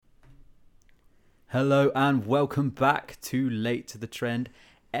Hello and welcome back to Late to the Trend,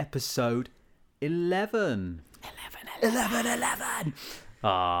 episode 11. 11.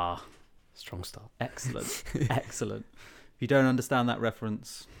 Ah, Strong start. excellent, excellent. If you don't understand that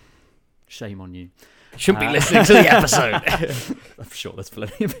reference, shame on you. Shouldn't be listening to the episode. I'm sure there's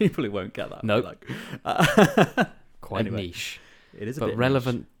plenty of people who won't get that. Nope. Quite Anyway, niche. It is a but bit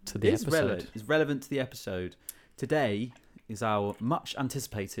relevant niche. to the episode. It's relevant to the episode. Today is our much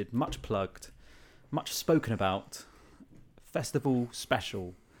anticipated, much plugged, much spoken about festival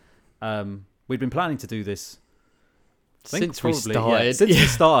special. We'd been planning to do this Since we started. since we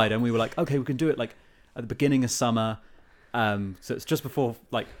started, and we were like, okay, we can do it like at the beginning of summer. So it's just before,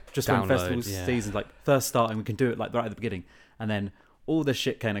 like, just when festival season like first starting. We can do it like right at the beginning, and then all this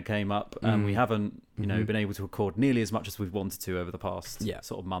shit kind of came up, and we haven't, been able to record nearly as much as we've wanted to over the past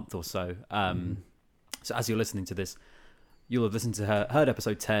sort of month or so. So as you're listening to this, you'll have listened to heard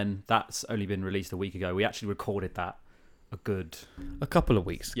episode 10. That's only been released a week ago. We actually recorded that a couple of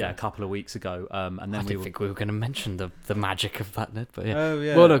weeks ago. Yeah, a couple of weeks ago. And then I didn't think we were going to mention the magic of that, Ned, but yeah. Oh,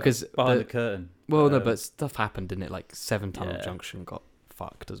 yeah. Well, no, because behind the curtain. Well, no, but stuff happened, didn't it? Like Seven Tunnel Junction got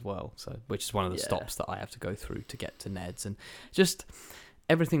fucked as well, so which is one of the stops that I have to go through to get to Ned's, and just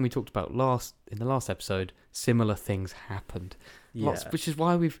everything we talked about in the last episode. Similar things happened, which is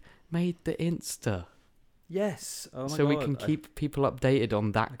why we've made the Insta. Yes, so we can keep people updated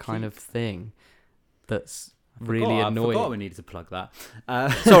on that kind of thing. That's really annoying. I forgot we needed to plug that.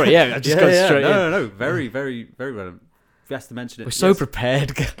 Sorry, I just got straight in. No. Very, very, very relevant. If you have to mention it, we're so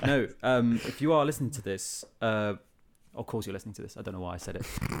prepared. No, if you are listening to this, of course you're listening to this. I don't know why I said it,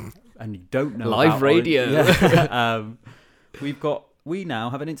 and you don't know live radio. We now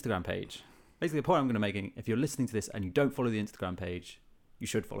have an Instagram page. Basically, the point I'm going to make: if you're listening to this and you don't follow the Instagram page, you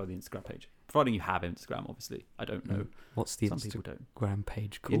should follow the Instagram page. Providing you have Instagram, obviously. I don't know. What's the Instagram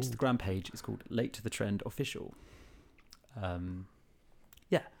page called? The Instagram page is called Late to the Trend Official.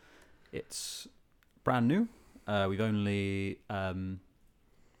 It's brand new. We've only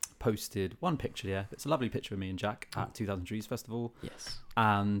posted one picture. Yeah, it's a lovely picture of me and Jack at 2000 Trees Festival. Yes,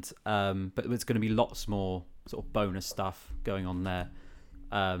 and but there's going to be lots more sort of bonus stuff going on there,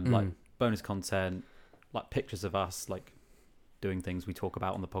 like bonus content, like pictures of us, like doing things we talk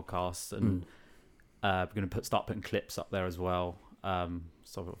about on the podcast, and we're going to start putting clips up there as well.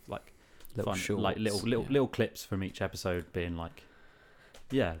 Sort of like little fun, shorts, like little clips from each episode, being like,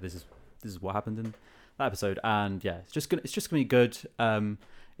 this is what happened in that episode, and it's just gonna be good.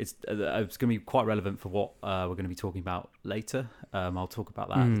 It's gonna be quite relevant for what we're going to be talking about later. I'll talk about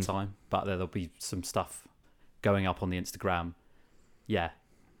that at the time, but there'll be some stuff going up on the Instagram.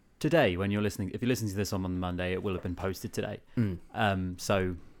 Today, when you're listening, if you're listening to this on Monday, it will have been posted today.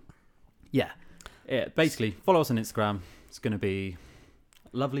 Basically, follow us on Instagram. It's going to be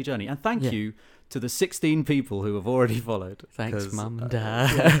a lovely journey. And thank you to the 16 people who have already followed. Thanks, Mum and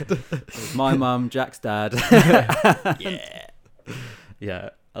Dad. It was my mum, Jack's dad.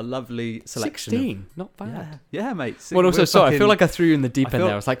 A lovely selection. 16, not bad. Yeah, mate. Well, also, sorry, I feel like I threw you in the deep end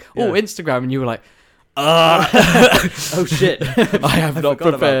there. I was like, Instagram, and you were like, oh shit, I have not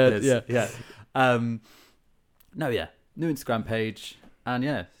prepared. New Instagram page,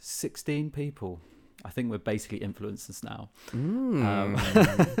 and 16 people. I think we're basically influencers now.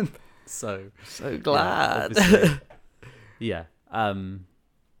 So glad.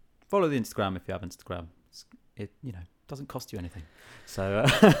 Follow the Instagram if you have Instagram. It doesn't cost you anything. So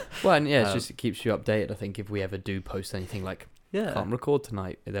it keeps you updated. I think if we ever do post anything like can't record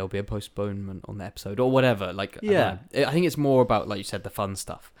tonight, there'll be a postponement on the episode or whatever. Like I think it's more about, like you said, the fun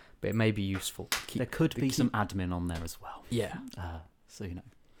stuff, but it may be useful. There could be some admin on there as well. So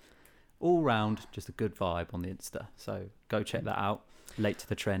all round, just a good vibe on the Insta. So go check that out. Late to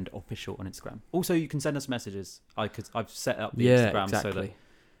the Trend Official on Instagram. Also, you can send us messages. I've set up the Instagram so that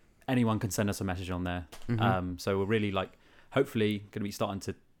anyone can send us a message on there. So we're really hopefully going to be starting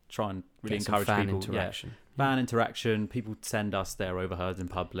to try and really encourage people. Fan interaction. People send us their overheards in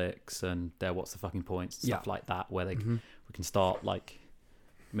Publix and their what's the fucking points, stuff like that, where we can start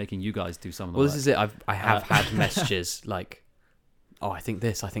making you guys do some of the work. This is it. I have had messages like, I think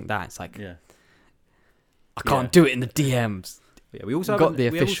this, I think that. It's like, I can't do it in the DMs. We also have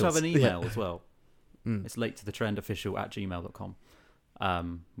an email as well. It's late to the trend official @gmail.com.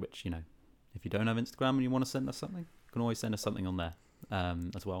 Which, if you don't have Instagram and you want to send us something, you can always send us something on there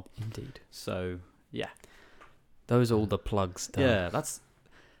as well. Indeed. So, those are all the plugs done. Yeah, that's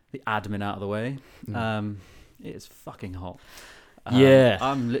the admin out of the way. It is fucking hot.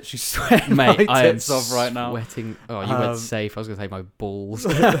 I'm literally sweating my tits off right now. Sweating. Oh, you went safe. I was going to say my balls.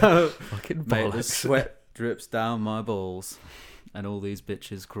 Fucking bollocks. Mate, the sweat drips down my balls. and all these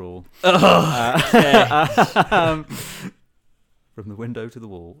bitches crawl. Okay. From the window to the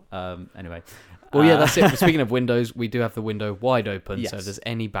wall. Anyway. Well, yeah, that's it. Speaking of windows, we do have the window wide open, Yes. so if there's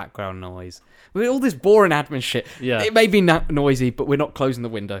any background noise, with all this boring admin shit, Yeah. it may be noisy, but we're not closing the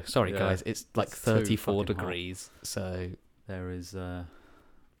window. Sorry, Yeah. guys, it's like It's too 34 fucking hot. degrees. So There is a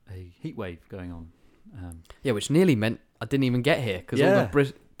heat wave going on. yeah, which nearly meant I didn't even get here because all Yeah.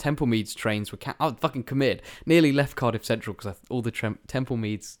 the Templemeads trains were I was fucking committed. Nearly left Cardiff Central because all the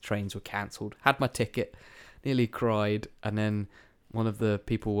Templemeads trains were cancelled. Had my ticket, nearly cried, and then one of the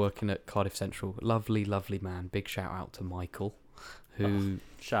people working at Cardiff Central, lovely, lovely man, big shout out to Michael, who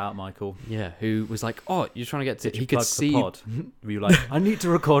Shout out, Michael. who was like, "Oh, you're trying to get to." Did you He could plug see. the pod? Were you like, I need to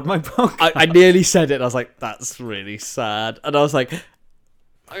record my podcast? I nearly said it. And I was like, "That's really sad," and I was like,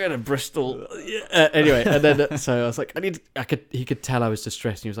 "I got to Bristol." Anyway, and then so I was like, He could tell I was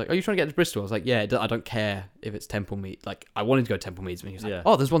distressed. And he was like, "Are you trying to get to Bristol?" I was like, "Yeah, I don't care if it's Templemead. Like, I wanted to go to Templemeads." And he was like, Yeah.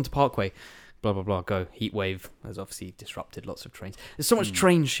 "Oh, there's one to Parkway." Blah blah blah. Go heat wave has obviously disrupted lots of trains. There's so much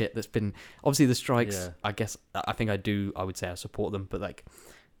train shit that's been obviously the strikes. Yeah. I guess I think I would say I support them, but like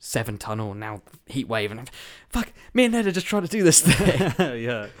Severn Tunnel now heat wave and fuck me and Ned are just trying to do this thing.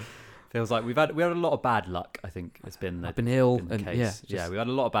 Yeah. Feels like we had a lot of bad luck. I think it's been I've been ill been the and case. yeah, We had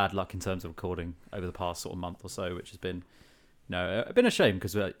a lot of bad luck in terms of recording over the past sort of month or so, which has been been a shame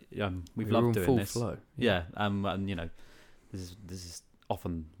because we've loved doing full this. flow. Yeah, and this is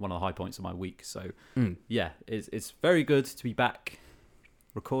often one of the high points of my week. So yeah, it's very good to be back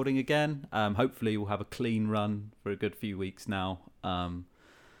recording again. Hopefully we'll have a clean run for a good few weeks now.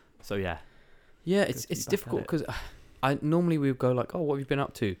 So yeah, Yeah, Good to be it's back difficult at it. because I normally we would go like, oh, what have you been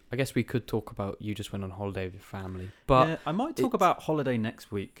up to? I guess we could talk about you just went on holiday with your family, but yeah, I might talk it's- about holiday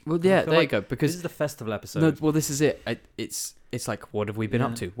next week. well, 'Cause I yeah, feel there you like go. this Because is the festival episode. no, well, this is it. It's like, what have we been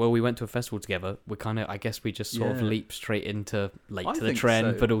up Yeah. to? Well, we went to a festival together. We kind of, I guess, we just sort of Yeah. leap straight into late I to the think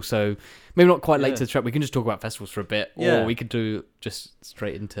trend, so. but also maybe not quite late Yeah. to the trend. We can just talk about festivals for a bit, Yeah. or we could do just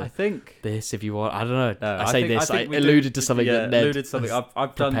straight into I think. this if you want. I don't know. No, I say this. I think we alluded do- to something yeah, that Ned alluded to something. has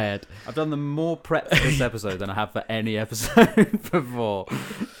I've prepared. done the more prep for this episode than I have for any episode before.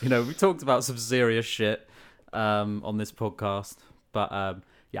 We talked about some serious shit on this podcast, but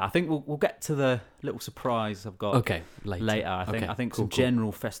yeah, I think we'll get to the little surprise I've got Okay, later. I think cool, some cool.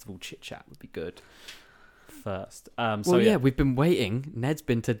 general festival chit chat would be good first. So Well, yeah, we've been waiting. Ned's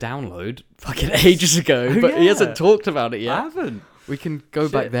been to download fucking ages ago, Oh, but he hasn't yeah. talked about it I yet. haven't. We can go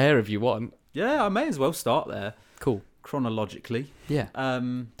back Shit. there if you want. Yeah, I may as well start there Cool. chronologically. Yeah. Yeah,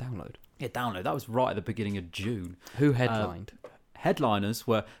 Download. download. That was right at the beginning of June. Who headlined? Headliners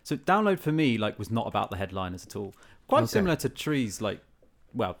were so download for me was not about the headliners at all. Quite Okay. similar to Trees, Not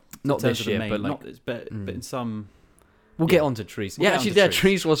in terms this of the year, main, but like not this, but in some. we'll yeah. get on to trees. We'll yeah, get actually, onto yeah, Trees.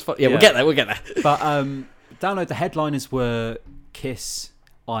 trees was fun. Yeah, Yeah. we'll get there. We'll get there. But download the headliners were Kiss,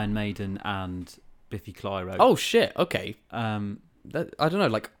 Iron Maiden, and Biffy Clyro. Oh shit. Okay. um, I don't know.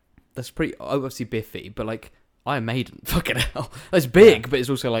 Like that's pretty obviously Biffy, but like Iron Maiden. Fucking hell. That's big, but it's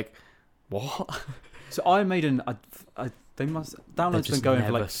also like what? so Iron Maiden, they must download's been just going for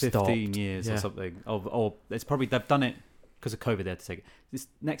never like 15 stopped. years Yeah. or something. Or it's probably they've done it because of COVID. They had to take it. This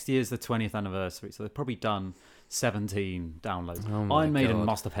next year's the 20th anniversary, so they've probably done 17 downloads. Oh my Iron Maiden God.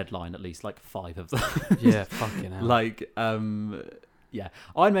 must have headlined at least like 5 of them. Yeah. Fucking hell. Like, yeah,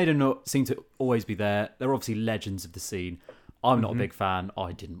 Iron Maiden seem to always be there. They're obviously legends of the scene. I'm not a Mhm. big fan.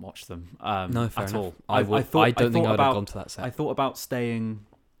 I didn't watch them no, fair at enough. all. I don't think I'd have gone to that set. I thought about staying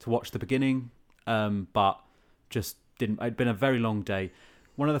to watch the beginning, but just didn't. It'd been a very long day.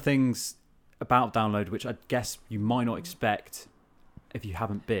 One of the things about Download, which I guess you might not expect if you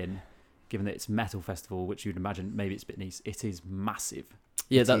haven't been, given that it's a metal festival, which you'd imagine maybe it's a bit niche, it is massive.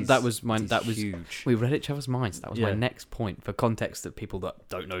 Yeah, It that is- was mine. it is That was huge. we read each other's minds. That was my Yeah. next point for context that people that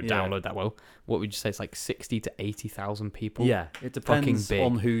don't know Yeah. download that well. What would you say? It's like 60 to 80,000 people. Yeah, it depends big.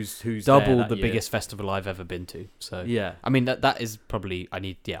 on who's double there that the year. biggest festival I've ever been to. So Yeah, I mean that is probably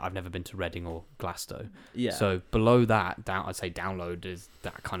I've never been to Reading or Glasgow. yeah. So below that, I'd say Download is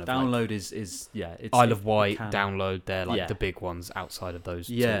that kind of like Download is yeah. It's Isle of Wight, can- Download. They're like Yeah. the big ones outside of those.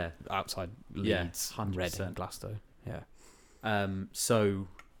 Yeah. two, outside Yeah, Leeds, 100%. Reading, Glasgow. Yeah. So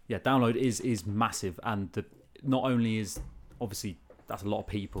yeah, Download is massive, and not only is obviously that's a lot of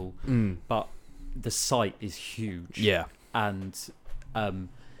people, but the site is huge. Yeah. And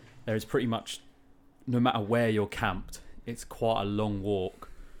there is pretty much no matter where you're camped, it's quite a long walk.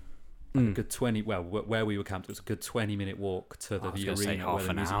 Like a good 20. Well, where we were camped, it was a good 20-minute walk to the I was arena. going to say where half the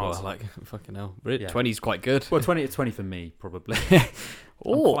an music hour. was. Like fucking hell. Yeah. 20 is quite good. Well, 20 for me probably.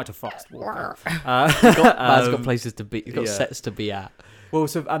 Oh. I'm quite a fast walker. Man's got places to be. He's got yeah. sets to be at. Well,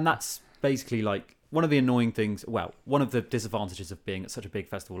 so and that's basically like one of the annoying things, one of the disadvantages of being at such a big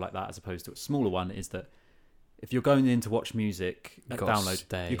festival like that as opposed to a smaller one is that if you're going in to watch music at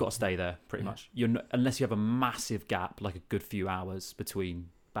Download, you've got to stay there pretty much. Unless you have a massive gap, like a good few hours between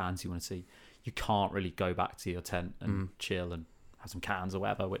bands you want to see, you can't really go back to your tent and chill and have some cans or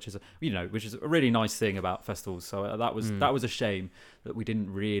whatever, which is a really nice thing about festivals. So that was a shame that we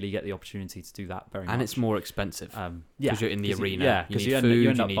didn't really get the opportunity to do that very much. And it's more expensive. Because you're in the arena. Because you need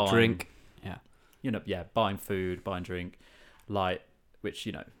food, you need drink. Yeah. You end up buying food, buying drink, which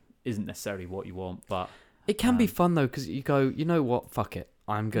isn't necessarily what you want, but it can be fun though, because you go, you know what, fuck it,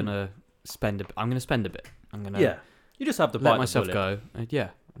 I'm gonna spend a bit. I'm gonna you just have to let myself go.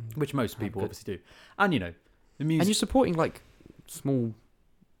 Which most people obviously do, and the music, and you're supporting like small,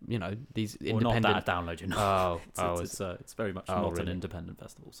 these independent. Not that download, it's very much not an independent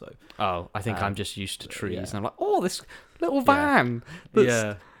festival. So I think I'm just used to trees, and I'm like, this little van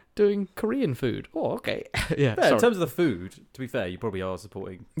that's doing Korean food. Oh, okay. In terms of the food, to be fair, you probably are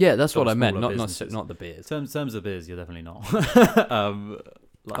supporting. Yeah, that's what I meant. Not the beers. In terms of the beers, you're definitely not.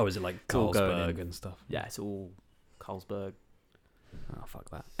 Is it like Carlsberg and stuff? Yeah, it's all Carlsberg. Oh, fuck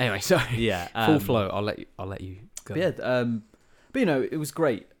that. Anyway, sorry. Yeah, full flow. I'll let you go. But it was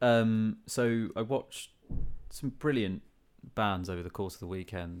great. So I watched some brilliant bands over the course of the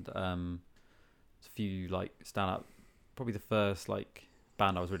weekend. A few stand out. Probably the first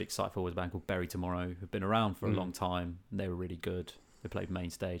band I was really excited for was a band called Bury Tomorrow, who've been around for a long time, and they were really good. They played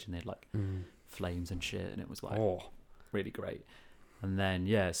main stage and they had flames and shit, and it was really great. And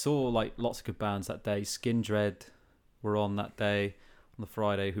then saw lots of good bands that day. Skindred were on that day on the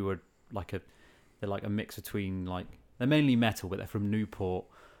Friday, who were they're a mix between they're mainly metal, but they're from Newport.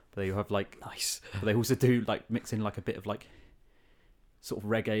 But they have nice. But they also do mix in a bit of sort of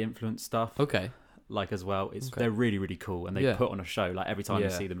reggae influenced stuff. Okay. As well, they're really, really cool, and they put on a show. Every time you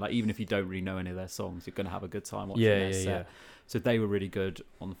see them, even if you don't really know any of their songs, you're gonna have a good time watching their set. So they were really good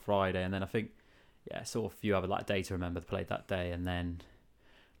on the Friday, and then I think saw a few other Data Remember played that day, and then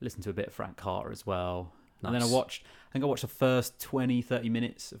listened to a bit of Frank Carter as well. Nice. And then I watched the first 20-30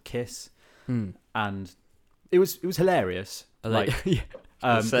 minutes of Kiss, and it was hilarious.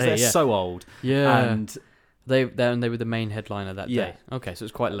 They're so old, and they were the main headliner that day. Okay, so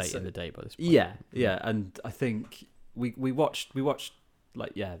it's quite late in the day by this point. Yeah, and I think we watched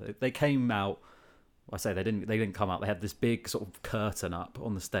they came out. I say they didn't come out. They had this big sort of curtain up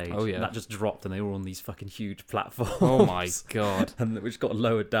on the stage. Oh yeah, and that just dropped, and they were on these fucking huge platforms. Oh my god! And which got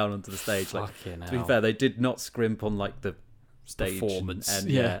lowered down onto the stage. Fucking hell. To be fair, they did not scrimp on the stage performance.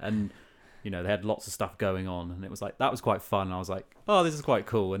 And they had lots of stuff going on, and it was that was quite fun. And I was like, oh, this is quite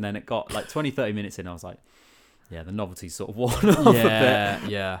cool. And then it got 20-30 minutes in, I was like, yeah, the novelty's sort of worn off a bit.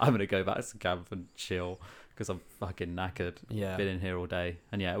 Yeah. I'm gonna go back to camp and chill because I'm fucking knackered. Yeah. Been in here all day.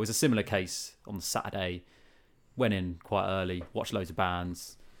 And it was a similar case on the Saturday. Went in quite early, watched loads of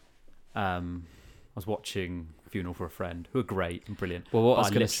bands. I was watching Funeral for a Friend, who are great and brilliant. Well, what I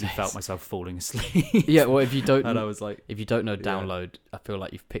literally felt myself falling asleep. Yeah, well, if you don't, and I was like, if you don't know Download, I feel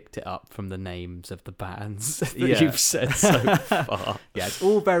like you've picked it up from the names of the bands that you've said so far. Yeah, it's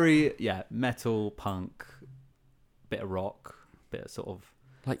all very metal, punk, bit of rock, bit of sort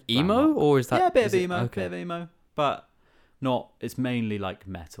of emo, or is that bit of emo, but not. It's mainly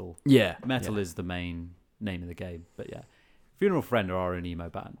metal. Yeah, metal is the main name of the game. But Funeral Friend are an emo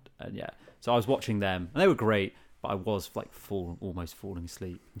band, and so I was watching them, and they were great, but I was almost falling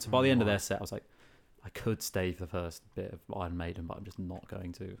asleep. And so by the end of their set, I was like, I could stay for the first bit of Iron Maiden, but I'm just not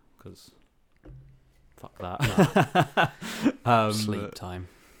going to because fuck that. Sleep time.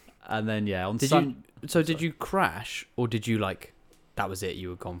 And then on did you crash, or did you that was it? You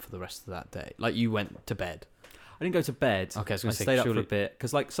were gone for the rest of that day. You went to bed. I didn't go to bed. Okay, I stayed up for a bit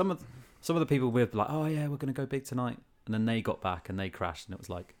because some of the people we're oh yeah, we're gonna go big tonight, and then they got back and they crashed, and it was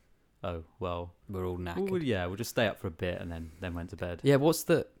oh well, we're all knackered. We'll just stay up for a bit and then went to bed. Yeah,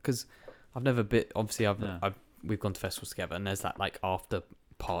 because I've never been. Obviously, we've gone to festivals together, and there's that after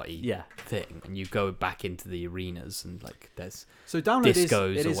party thing, and you go back into the arenas, and there's Download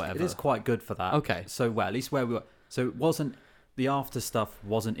discos or whatever. It is quite good for that. Okay, so at least where we were, so it wasn't the after stuff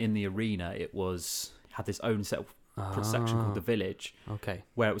wasn't in the arena. It had this own set of section called the Village. Okay,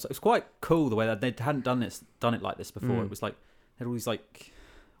 where it was quite cool the way that they hadn't done it like this before. It was they had all these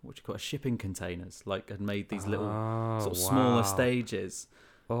what you call shipping containers, had made these little sort of smaller stages.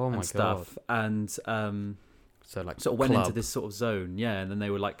 Oh my stuff. God. And so sort of went into this sort of zone, and then they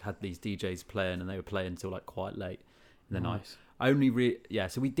were had these DJs playing, and they were playing until quite late in the night. I only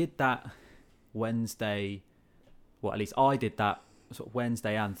so we did that Wednesday. Well, at least I did that sort of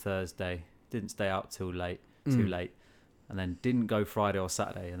Wednesday and Thursday. Didn't stay out too late, and then didn't go Friday or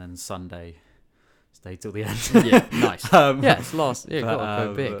Saturday, and then Sunday stayed till the end. Yeah, nice. It's last. Yeah, got to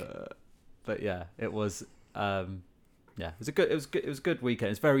go big. But yeah, it was. It was a good. It was a good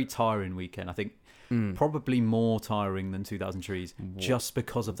weekend. It's a very tiring weekend. I think probably more tiring than 2000 Trees, just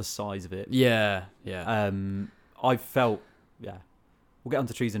because of the size of it. Yeah. I felt. Yeah, we'll get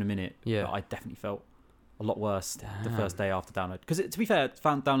onto Trees in a minute. Yeah, but I definitely felt a lot worse the first day after download. Because to be fair,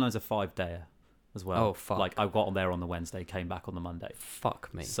 download's a 5-dayer as well. Oh fuck! Like I got on there on the Wednesday, came back on the Monday.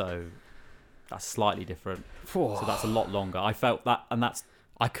 Fuck me. So that's slightly different. So that's a lot longer. I felt that, and that's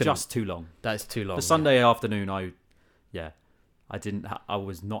just too long. That is too long. The Sunday afternoon, I didn't. I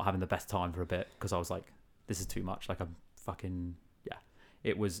was not having the best time for a bit because I was like, this is too much. Like I'm fucking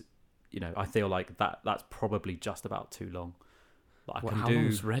It was, I feel like that's probably just about too long. Like how long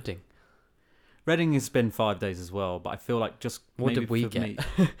was Reading? Reading has been 5 days as well, but I feel like just what did we get?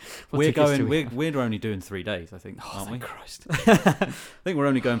 We're only doing 3 days, I think, aren't we? Christ. I think we're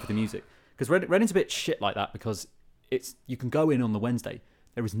only going for the music because Reading's a bit shit like that because you can go in on the Wednesday.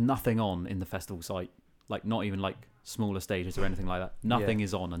 There is nothing on in the festival site, like not even like smaller stages or anything like that. Nothing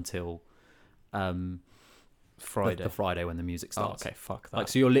is on until Friday. The Friday when the music starts. Oh, okay, fuck that. Like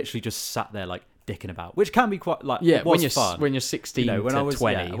so, you're literally just sat there like dicking about, which can be quite like fun when you're 16 when I was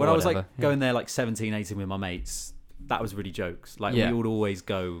 20. When I was like going there like 17, 18 with my mates, that was really jokes. Like we would always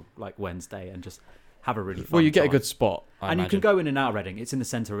go like Wednesday and just have a really fun Well, you get time. a good spot, I imagine. You can go in and out of Reading. It's in the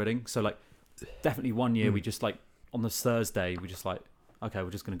centre of Reading, so like definitely one year we just like on this Thursday we just like, okay,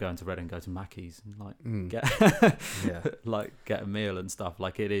 we're just going to go into Reading, go to Mackey's and like get a meal and stuff.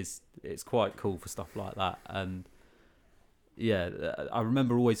 Like it's quite cool for stuff like that. And yeah, I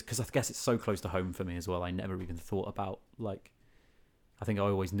remember always, because I guess it's so close to home for me as well. I never even thought about like, I think I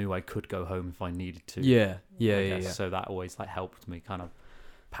always knew I could go home if I needed to. Yeah. So that always like helped me kind of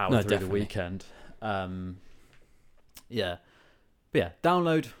power through the weekend. But yeah,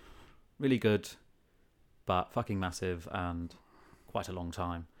 download, really good, but fucking massive and quite a long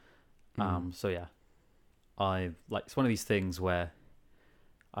time. So yeah, I like, it's one of these things where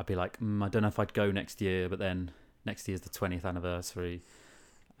I'd be like, I don't know if I'd go next year, but then next year's the 20th anniversary.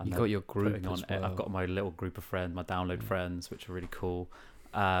 And you got your group as well. I've got my little group of friends, my download friends, which are really cool.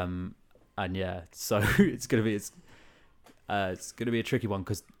 And yeah, so it's gonna be a tricky one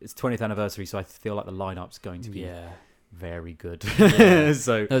because it's 20th anniversary, so I feel like the lineup's going to be very good.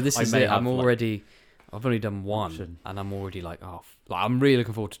 So no, this is it. I've only done one, and I'm already like, I'm really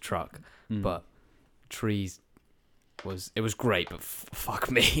looking forward to Truck, but Trees was great, but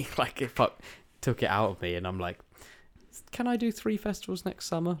fuck me, like it took it out of me, and I'm like, can I do 3 festivals next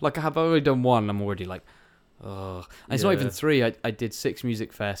summer? Like I've already done one, I'm already like, oh, it's not even 3. I did 6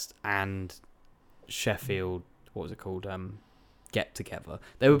 Music Fest and Sheffield. What was it called? Get Together.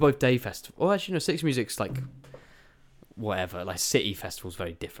 They were both day festivals. Well, actually, no, 6 Music's like whatever. Like city festivals,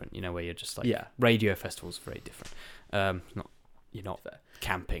 very different. Where you're just like radio festivals, very different. You're not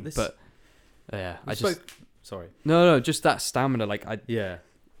camping, but sorry. No, just that stamina. Like I'm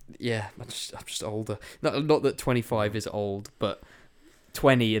just older. Not that 25 is old, but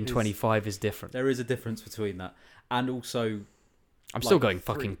 20 and 25 is different. There is a difference between that, and also I'm still going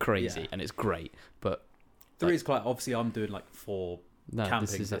fucking crazy, and it's great. But there is quite obviously I'm doing like 4 camping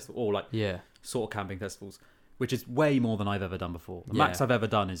festivals, or like sort of camping festivals, which is way more than I've ever done before. The max I've ever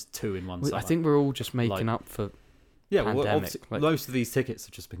done is 2 in one summer. I think we're all just making up for pandemic. Most of these tickets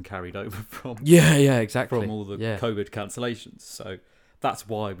have just been carried over from exactly from all the COVID cancellations. So that's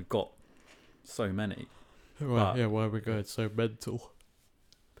why we've got so many. Why we're going so mental.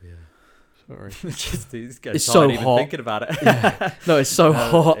 But yeah. Sorry. It's so hot. Thinking about it. No, it's so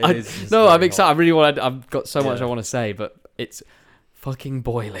hot. I'm excited. Hot. I really want. I've got so much I want to say, but it's fucking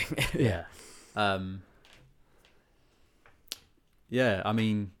boiling. Yeah. I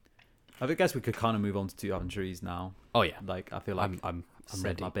mean, I guess we could kind of move on to 2000 Trees now. Oh yeah. Like I feel like I'm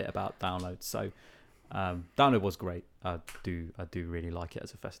ready. My bit about download. So download was great. I do really like it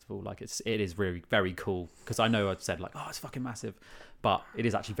as a festival. Like it is really very cool, because I know I've said like, it's fucking massive, but it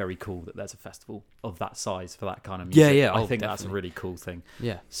is actually very cool that there's a festival of that size for that kind of music. I think that's a really cool thing.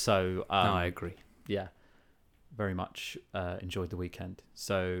 So I agree. Very much enjoyed the weekend.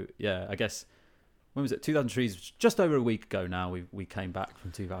 So I guess, when was it? 2000 Trees, just over a week ago now. We came back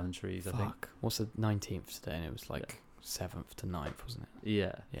from 2000 Trees. I think. What's the 19th today? And it was like 7th to 9th, wasn't it?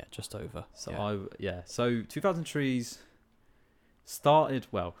 Yeah, just over. So so 2000 Trees started.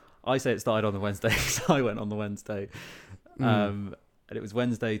 Well, I say it started on the Wednesday because I went on the Wednesday, and it was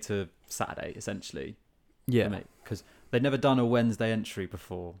Wednesday to Saturday essentially. Because they'd never done a Wednesday entry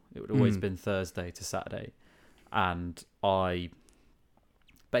before. It would always been Thursday to Saturday, and I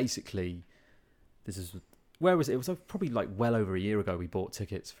basically, this is where was it? It was probably like well over a year ago we bought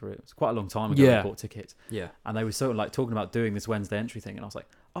tickets for it. It was quite a long time ago we bought tickets. Yeah. And they were sort of like talking about doing this Wednesday entry thing. And I was like,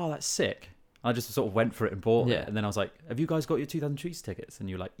 oh, that's sick. I just sort of went for it and bought it. And then I was like, have you guys got your 2000 Trees tickets? And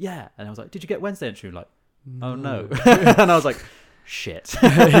you were like, yeah. And I was like, did you get Wednesday entry? And like, oh no. And I was like, shit.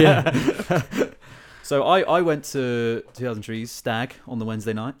 So I went to 2000 Trees Stag on the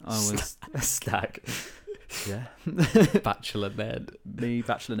Wednesday night. I was a stag. Yeah. Bachelor Ned. Me,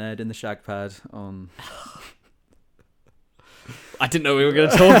 Bachelor Ned in the shag pad on... I didn't know we were going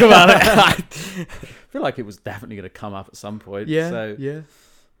to talk about it. I feel like it was definitely going to come up at some point. Yeah, so, yeah.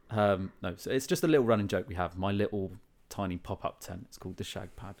 No, so it's just a little running joke we have. My little tiny pop-up tent. It's called the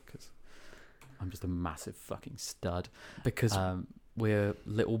shag pad because I'm just a massive fucking stud. Because we're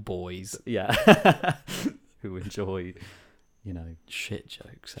little boys. Yeah. Who enjoy, you know... Shit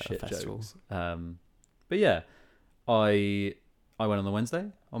jokes at a festival. Jokes. But yeah, I went on the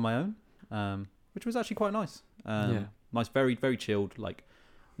Wednesday on my own, which was actually quite nice. Nice, very, very chilled. Like,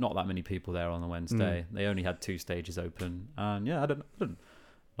 not that many people there on the Wednesday. They only had 2 stages open, and yeah, I had a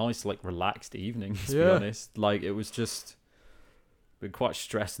nice, like, relaxed evening. To be honest, like it was just been quite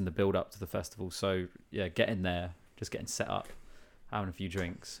stressed in the build up to the festival. So yeah, getting there, just getting set up, having a few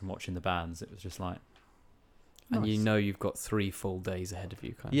drinks, and watching the bands. It was just like, and nice. you know you've got 3 full days ahead of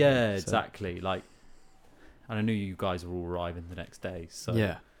you, kind of. Yeah, so. Exactly. Like, and I knew you guys were all arriving the next day. So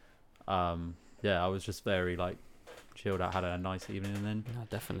yeah, I was just very like. Chilled out, had a nice evening, and then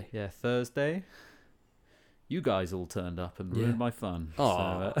definitely. Yeah, Thursday, you guys all turned up and ruined my fun.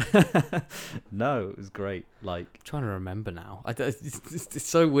 Oh no, it was great. Like, I'm trying to remember now. It's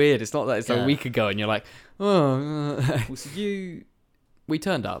so weird. It's not that it's a week ago, and you're like, oh. Well, so we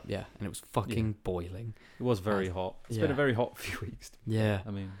turned up, and it was fucking boiling. It was very hot. It's been a very hot few weeks. I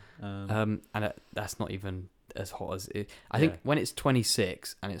mean, and that's not even as hot as it. I think when it's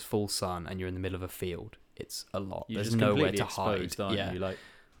 26 and it's full sun and you're in the middle of a field. It's a lot. There's nowhere to hide. You? Like,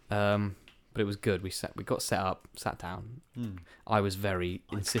 but it was good. We got set up, sat down. I was very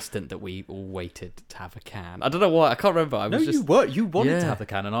insistent that we all waited to have a can. I don't know why. I can't remember. You wanted to have the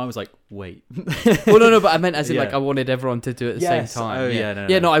can, and I was like, wait. Well, no, but I meant as in like I wanted everyone to do it at the same time.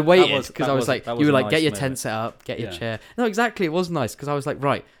 Oh No, I waited because I was like, you were like, nice get your tent set up, get your chair. No, exactly. It was nice because I was like,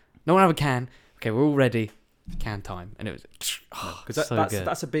 right, no one have a can. Okay, we're all ready. Can time, and it was because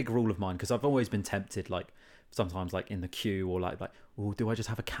that's a big rule of mine because I've always been tempted, like sometimes like in the queue or like oh, do I just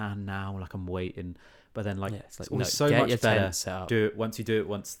have a can now, like I'm waiting, but then like it's always so much better do it once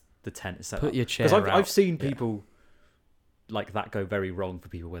the tent is set up. Put your chair because I've seen people like that go very wrong for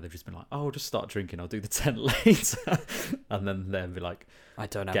people where they've just been like, oh, I'll just start drinking, I'll do the tent later, and then they'll be like, I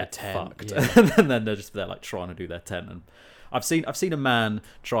don't have a tent, and then they're just there like trying to do their tent. And I've seen a man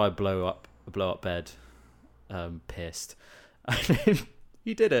try a blow up bed. Pissed.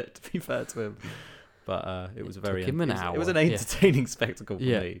 He did it, to be fair to him, but it was very took him an hour. It was an entertaining spectacle for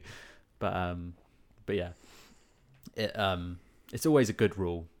me, but yeah, it's always a good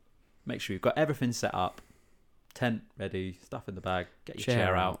rule. Make sure you've got everything set up, tent ready, stuff in the bag, get your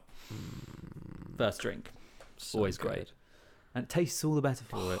chair out. First drink, always good. Great, and it tastes all the better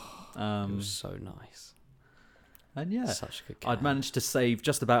for it. It was so nice. And such a good can. I'd managed to save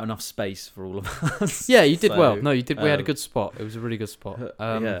just about enough space for all of us. Yeah, you did well. No, you did. We had a good spot. It was a really good spot. Which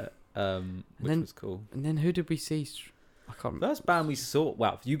was cool. And then who did we see? I can't remember. First band we saw,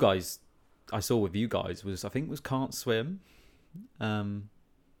 you guys, I saw with you guys was Can't Swim.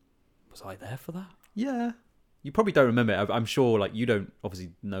 Was I there for that? Yeah, you probably don't remember it. I'm sure, like you don't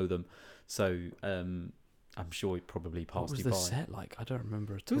obviously know them, so I'm sure he probably passed you by. What was the set like? I don't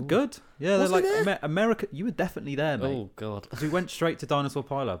remember at all. It was good. Yeah, they're like America. You were definitely there, mate. Oh god. Because we went straight to Dinosaur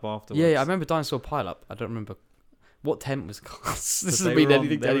Pileup afterwards. Yeah, I remember Dinosaur Pileup. I don't remember what tent was. This doesn't mean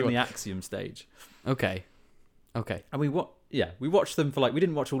anything to anyone. On the Axiom stage. Okay. And we watched them for like, we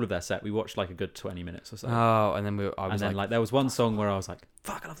didn't watch all of their set. We watched like a good 20 minutes or so. Oh, and then there was one song where I was like,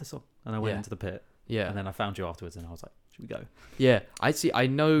 fuck, I love this song, and I went into the pit. Yeah. And then I found you afterwards, and I was like, should we go? Yeah, I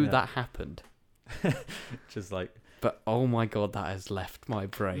know that happened. Just like. But oh my god, that has left my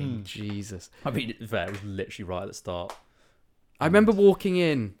brain. Jesus. I mean, it was literally right at the start. I remember walking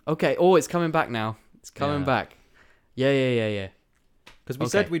in. Okay, it's coming back now. It's coming back. Yeah. Because we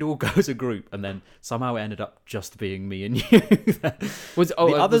said we'd all go as a group, and then somehow it ended up just being me and you.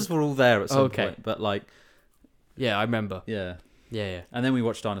 The others were all there at some point, but like... Yeah, I remember. Yeah. Yeah. And then we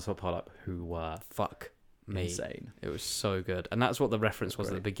watched Dinosaur Pileup, who were... Fuck me. Insane. It was so good. And that's what the reference was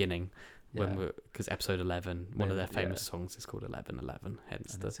at the beginning. Because episode 11, one of their famous songs is called 1111.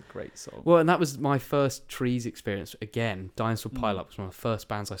 Hence, that's a great song. Well, and that was my first Trees experience. Again, Dinosaur Pileup was one of the first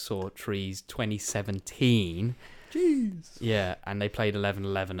bands I saw. Trees 2017. Jeez. Yeah, and they played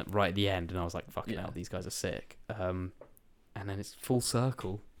 11:11 right at the end, and I was like, fucking Yeah. hell, these guys are sick. And then it's full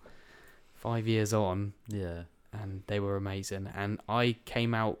circle, 5 years on, Yeah. and they were amazing. And I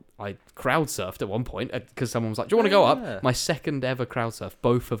came out, I crowd surfed at one point because someone was like, "Do you want to go up?" My second ever crowd surf,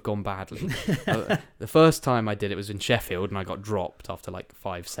 both have gone badly. The first time I did it was in Sheffield, and I got dropped after like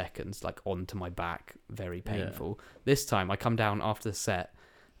 5 seconds, like onto my back, very painful. This time I come down after the set.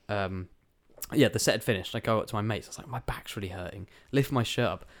 The set had finished. I go up to my mates. I was like, "My back's really hurting." Lift my shirt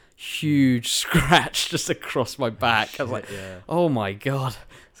up, huge scratch just across my back. I was like, "Oh my god!"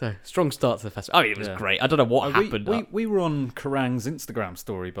 So strong start to the festival. I mean, it was great. I don't know what happened. We were on Kerrang's Instagram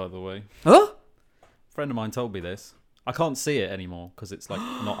story, by the way. Huh? A friend of mine told me this. I can't see it anymore because it's like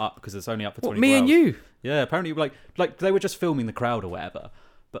not up because it's only up for 24 me hours. and you? Yeah, apparently like they were just filming the crowd or whatever,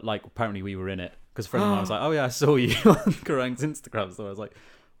 but like apparently we were in it because a friend of mine was like, "Oh yeah, I saw you on Kerrang's Instagram." So I was like,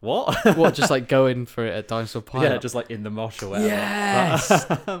 "What?" What? Just like going for it at Dinosaur Pilot? Yeah, just like in the mosh or whatever. Yes.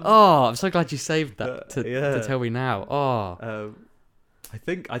 Oh, I'm so glad you saved that to tell me now. Oh. I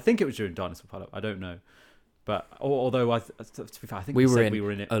think it was during Dinosaur Pilot. I don't know, but although to be fair, I think we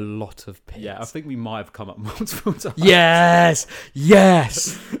were in it a lot of pits. Yeah, I think we might have come up multiple times. Yes.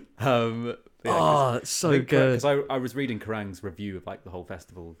 That's so good. Because I was reading Kerrang's review of like the whole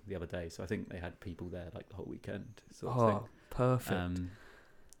festival the other day, so I think they had people there like the whole weekend. Sort of thing. Perfect.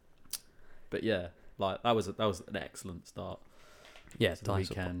 But yeah, like that was an excellent start. Yeah, to the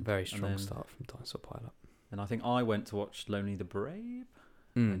weekend. Very strong start from Dinosaur Pilot. And I think I went to watch Lonely the Brave,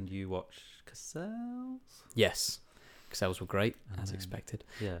 and you watched Cassell's. Yes, Cassell's were great as expected.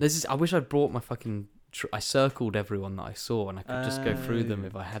 Yeah, I wish I'd brought my fucking. I circled everyone that I saw, and I could just go through them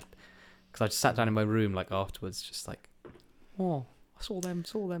if I had. Because I just sat down in my room like afterwards, just like, oh, I saw them.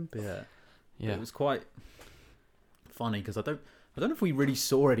 Yeah. Yeah. It was quite funny because I don't know if we really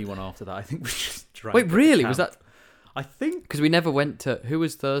saw anyone after that. I think we just drank. Wait, really? Was that? I think because we never went to. Who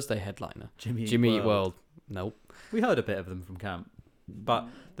was Thursday headliner? Jimmy Eat World. Nope. We heard a bit of them from camp, but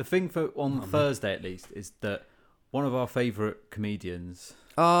the thing on Thursday at least is that one of our favourite comedians,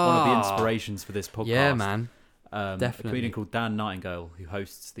 one of the inspirations for this podcast, yeah, man, definitely, a comedian called Dan Nightingale who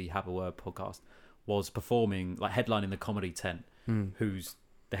hosts the Have a Word podcast, was performing like headlining the Comedy Tent. Who's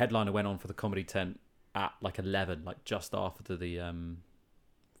the headliner went on for the Comedy Tent at like 11, like just after the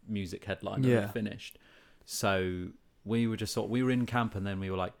music headliner had finished. So we were in camp, and then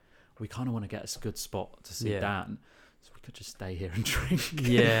we were like, we kind of want to get a good spot to see Dan, so we could just stay here and drink.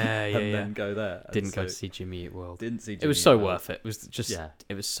 And then go there. Didn't go to see Jimmy Eat World. Didn't see. It was so worth it. It was just.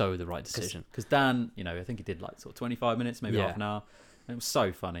 It was so the right decision. Because Dan, I think he did like sort of 25 minutes, maybe half an hour. And it was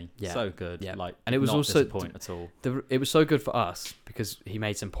so funny, so good. Yeah. Like, and it was not also disappoint at all. It was so good for us because he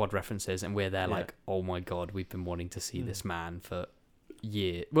made some pod references, and we're there like, oh my god, we've been wanting to see this man for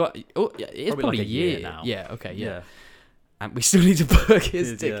years. Well, it's probably like a year now. Yeah. Okay. Yeah. And we still need to book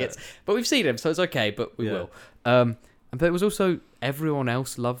his tickets, but we've seen him, so it's okay. But we will. But it was also everyone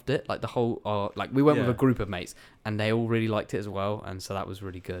else loved it. Like the whole, like we went with a group of mates, and they all really liked it as well. And so that was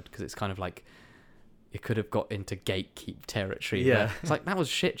really good because it's kind of like it could have got into gatekeep territory. Yeah, it's like that was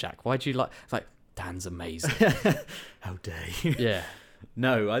shit, Jack. Why'd you like? It's like Dan's amazing. How dare you? Yeah.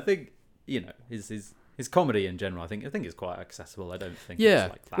 No, I think his comedy in general. I think it's quite accessible. I don't think. Yeah.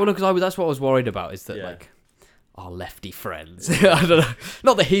 It's like that. Well, because that's what I was worried about is that like. Our lefty friends. I don't know.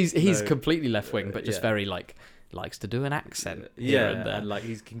 Not that he's completely left wing, but just very like likes to do an accent. Here and there. And like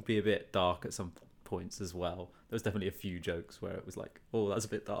he can be a bit dark at some points as well. There was definitely a few jokes where it was like, oh, that's a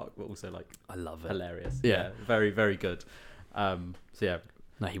bit dark, but also like I love it, hilarious. Yeah, very very good. So yeah,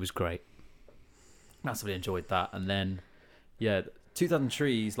 no, he was great. Massively enjoyed that, and then 2000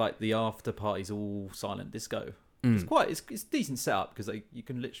 Trees, like the after party's all silent disco. It's decent setup because you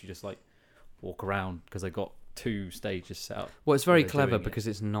can literally just like walk around because they got 2 stages set up. Well, it's very clever because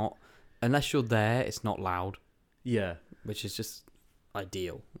it's not, unless you're there, it's not loud. Yeah. Which is just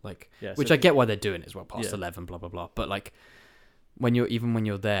ideal. Like, which I get why they're doing it as well, past 11, blah, blah, blah. But like, when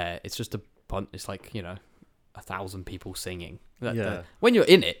you're there, it's just it's like, 1,000 people singing. When you're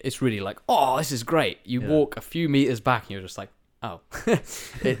in it, it's really like, oh, this is great. You walk a few meters back and you're just like, oh.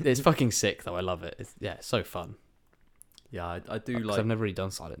 It's fucking sick though. I love it. It's so fun. Yeah, I do like. I've never really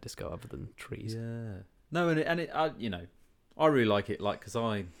done silent disco other than Trees. Yeah. No, I really like it, like, because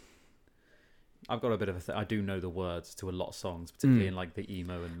I've got a bit of a thing. I do know the words to a lot of songs, particularly in like the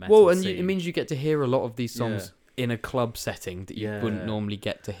emo and metal. Well, and scene. it means you get to hear a lot of these songs in a club setting that you wouldn't normally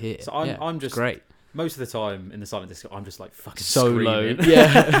get to hear. So I'm just great. Most of the time in the silent disco, I'm just like fucking solo. screaming.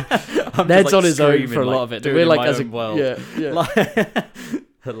 Yeah, Ned's on his own for a lot of it. We're like as well. Yeah.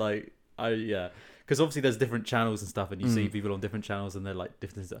 Because because obviously there's different channels and stuff, and you see people on different channels, and they're like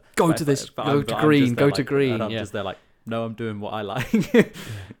different stuff. Go to green. And I'm yeah. just there like, no, I'm doing what I like.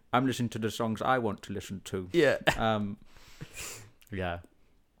 I'm listening to the songs I want to listen to. Yeah. Yeah.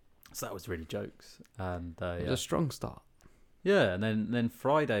 So that was really jokes, and It was a strong start. Yeah, and then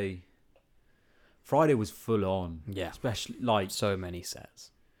Friday was full on. Yeah, especially like so many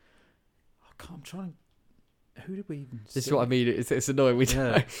sets. I'm trying. Who did we even? This is what I mean. It's annoying. We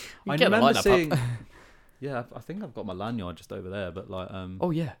I remember seeing. Yeah, I think I've got my lanyard just over there, but like.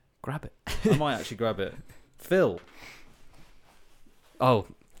 Oh yeah, grab it. I might actually grab it. Phil. Oh,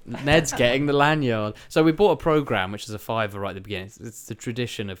 Ned's getting the lanyard. So we bought a program, which is a £5 right at the beginning. It's the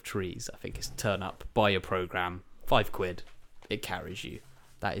tradition of trees. I think it's turn up, buy your program, £5. It carries you.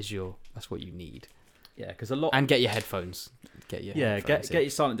 That's what you need. Yeah, because a lot. And get your headphones. Get your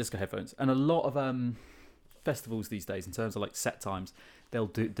silent disco headphones. And a lot of festivals these days, in terms of like set times,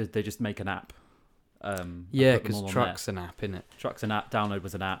 they just make an app. Yeah, because Truck's an app, isn't it? Truck's an app. Download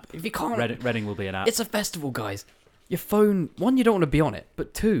was an app. If you can't, Reading will be an app. It's a festival, guys. Your phone, one, you don't want to be on it,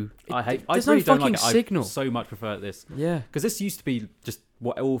 but two, there's no really fucking signal. I so much prefer this. Yeah, because this used to be just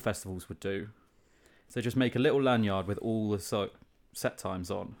what all festivals would do. So just make a little lanyard with all the set times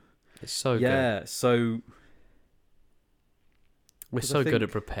on. It's so good. Yeah, so we're so good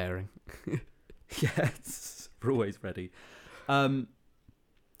at preparing. Yes, we're always ready.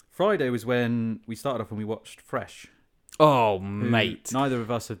 Friday was when we started off and we watched Fresh. Oh, mate. Neither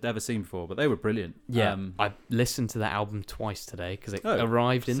of us had ever seen before, but they were brilliant. Yeah, I listened to that album twice today because it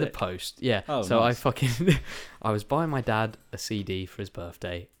arrived in the post. Yeah, so nice. I was buying my dad a CD for his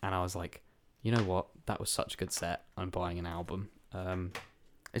birthday, and I was like, you know what? That was such a good set. I'm buying an album.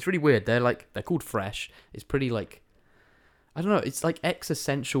 It's really weird. They're called Fresh. It's pretty like, I don't know. It's like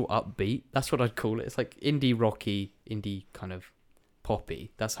existential upbeat. That's what I'd call it. It's like indie rocky, indie kind of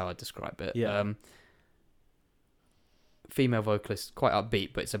poppy. That's how I'd describe it. Yeah. Female vocalist, quite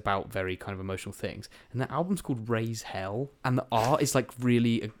upbeat, but it's about very kind of emotional things. And the album's called Raise Hell, and the art is like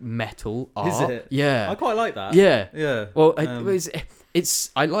really metal art. Is it? Yeah, I quite like that. Yeah, yeah. Well,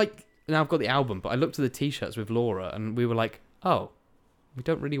 it's I like. Now I've got the album, but I looked at the t-shirts with Laura, and we were like, oh, we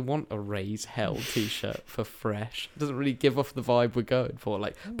don't really want a Raise Hell t-shirt for Fresh. It doesn't really give off the vibe we're going for.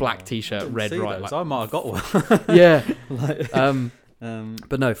 Like black t-shirt, red right. Like, I might have got one. Yeah.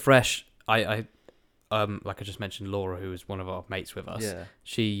 But no, Fresh. I like I just mentioned, Laura, who was one of our mates with us. Yeah.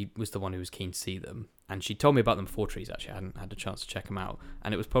 She was the one who was keen to see them, and she told me about them before Trees. Actually, I hadn't had a chance to check them out,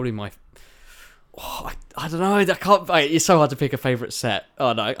 and it was probably my. I don't know. I can't. It's so hard to pick a favorite set.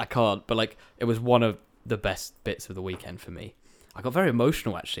 Oh no, I can't. But like, it was one of the best bits of the weekend for me. I got very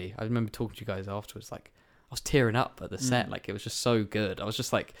emotional actually. I remember talking to you guys afterwards. Like, I was tearing up at the set. Like, it was just so good. I was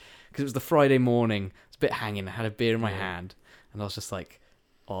just like, because it was the Friday morning. It was a bit hanging. I had a beer in my hand, and I was just like,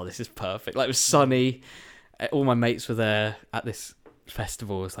 oh, this is perfect. Like, it was sunny. All my mates were there at this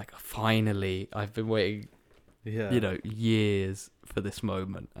festival. It was like, finally, I've been waiting, years for this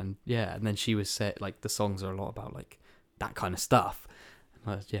moment. And yeah, and then she was set, like, the songs are a lot about, like, that kind of stuff.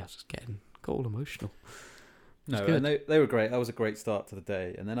 And I was just got all emotional. No, and they were great. That was a great start to the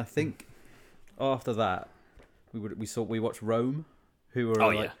day. And then I think after that, we watched Rome, who were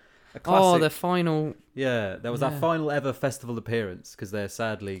a classic. The final. Yeah, there was our final ever festival appearance, because they're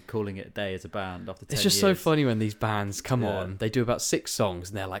sadly calling it a day as a band after 10 years. It's just so funny when these bands come on. They do about 6 songs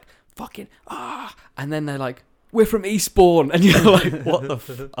and they're like, fucking, and then they're like, we're from Eastbourne. And you're like, what the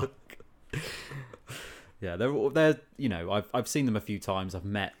fuck? Yeah, they're I've seen them a few times. I've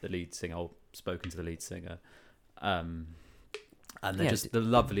met the lead singer, or spoken to the lead singer. And they're just the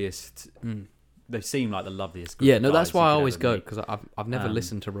loveliest. They seem like the loveliest group. Yeah, no, that's why I always go, because I've never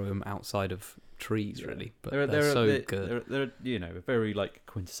listened to Rome outside of Trees, really. But they're so good. They're a very like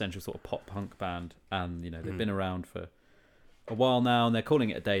quintessential sort of pop punk band, and they've been around for a while now, and they're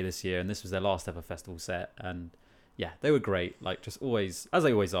calling it a day this year, and this was their last ever festival set, and yeah, they were great. Like, just always, as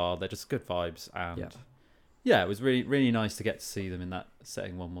they always are, they're just good vibes, and it was really, really nice to get to see them in that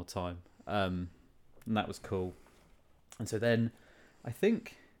setting one more time, and that was cool. And so then, I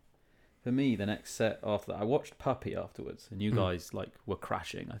think, for me, the next set after that, I watched Puppy afterwards, and you guys like were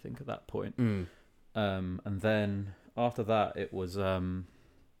crashing, I think, at that point. And then after that, it was I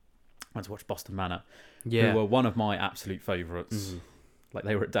went to watch Boston Manor, who were one of my absolute favourites. Like,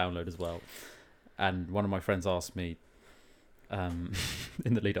 they were at Download as well. And one of my friends asked me, in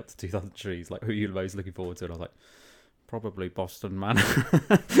the lead up to 2000 Trees, like, who are you most looking forward to? And I was like, probably Boston Manor,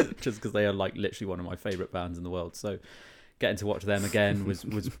 just because they are like literally one of my favourite bands in the world. So getting to watch them again was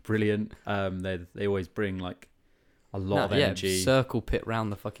brilliant. They always bring like a lot of energy. Circle pit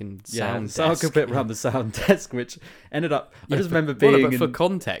round the fucking sound desk. Circle pit round the sound desk, which ended up. I just remember being. But for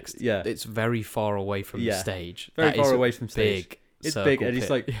context, it's very far away from the stage. Very far away from stage. It's big, and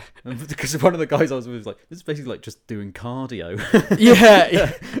it's like because one of the guys I was with was like, "This is basically like just doing cardio."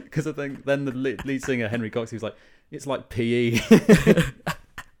 Yeah. Because I think then the lead singer Henry Cox, he was like, "It's like PE."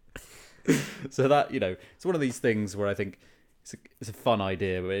 So that it's one of these things where I think it's a fun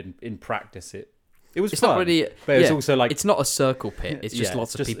idea, but in practice it was it's fun. Not really, but it's also like it's not a circle pit. It's just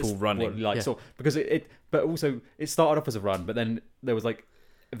lots of people running. Because but also it started off as a run, but then there was like.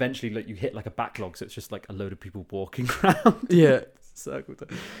 Eventually, like you hit like a backlog, so it's just like a load of people walking around. Yeah, circle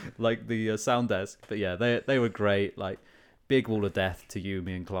like the sound desk. But yeah, they were great. Like big wall of death to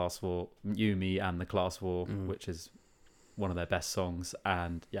Yumi and the Class War, which is one of their best songs.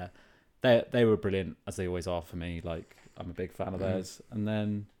 And yeah, they were brilliant, as they always are for me. Like I'm a big fan of theirs. And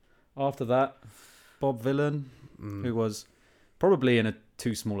then after that, Bob Vylan, who was probably in a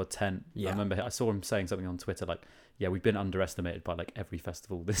too small a tent. Yeah. I remember I saw him saying something on Twitter like, yeah, we've been underestimated by like every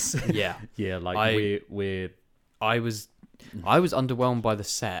festival this year. Like I was underwhelmed by the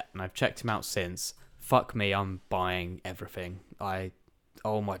set, and I've checked him out since. Fuck me, I'm buying everything.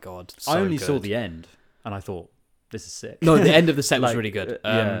 Oh my god, so I only good. saw the end, and I thought this is sick. No, the end of the set was really good.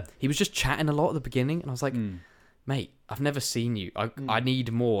 Yeah. He was just chatting a lot at the beginning, and I was like, mate, I've never seen you. I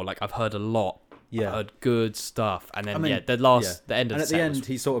need more. Like I've heard a lot. Yeah, I've heard good stuff, and then the end of the set. And at the end,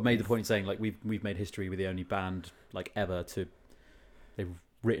 he sort of made the point saying like we've made history. We're the only band like ever to they've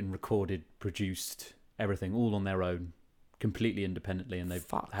written, recorded, produced everything all on their own, completely independently, and they've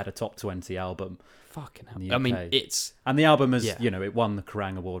had a top 20 album. Fucking hell! I mean, and the album is it won the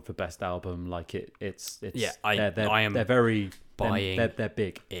Kerrang Award for best album. Like it's they're very buying. They're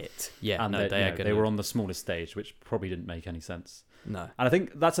big. And they were on the smallest stage, which probably didn't make any sense. No. And I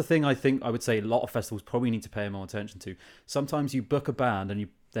think that's a thing I would say a lot of festivals probably need to pay more attention to. Sometimes you book a band and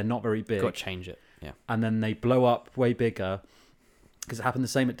they're not very big. Got to change it. Yeah. And then they blow up way bigger. Because it happened the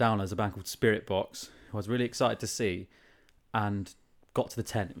same at Download. There's a band called Spirit Box, who I was really excited to see, and got to the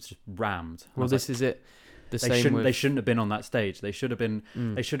tent. It was just rammed. Well, this is it. They shouldn't have been on that stage. They should have been.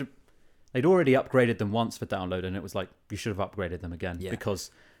 They'd already upgraded them once for Download, and it was like you should have upgraded them again because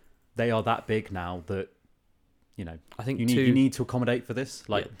they are that big now that. I think you need to accommodate for this.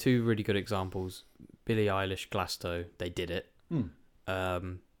 Like two really good examples: Billie Eilish, Glasto, they did it.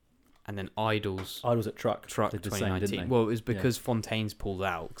 And then Idols at Truck did 2019. Well, it was because Fontaines pulled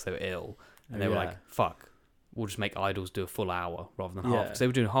out because they were ill, and they were like, "Fuck, we'll just make Idols do a full hour rather than half." Because they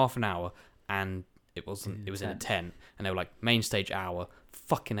were doing half an hour, and it wasn't. It was in a tent, and they were like, "Main stage hour."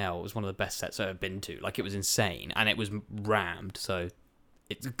 Fucking hell, it was one of the best sets I've ever been to. Like it was insane, and it was rammed. So.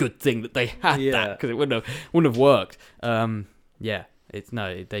 It's a good thing that they had that because it wouldn't have worked. They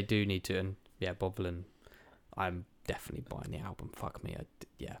do need to, and Bob Vylan, I'm definitely buying the album. Fuck me,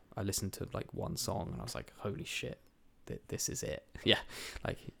 I listened to like one song and I was like, holy shit, this is it. Yeah,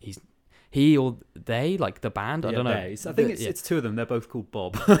 like he or they, like the band. I don't know. I think it's two of them. They're both called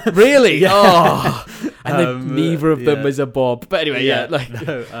Bob. Really? Oh, and neither of them is a Bob. But anyway,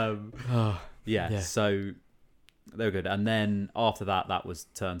 So. They were good. And then after that was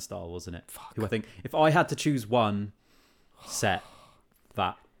Turnstile, wasn't it? Who I think, if I had to choose one set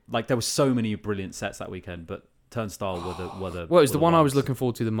that, like, there were so many brilliant sets that weekend, but Turnstile were the well, it was the one I was looking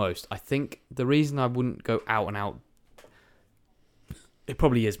forward to the most. I think the reason I wouldn't go out and out, it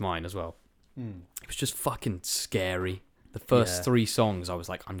probably is mine as well. It was just fucking scary. The first 3 songs, I was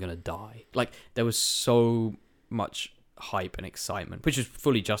like, I'm gonna die. Like, there was so much hype and excitement, which is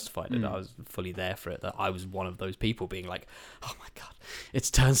fully justified, and I was fully there for it, that I was one of those people being like, oh my god, it's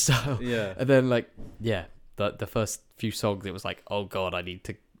Turnstile. And then the first few songs, it was like, oh god, I need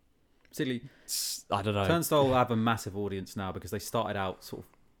to particularly, I don't know, Turnstile have a massive audience now because they started out sort of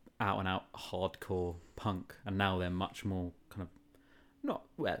out and out hardcore punk, and now they're much more kind of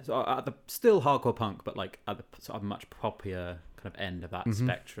still hardcore punk, but like at the sort of much poppier kind of end of that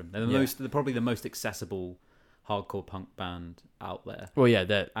spectrum. They're probably the most accessible hardcore punk band out there. Well,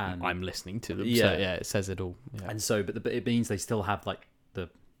 I'm listening to them. So it says it all. Yeah. And so, but it means they still have like the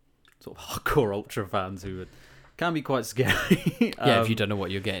sort of hardcore ultra fans who can be quite scary. If you don't know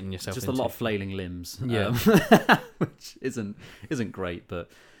what you're getting yourself just into. A lot of flailing limbs. Which isn't great, but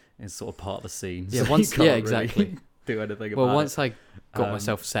it's sort of part of the scene. Yeah, so exactly. Really do anything well, about once it. I got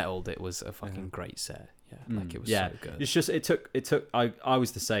myself settled, it was a fucking great set. Yeah, like it was so good. It's just it took. I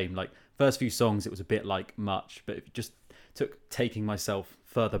was the same. Like first few songs, it was a bit like much, but it just took taking myself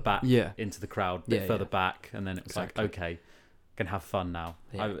further back into the crowd, further back, and then it was like, okay, can have fun now.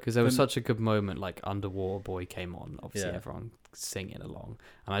 Because there was such a good moment. Like Underwater Boy came on, obviously everyone singing along,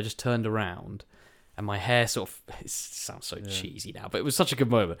 and I just turned around. and my hair sort of, it sounds so cheesy now, but it was such a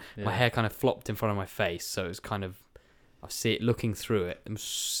good moment. My hair kind of flopped in front of my face, so it was kind of, I see it looking through it, and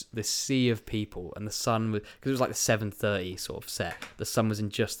this sea of people, and the sun was, because it was like the 7:30 sort of set, the sun was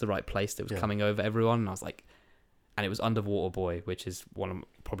in just the right place that was coming over everyone, and I was like, and it was Underwater Boy, which is one of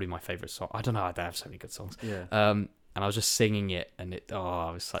probably my favourite songs. I don't know, they have so many good songs. And I was just singing it, and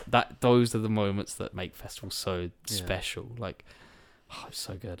I was like, that. Those are the moments that make festivals so special. Like, it's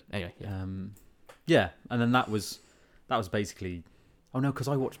so good. Anyway, and then that was basically. Oh no, because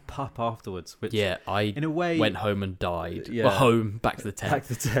I watched Pup afterwards. Which, I in a way went home and died. Back to the tent. Back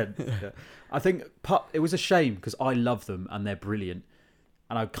to the tent. I think Pup. It was a shame because I love them and they're brilliant,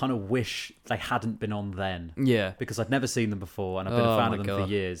 and I kind of wish they hadn't been on then. Yeah, because I'd never seen them before, and I've been a fan of them for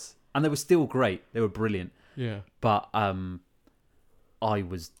years, and they were still great. They were brilliant. Yeah, but I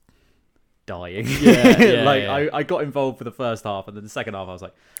was dying. I got involved for the first half, and then the second half I was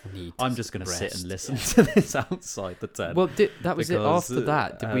like, I'm just going to sit and listen to this outside the tent. Well, that was it. After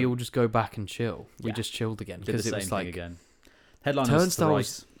that, did we all just go back and chill? We just chilled again because it was like again. Headline was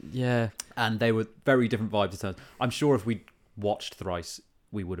Thrice, and they were very different vibes to Turnstile. I'm sure if we watched Thrice,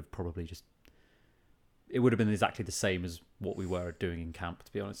 we would have probably it would have been exactly the same as what we were doing in camp.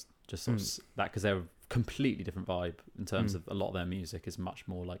 To be honest, just sort of that, because they're a completely different vibe in terms of a lot of their music is much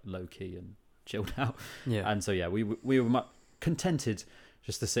more like low key and chilled out. And so we were contented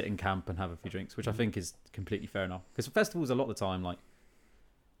just to sit in camp and have a few drinks, which I think is completely fair enough, because festivals a lot of the time, like,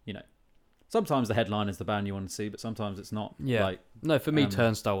 you know, sometimes the headline is the band you want to see, but sometimes it's not. Like, no, for me,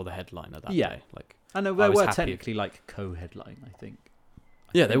 Turnstile were the headliner that day. Like, I know they were technically like co-headline, I think.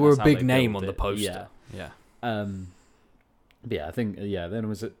 They were a big name on the poster. But I think then it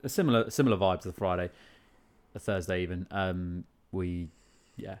was a similar vibe to the Friday, a Thursday even. We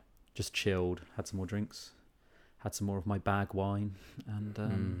just chilled, had some more drinks, had some more of my bag wine, and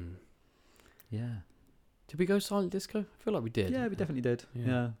did we go silent disco? I feel like we did. Yeah, we definitely did.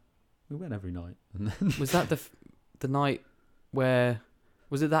 Yeah, we went every night. And then was that the night where?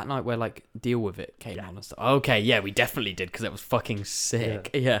 Was it that night where like Deal With It came on and stuff? Okay, we definitely did, because it was fucking sick.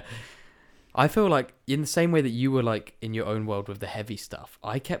 Yeah. I feel like in the same way that you were like in your own world with the heavy stuff,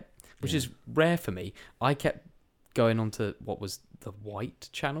 I kept, which is rare for me, I kept going on to what was the white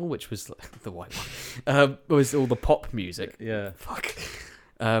channel, which was like, the white one, was all the pop music. Fuck.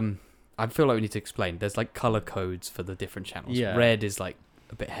 I feel like we need to explain. There's like color codes for the different channels. Red is like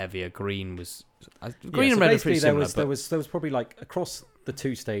a bit heavier. Green was and red are pretty similar. There was probably like across the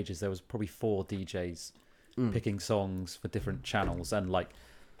two stages there was probably 4 DJs picking songs for different channels, and like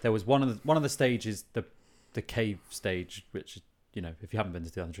there was one of the stages, the cave stage, which, you know, if you haven't been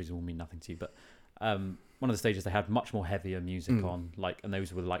to 2000 Trees, it will mean nothing to you, but one of the stages they had much more heavier music on, like, and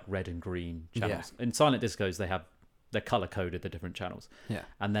those were like red and green channels. In silent discos they're color coded the different channels.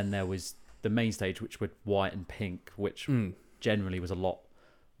 And then there was the main stage, which were white and pink, which generally was a lot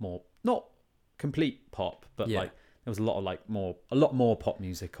more, not complete pop, but like there was a lot more pop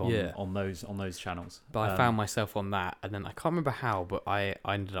music on those channels. But I found myself on that, and then I can't remember how, but I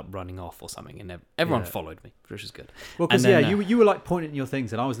ended up running off or something, and everyone followed me, which is good. Well, because you were like pointing at your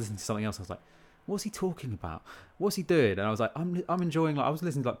things, and I was listening to something else. I was like, what's he talking about? What's he doing? And I was like, I'm enjoying, like, I was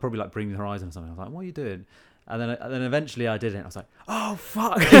listening to like probably like Bring Me the Horizon or something. I was like, what are you doing? And then eventually I did it. And I was like, oh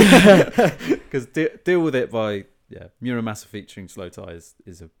fuck, because Deal With It by Muramasa featuring Slow Tie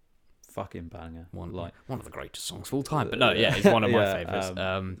is a fucking banger. One of the greatest songs of all time. But no, it's one of my favourites.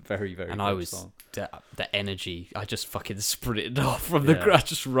 Very, very. And I was song. The energy. I just fucking sprinted off from the ground,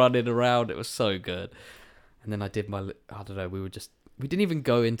 just running around. It was so good. And then I did I don't know. We didn't even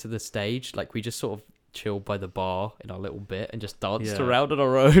go into the stage. Like, we just sort of chilled by the bar in our little bit and just danced around on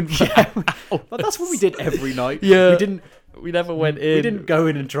our own. But that's what we did every night. We never went in. We didn't go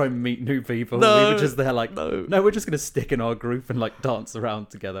in and try and meet new people. No, we were just there like, no, we're just going to stick in our group and like dance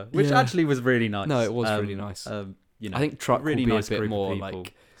around together, which actually was really nice. No, it was really nice. You know, I think Truck really will be nice a bit more people,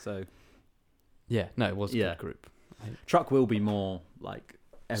 like... So. Yeah, no, it was a good group. Truck will be more like...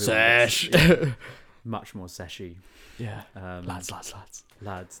 Sesh! Much more seshy. Yeah. Lads.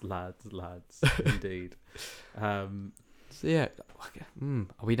 Indeed. So yeah, are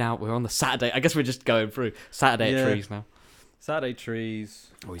we now? We're on the Saturday. I guess we're just going through Saturday at Trees now. Saturday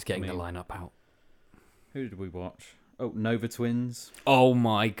Trees. Oh, he's getting the lineup out. Who did we watch? Oh, Nova Twins. Oh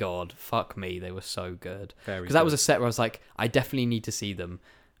my god, fuck me, they were so good. Because that was a set where I was like, I definitely need to see them.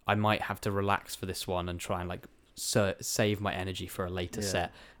 I might have to relax for this one and try and like save my energy for a later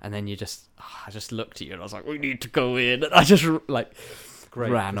set. And then I just looked at you and I was like, we need to go in. And I just like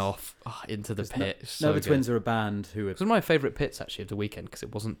ran off into the pit. Nova Twins are a band who... It was one of my favourite pits actually of the weekend because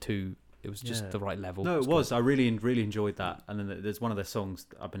it wasn't too It was just the right level. No, it was. I really enjoyed that. And then there's one of their songs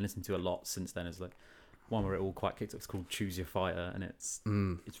that I've been listening to a lot since then. Is like one where it all quite kicks up. It's called "Choose Your Fighter," and it's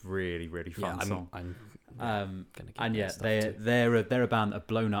really fun song. They're a band that have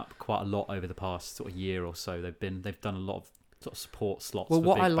blown up quite a lot over the past sort of year or so. They've done a lot of sort of support slots. Well, for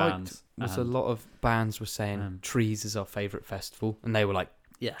what big I liked bands. was a lot of bands were saying Trees is our favourite festival, and they were like,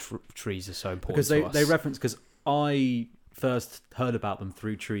 Trees are so important because they reference, because I first heard about them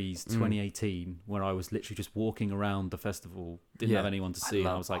through Trees 2018 when I was literally just walking around the festival, didn't have anyone to see, and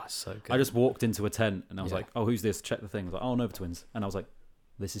I was like, so I just walked into a tent and I was like, oh, who's this? Check the thing. I was like, oh, Nova Twins, and I was like,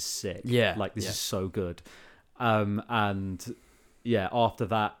 this is sick. Like this is so good. And after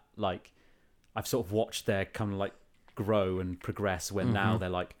that, like I've sort of watched their kind of like grow and progress when now they're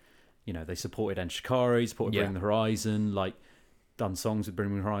like, you know, they supported En Shikari, supported Bring the Horizon, like done songs with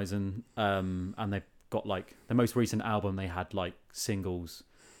Bring the Horizon, and they've got like the most recent album, they had like singles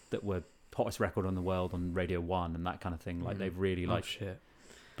that were hottest record in the world on Radio 1 and that kind of thing. Like they've really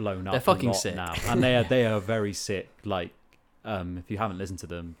blown up. They're fucking sick now, and they are very sick. Like if you haven't listened to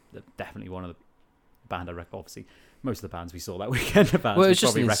them, they're definitely one of the band I recommend. Obviously most of the bands we saw that weekend about well, it's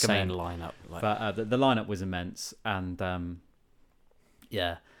just an insane lineup, like. But the lineup was immense. And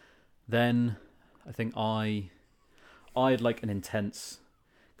then I think I had like an intense,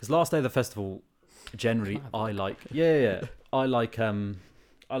 because last day of the festival generally I like to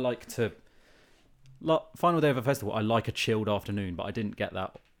final day of a festival, I like a chilled afternoon, but I didn't get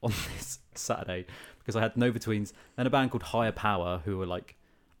that on this Saturday because I had Nova Tweens, then a band called Higher Power, who were like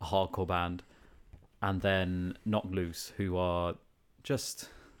a hardcore band, and then Knock Loose, who are just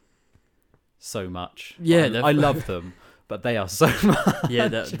so much. I love them, but they are so much.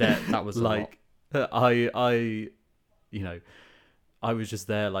 That was like I I was just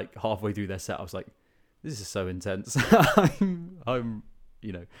there like halfway through their set. I was like, this is so intense. I'm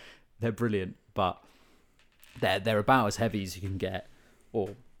they're brilliant, but they're about as heavy as you can get, or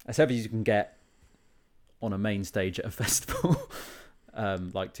as heavy as you can get on a main stage at a festival,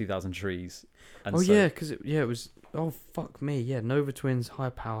 like 2000 Trees. And because it was. Oh fuck me, Nova Twins,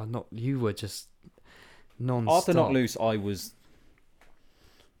 High Power. Not you were just non-stop. After Knock Loose, I was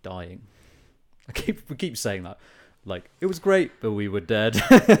dying. We keep saying that. Like, it was great, but we were dead.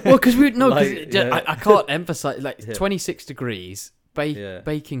 Well, because I can't emphasize, like, 26 degrees,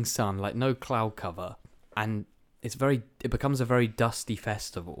 baking sun, like no cloud cover, and it becomes a very dusty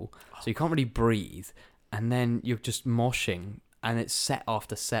festival, so you can't really breathe, and then you're just moshing, and it's set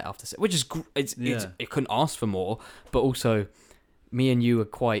after set after set, which is it couldn't ask for more. But also, me and you are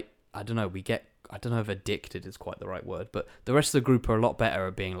quite, I don't know if addicted is quite the right word, but the rest of the group are a lot better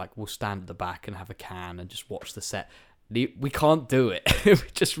at being like, we'll stand at the back and have a can and just watch the set. We can't do it. We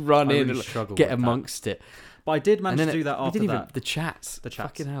just run in and get amongst it. But I did manage to do that after that. The chats.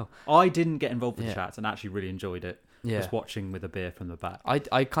 Fucking hell. I didn't get involved with the chats and actually really enjoyed it. Just watching with a beer from the back.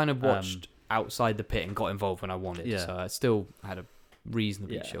 I kind of watched outside the pit and got involved when I wanted, so I still had a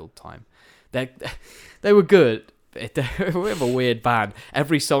reasonably chilled time. They were good. They're a weird band.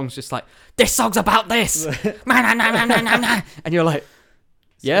 Every song's just like, this song's about this, and you're like,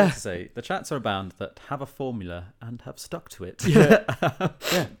 to say, the Chats are a band that have a formula and have stuck to it.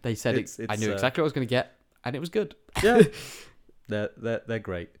 They said I knew exactly what I was going to get, and it was good. They're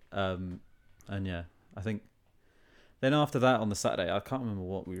great. And I think then after that on the Saturday, I can't remember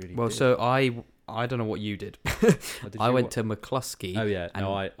what we really did. Well, so I don't know what you did. I went to McCluskey. Oh yeah,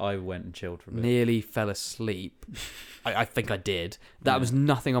 no, I went and chilled for a bit. Nearly fell asleep. I think I did. That was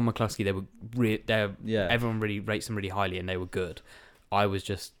nothing on McCluskey. They were everyone really rates them really highly, and they were good. I was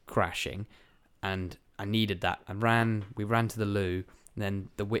just crashing, and I needed that. We ran to the loo, and then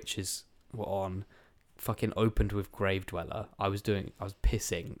the Witches were on. Fucking opened with Grave Dweller. I was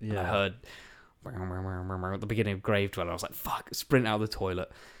pissing. And I heard at the beginning of Grave Dweller. I was like, fuck, sprint out of the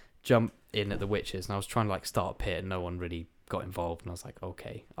toilet. Jump in at the Witches, and I was trying to like start a pit, and no one really got involved, and I was like,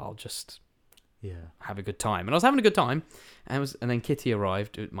 okay, I'll just have a good time. And I was having a good time, and then Kitty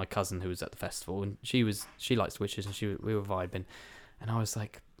arrived, my cousin who was at the festival, and she likes Witches, and we were vibing, and I was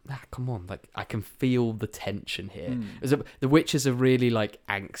like, come on, like I can feel the tension here. The Witches are really like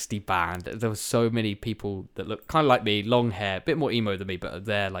angsty band. There were so many people that look kind of like me, long hair, a bit more emo than me, but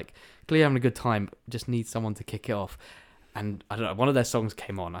they're like clearly having a good time, just need someone to kick it off. And I don't know, one of their songs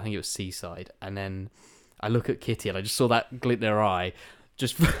came on, I think it was Seaside, and then I look at Kitty and I just saw that glint in her eye.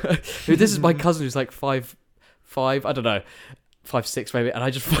 This is my cousin who's like 5'5", I don't know, 5'6" maybe, and I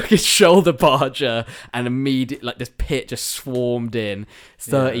just fucking shoulder barge her, and immediately like this pit just swarmed in,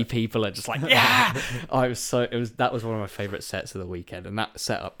 30 people are just like, that was one of my favourite sets of the weekend, and that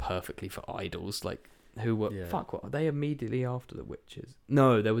set up perfectly for Idols. Like who were fuck. What are they immediately after the Witches?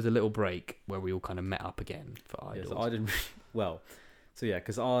 No, there was a little break where we all kind of met up again for Idols. Yeah, so I didn't. Well, so yeah,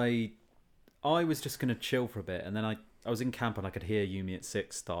 because I was just gonna chill for a bit, and then I was in camp and I could hear Yumi at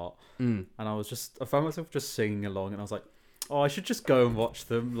 6 start, and I found myself just singing along, and I was like, oh, I should just go and watch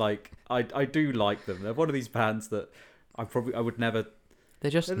them. Like I do like them. They're one of these bands that I would never. They're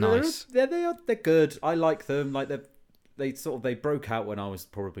just nice. They're good. I like them. Like they broke out when I was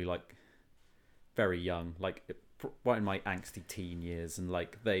probably like very young, like right in my angsty teen years, and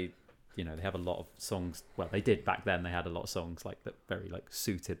like they have a lot of songs. Well, they did back then. They had a lot of songs like that very like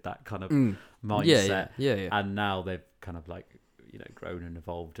suited that kind of mindset. Yeah. And now they've kind of like grown and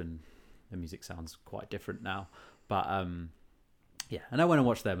evolved, and the music sounds quite different now. But yeah, and I went and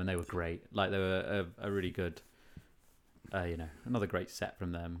watched them, and they were great. Like they were a really good. Another great set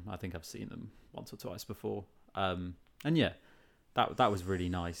from them. I think I've seen them once or twice before. And yeah, that was really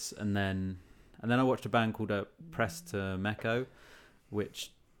nice. And then I watched a band called Press to Mecco,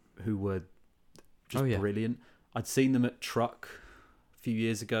 who were just brilliant. I'd seen them at Truck a few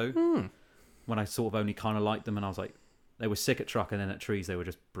years ago when I sort of only kind of liked them, and I was like, they were sick at Truck, and then at Trees they were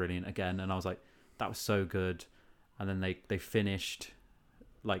just brilliant again, and I was like, that was so good. And then they finished,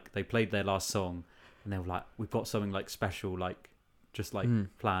 like they played their last song, and they were like, we've got something like special, like just like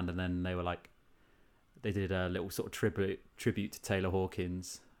planned. And then they were like, they did a little sort of tribute to Taylor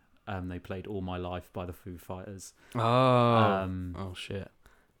Hawkins. They played All My Life by the Foo Fighters. Oh shit.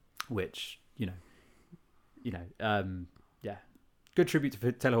 Which, yeah, good tribute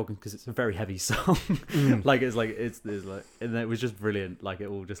to Taylor Hawkins, because it's a very heavy song. it's like, and it was just brilliant. Like it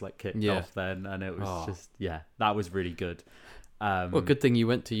all just like kicked off then, and it was just, that was really good. Well, good thing you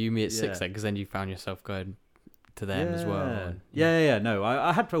went to Yumi at 6 then, because then you found yourself going to them as well. No,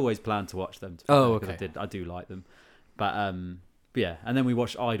 I had always planned to watch them. Okay. I do like them, but yeah. And then we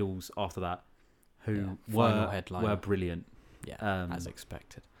watched Idols after that, who were brilliant. Yeah, as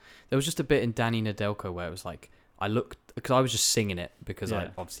expected. There was just a bit in Danny Nedelko where it was like, I looked, because I was just singing it because I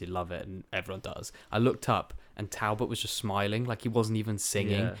obviously love it and everyone does. I looked up and Talbot was just smiling, like he wasn't even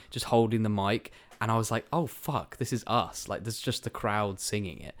singing, just holding the mic. And I was like, oh, fuck, this is us. Like, there's just the crowd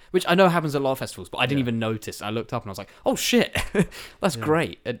singing it, which I know happens at a lot of festivals, but I didn't even notice. I looked up and I was like, oh, shit, that's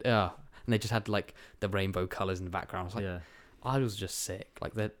great. And they just had, like, the rainbow colours in the background. I was like, I was just sick.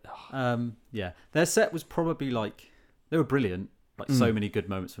 Like, that. Their set was probably, like, they were brilliant. Like, so many good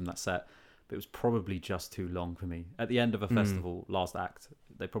moments from that set. But it was probably just too long for me. At the end of a festival, last act,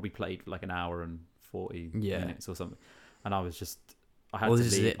 they probably played, like, an hour and 40 minutes or something. And I was just... I had to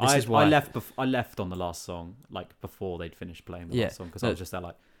leave. I left on the last song, like before they'd finished playing the last song, because I was just there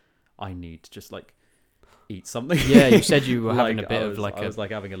like, I need to just like eat something. Yeah, you said you were having like, a bit of like I was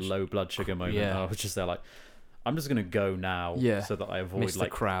like having a low blood sugar moment. Yeah. I was just there like, I'm just gonna go now, so that I avoid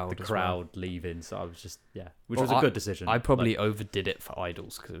like the crowd leaving. So I was just which was a good decision. I probably overdid it for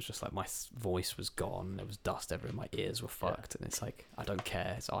Idols because it was just like my voice was gone. There was dust everywhere. My ears were fucked, and it's like I don't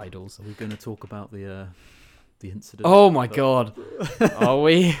care. It's Idols. Are we gonna talk about the incident? Oh my god. Are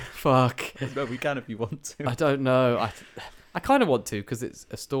we? Fuck. No, we can if you want to. I don't know. I kind of want to because it's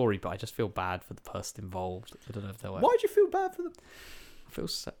a story, but I just feel bad for the person involved. I don't know if they're... Why do you feel bad for them? I feel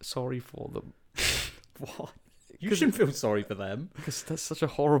sorry for them. Why? You shouldn't feel sorry for them. Because that's such a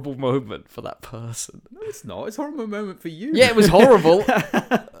horrible moment for that person. No, it's not. It's a horrible moment for you. Yeah, it was horrible.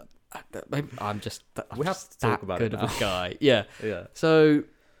 I'm just... We have to talk about good it now. of a guy. Yeah. Yeah. So...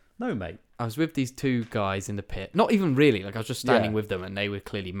 No, mate. I was with these two guys in the pit. Not even really. Like, I was just standing with them, and they were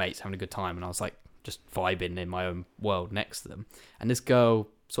clearly mates having a good time, and I was like just vibing in my own world next to them. And this girl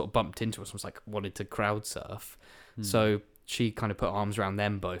sort of bumped into us and was like, wanted to crowd surf. So she kind of put arms around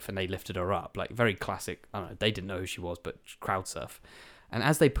them both, and they lifted her up. Like, very classic. I don't know. They didn't know who she was, but crowd surf. And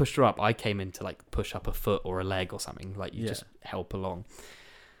as they pushed her up, I came in to like push up a foot or a leg or something. Like, you just help along.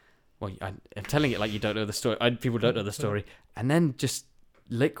 Well, I'm telling it like you don't know the story. People don't know the story. And then just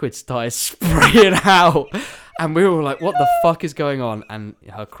liquid started spraying out, and we were like, what the fuck is going on? And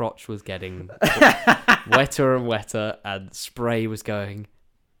her crotch was getting wetter and wetter, and spray was going,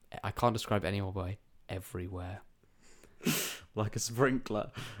 I can't describe it any other way, everywhere, like a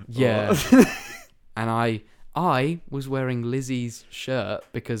sprinkler. Yeah. And I was wearing Lizzie's shirt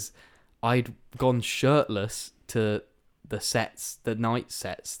because I'd gone shirtless to the night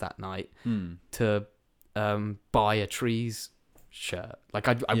sets that night to buy a Trees shirt. Like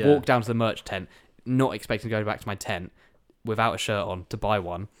I walked down to the merch tent not expecting to go back to my tent without a shirt on to buy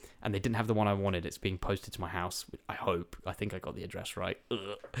one, and they didn't have the one I wanted. It's being posted to my house. I think I got the address right.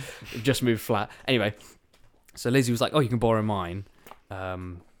 It just moved flat. Anyway, so Lizzie was like, oh, you can borrow mine,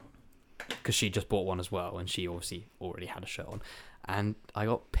 because she just bought one as well, and she obviously already had a shirt on. and I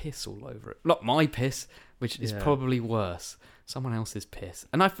got piss all over it. Not my piss, which is probably worse. Someone else's piss.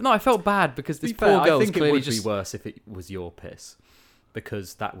 And I felt bad because this poor girl was clearly just... I think it would be worse if it was your piss,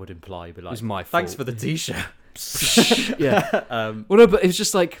 because that would imply you'd be like, it was my fault. Thanks for the t-shirt. Yeah. Well, no, but it was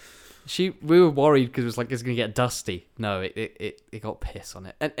just like... We were worried because it was like it's gonna get dusty. No, it got piss on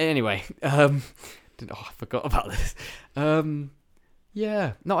it. And anyway, I forgot about this.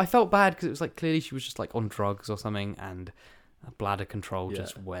 Yeah, no, I felt bad because it was like clearly she was just like on drugs or something, and bladder control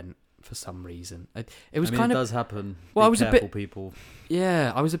just went for some reason. It was kind of... it does happen. Well, Be I was careful, a bit... people.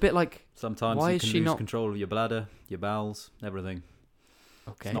 Yeah, I was a bit like... Sometimes why you is can she lose not... control of your bladder, your bowels, everything.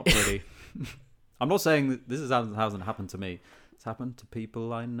 Okay. It's not pretty. I'm not saying that this hasn't happened to me. It's happened to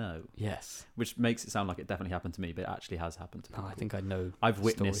people I know. Yes. Which makes it sound like it definitely happened to me, but it actually has happened to me. I think I know. I've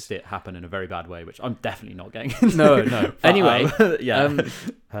witnessed it happen in a very bad way, which I'm definitely not getting into. No. But, anyway,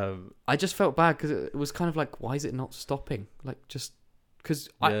 I just felt bad because it was kind of like, why is it not stopping? Like, just... Because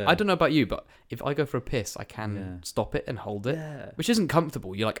I don't know about you, but if I go for a piss, I can stop it and hold it, which isn't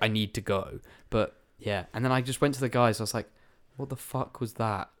comfortable. You're like, I need to go. But, yeah. And then I just went to the guys. I was like, what the fuck was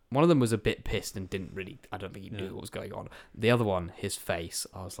that? One of them was a bit pissed and didn't really... I don't think he knew what was going on. The other one, his face,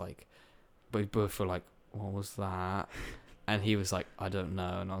 I was like... We both were like, what was that? And he was like, I don't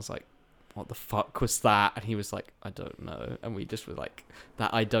know. And I was like, what the fuck was that? And he was like, I don't know. And we just were like...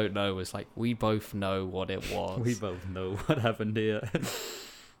 That I don't know was like, we both know what it was. We both know what happened here.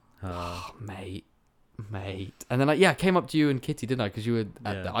 Oh, mate. And then I came up to you and Kitty, didn't I? Because you were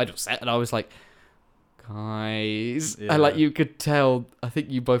at the idol set. And I was like... Guys, and like you could tell, I think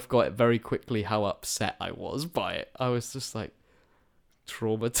you both got it very quickly how upset I was by it. I was just like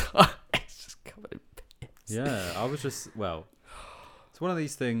traumatized, just covered in piss. Yeah, I was just it's one of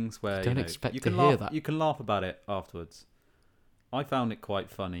these things where don't expect you to can hear laugh. that. You can laugh about it afterwards. I found it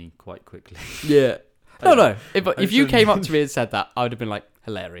quite funny quite quickly. Yeah. No. If you came up to me and said that, I would have been like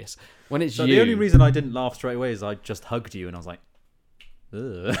hilarious. When it's you, the only reason I didn't laugh straight away is I just hugged you and I was like.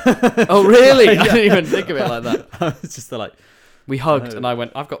 Ugh. Oh really? I didn't even think of it like that. I was just like, we hugged and I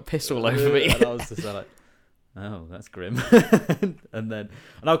went, I've got piss all over me. And I was just like, oh, that's grim. and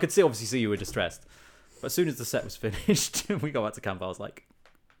I could obviously see you were distressed. But as soon as the set was finished and we got back to camp, I was like,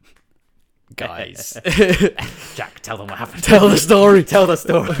 guys, Jack, tell them what happened. Tell the story. Tell the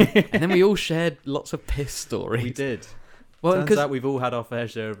story. And then we all shared lots of piss stories. We did. Well, turns out we've all had our fair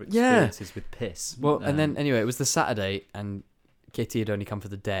share of experiences with piss. Well, and then anyway, it was the Saturday and Kitty had only come for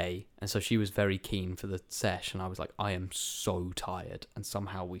the day, and so she was very keen for the sesh, and I was like, I am so tired, and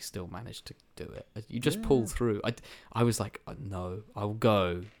somehow we still managed to do it. You just pull through. I was like, no, I'll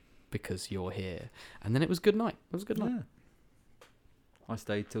go because you're here. And then it was good night. It was a good night. I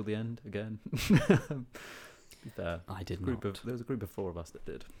stayed till the end again. I did not. There was a group of 4 of us that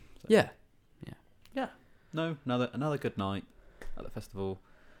did. So. Yeah. No, another good night at the festival,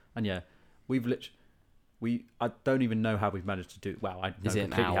 and we've literally. I don't even know how we've managed to do. Well, I know Is it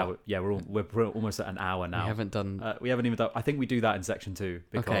an completely hour? We're almost at an hour now. We haven't done. We haven't even done. I think we do that in section 2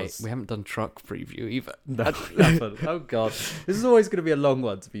 because we haven't done truck preview either. No, oh god, this is always going to be a long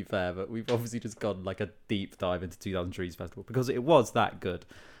one to be fair. But we've obviously just gone like a deep dive into 2000 Trees Festival because it was that good.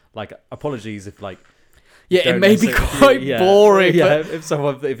 Like, apologies if like. Yeah, it may be quite boring. Yeah, if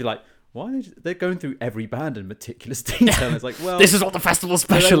you're like. Why they're going through every band in meticulous detail? It's like, well, this is what the festival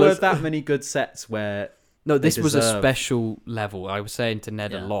special there is. There weren't that many good sets where. No, this was a special level. I was saying to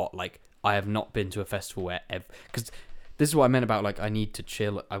Ned a lot, like, I have not been to a festival where because this is what I meant about like I need to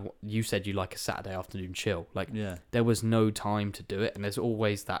chill. You said you like a Saturday afternoon chill. Like, there was no time to do it, and there's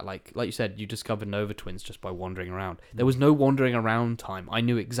always that like you said, you discovered Nova Twins just by wandering around. There was no wandering around time. I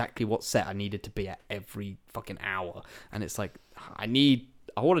knew exactly what set I needed to be at every fucking hour, and it's like I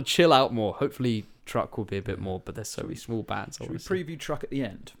want to chill out more. Hopefully, Truck will be a bit more, but there's so many small bands. Should we preview Truck at the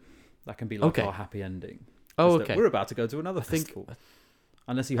end? That can be like our happy ending. Oh, okay. We're about to go to another festival.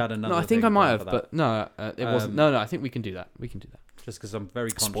 Unless you had another. No, I think I might have, but no, it wasn't. No, I think we can do that. Just because I'm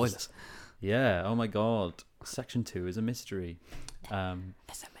very conscious. Spoilers. Yeah. Oh my god. Section 2 is a mystery. It's a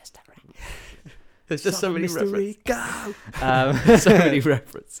mystery. There's just so many references. Go! So many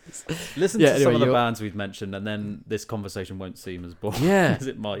references. Listen to some of the bands we've mentioned, and then this conversation won't seem as boring as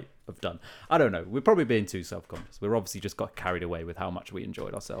it might have done. I don't know. We're probably being too self-conscious. We're obviously just got carried away with how much we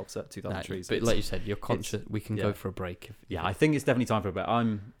enjoyed ourselves at 2000 Trees. But like you said, you're conscious. We can go for a break. I think it's definitely time for a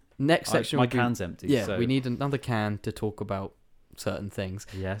break. Next section. My can's empty. Yeah, so. We need another can to talk about certain things.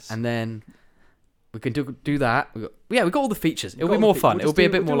 Yes. And then we can do that. We got all the features. It'll be more fun. It'll be a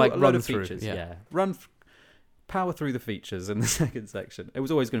bit more like run through. Yeah. Power through the features in the second section. It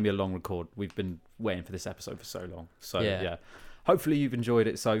was always going to be a long record. We've been waiting for this episode for so long. So yeah. Hopefully you've enjoyed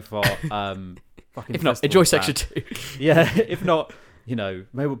it so far. fucking. If not, festival enjoy fan. section 2. Yeah. If not, maybe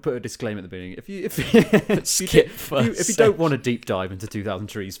we'll put a disclaimer at the beginning. If you Skip if you don't want a deep dive into 2000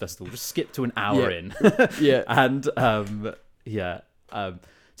 Trees Festival, just skip to an hour in. Yeah. And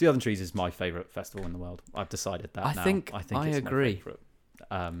 2000 Trees is my favourite festival in the world. I've decided that. I think I it's agree. My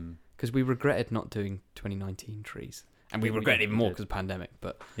favourite. Because we regretted not doing 2019 Trees, and we regret even more because of the pandemic.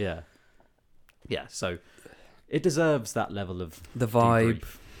 But yeah. So it deserves that level of the vibe.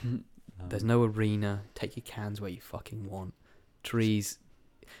 debrief. There's no arena. Take your cans where you fucking want. Trees,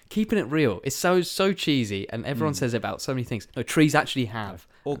 keeping it real. It's so cheesy, and everyone says it about so many things. No, Trees actually have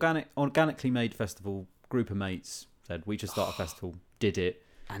organically made festival. Group of mates said we should start a festival. Did it,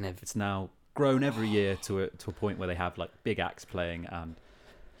 and it's now grown every year to a point where they have like big acts playing, and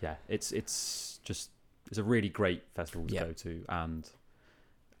it's a really great festival to go to, and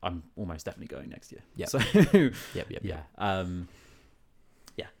I'm almost definitely going next year. Yeah. So Yep.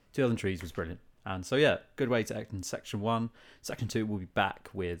 2000 Trees was brilliant. And so, good way to end section 1. Section 2, we'll be back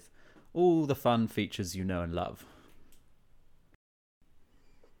with all the fun features you know and love.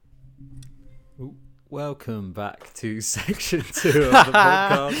 Ooh, welcome back to section 2 of the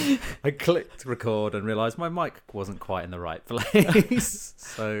podcast. I clicked record and realised my mic wasn't quite in the right place.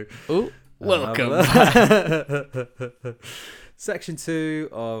 So, welcome. Section 2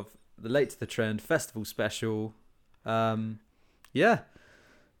 of the Late to the Trend Festival Special.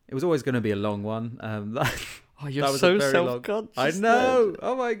 It was always going to be a long one. You're so self-conscious. I know.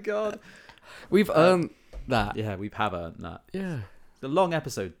 Oh my god. We've earned that. Yeah, we have earned that. Yeah. It's a long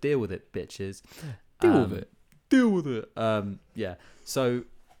episode. Deal with it, bitches. Deal with it. Deal with it. So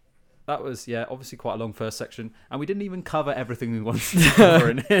that was obviously quite a long first section, and we didn't even cover everything we wanted to cover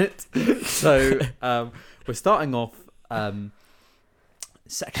in it. So we're starting off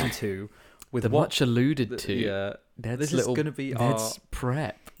section 2 with the much alluded to. Yeah. This is going to be Ned's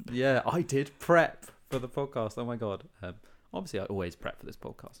prep. Yeah, I did prep for the podcast. Oh my god! Obviously, I always prep for this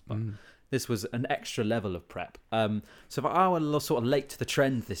podcast, but this was an extra level of prep. So for our sort of late to the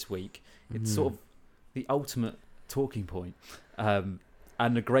trend this week, it's sort of the ultimate talking point, and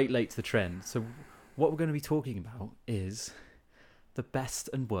a great late to the trend. So what we're going to be talking about is the best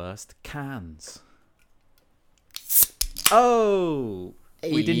and worst cans. Oh.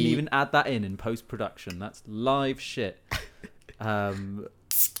 We didn't even add that in post-production. That's live shit.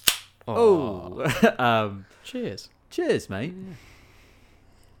 Cheers. Cheers, mate.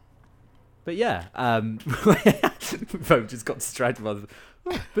 Yeah. But Bo just got distracted by the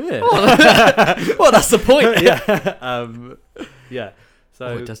beer. Well, that's the point. Yeah.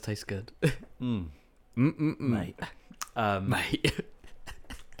 So it does taste good. Mate. Mate.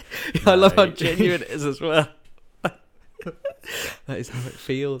 I love how genuine it is as well. That is how it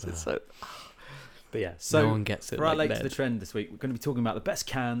feels. It's so. But so no one gets it. For our late to the trend this week, we're going to be talking about the best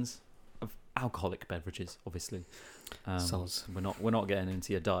cans of alcoholic beverages. Obviously, we're not getting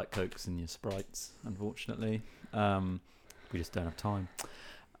into your Diet Cokes and your Sprites, unfortunately. We just don't have time.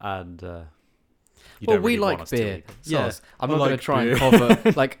 And we like beer. Yes, I'm not going to try and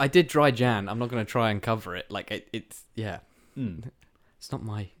cover. Like I did dry Jan. I'm not going to try and cover it. Like it's It's not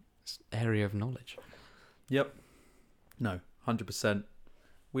my area of knowledge. Yep. No, 100%.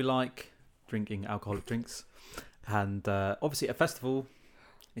 We like drinking alcoholic drinks. And obviously at a festival,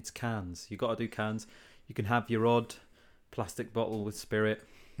 it's cans. You got to do cans. You can have your odd plastic bottle with spirit,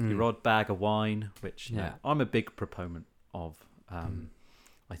 your odd bag of wine, which I'm a big proponent of.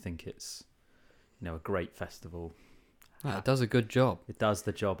 I think it's a great festival. It does a good job. It does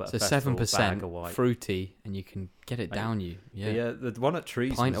the job at a festival. So 7% fruity, and you can get it down you. Yeah, the one at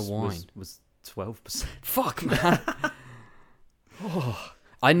Trees pint of wine was 12%. Fuck, man.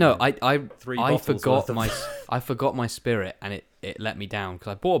 I know. I forgot my spirit, and it let me down because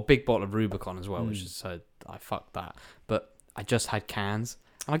I bought a big bottle of Rubicon as well, which is so I fucked that. But I just had cans,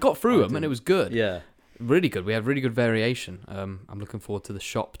 and I got through them, and it was good. Yeah, really good. We had really good variation. I'm looking forward to the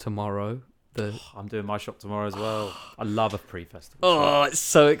shop tomorrow. I'm doing my shop tomorrow as well. I love a pre-festival. Oh, it's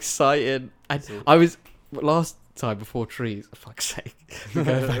so exciting! I was last time before Trees. For fuck's sake, we're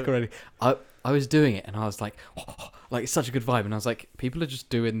going back already. I was doing it and I was like, like it's such a good vibe, and I was like, people are just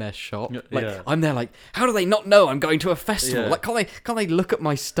doing their shop. Like I'm there, like, how do they not know I'm going to a festival? Like, can't they look at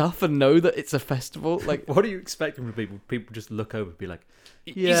my stuff and know that it's a festival? Like, what are you expecting from people? People just look over and be like,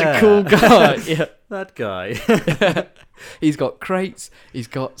 he's a cool guy. Yeah, that guy. He's got crates. He's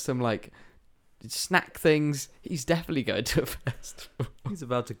got some like snack things. He's definitely going to a festival. He's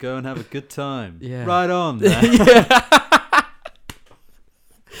about to go and have a good time. Yeah, right on.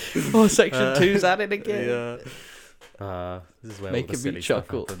 Oh, section 2's at it again. This is where making all the silly me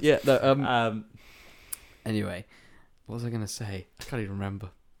chuckle. Stuff Yeah. No, anyway, what was I gonna say? I can't even remember.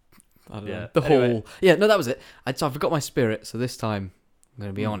 I don't Yeah. know. The Anyway. whole... Yeah, no, that was it. So I forgot my spirit, so this time I'm going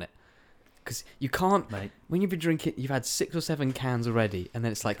to be on it. Because you can't... Mate, When you've been drinking, you've had 6 or 7 cans already, and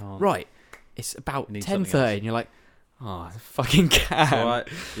then it's like, Can't. right, it's about You need something 10:30, and you're like, oh, it's a fucking can.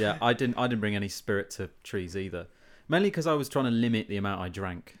 so I didn't bring any spirit to trees either. Mainly because I was trying to limit the amount I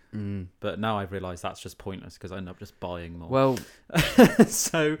drank. Mm. But now I've realised that's just pointless because I end up just buying more. Well,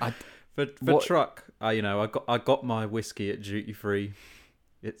 so for what- truck, I got my whiskey at duty free.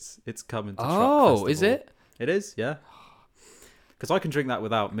 It's coming to truck oh, is festival. it? It is, yeah. Because I can drink that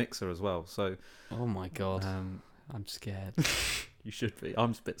without mixer as well. So Oh my god, I'm scared. you should be.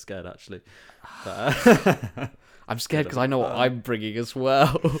 I'm a bit scared actually. But, I'm scared because I know what I'm bringing as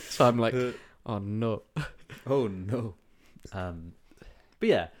well. So I'm like, oh no. oh no. But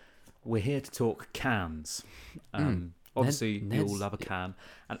yeah, we're here to talk cans. Obviously, you all love a can,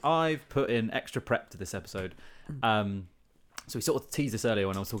 and I've put in extra prep to this episode. So we sort of teased this earlier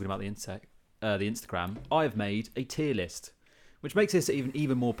when I was talking about the Instagram. I've made a tier list, which makes this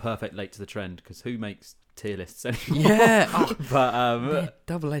even more perfect late to the trend because who makes tier lists anymore? Yeah. Oh, but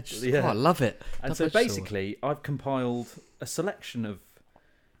double-edged. yeah. Oh, I love it. and so Double-edged basically, I've compiled a selection of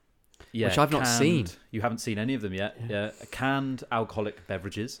Which I've not seen. You haven't seen any of them yet. Yeah. Canned alcoholic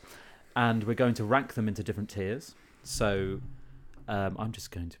beverages, and we're going to rank them into different tiers. So I'm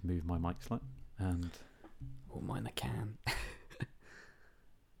just going to move my mic slightly and. Oh, mine a can.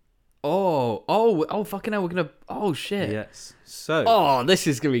 oh, fucking hell, we're gonna... Oh, shit. Yes. So. Oh, this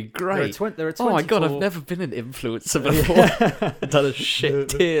is gonna be great. There are 24... Oh my god, I've never been an influencer before. I've done a shit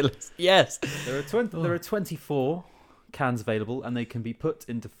tier list. Yes. There are 24 cans available, and they can be put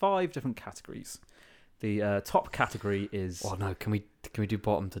into 5 different categories. The top category is... Oh no, can we do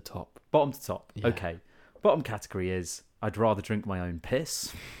bottom to top? Bottom to top. Yeah. Okay. Bottom category is I'd rather drink my own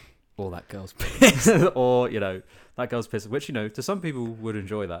piss. Or that girl's piss. Or, that girl's piss, which, to some people would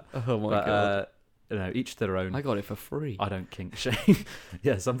enjoy that. Oh my god. Each to their own. I got it for free. I don't kink shame.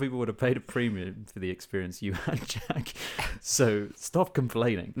 Yeah, some people would have paid a premium for the experience you had, Jack. So stop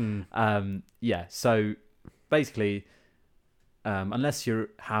complaining. Yeah, so basically, unless you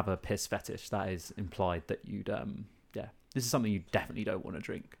have a piss fetish, that is implied that you'd, this is something you definitely don't want to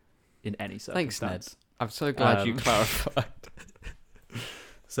drink in any circumstance. Thanks, Ned. I'm so glad you clarified.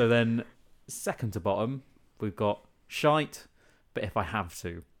 So then, second to bottom, we've got shite, but if I have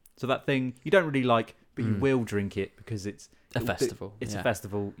to. So that thing you don't really like, but you will drink it because it's a festival. It's a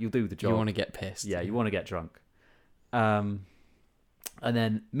festival. You'll do the job. You want to get pissed. Yeah, you want to get drunk. And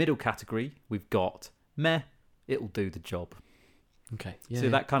then middle category, we've got meh, it'll do the job. Okay. Yeah, so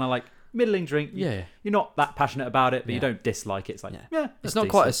that kind of like middling drink. Yeah. You're not that passionate about it, but you don't dislike it. It's like, it's not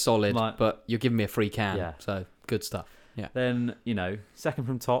quite as solid, like, but you're giving me a free can. Yeah. So good stuff. Yeah. Then, second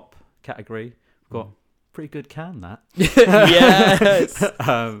from top category, we've got pretty good can, that. Yes.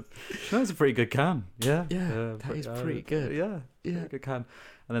 That's a pretty good can. Yeah. Yeah, that is pretty good. Yeah. Yeah. Good can.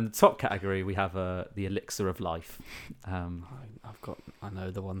 And then the top category, we have the elixir of life. I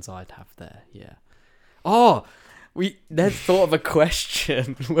know the ones I'd have there. Yeah. Oh, Ned thought of a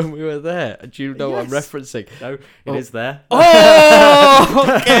question when we were there. Do you know what I'm referencing? No, it is there.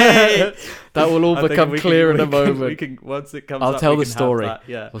 Oh, okay. That will all become clear in a moment. We can once it comes. I'll up, tell we the can story. have that,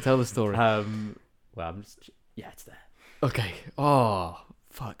 yeah. We'll tell the story. Well, it's there. Okay. Oh,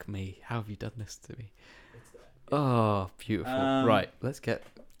 fuck me. How have you done this to me? Oh, beautiful. Right. Should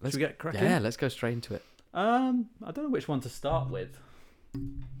we get cracking? Yeah, let's go straight into it. I don't know which one to start with.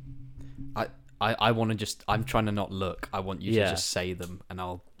 I want to just... I'm trying to not look. I want you to just say them, and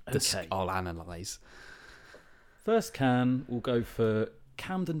I'll analyse. First can, we'll go for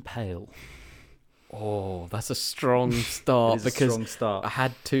Camden Pale. Oh, that's a strong start because a strong start. I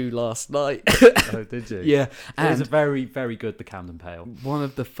had 2 last night. Oh, did you? Yeah, and it's very, very good. The Camden Pale. One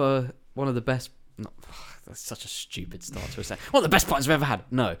of the best. That's such a stupid start to a set. One of the best pints I've ever had.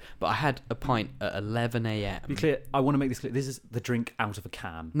 No, but I had a pint at 11 a.m. Be clear. I want to make this clear. This is the drink out of a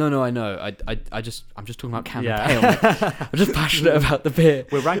can. No, I know. I'm just talking about Camden Pale. I'm just passionate about the beer.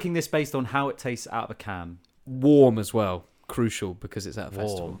 We're ranking this based on how it tastes out of a can. Warm as well. Crucial because it's at a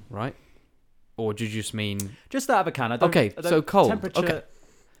festival, right? Or do you just mean just out of a can? So cold. Temperature. Okay.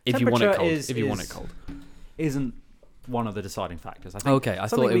 If you want it cold. If you want it cold, isn't one of the deciding factors. I think. Okay, I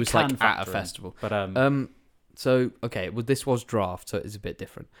thought it was like at a festival. But so okay, well this was draft, so it's a bit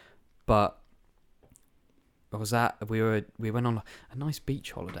different. But what was that? We went on a nice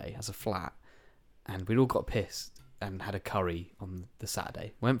beach holiday as a flat, and we'd all got pissed and had a curry on the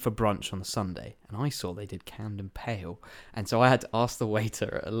Saturday. Went for brunch on the Sunday, and I saw they did Camden Pale, and so I had to ask the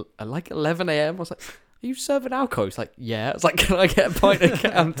waiter at like 11 a.m. I was like, "Are you serving alcohol?" He's like, "Yeah." I was like, "Can I get a pint of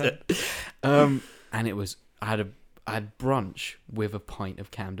Camden?" And it was. I had brunch with a pint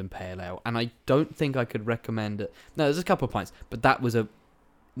of Camden Pale Ale, and I don't think I could recommend it. No, there's a couple of pints, but that was a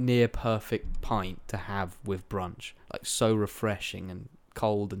near perfect pint to have with brunch. Like, so refreshing and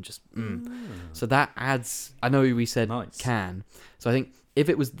cold and just So that adds. I know we said can, so I think if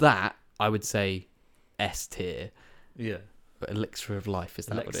it was that, I would say S tier. Yeah. But Elixir of Life, is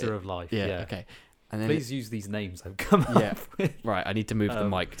that Elixir of Life? Yeah. Okay. And then please use these names I've come up with. Right, I need to move the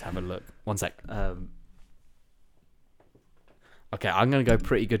mic to have a look. 1 sec. Okay, I'm going to go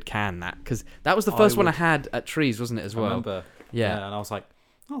Pretty Good Can that, because that was the first one I had at Trees, wasn't it, as well? I remember. Yeah, and I was like,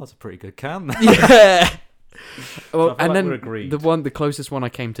 oh, that's a pretty good can. Yeah. Well, so and then the closest one I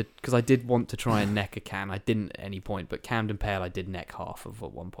came to, because I did want to try and neck a can. I didn't at any point, but Camden Pale I did neck half of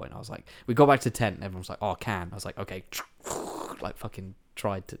at one point. I was like, we got back to 10, and everyone was like, oh, can. I was like, okay. Like, fucking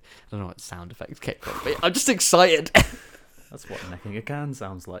tried to, I don't know what sound effects came from, but I'm just excited. That's what necking a can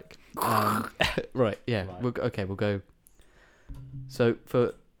sounds like. Right, yeah. Right. We'll go. So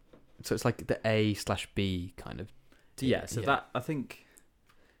it's like the A/B kind of. Yeah, so that, I think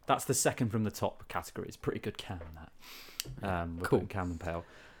that's the second from the top category. It's Pretty Good Can, that. We're cool. Camden Pale.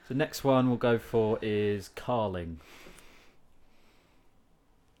 The next one we'll go for is Carling.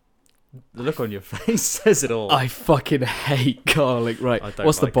 The look on your face says it all. I fucking hate Carling. Right,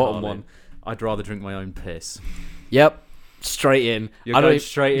 what's the bottom one? I'd rather drink my own piss. Yep, straight in. You're going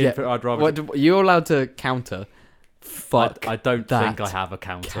straight in. Yeah. I'd rather. You're allowed to counter. Fuck. I don't think I have a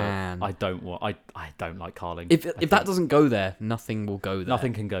counter. I don't want. I don't like Carling. If that doesn't go there, nothing will go there.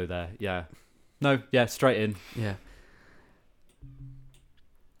 Nothing can go there. Yeah. No. Yeah. Straight in. Yeah.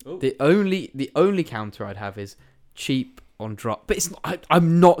 Ooh. The only counter I'd have is cheap on drop, but it's not,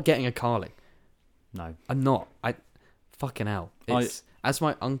 I'm not getting a Carling. No, I'm not. Fucking hell. It's as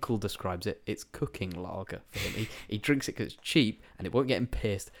my uncle describes it. It's cooking lager for him. He drinks it because it's cheap and it won't get him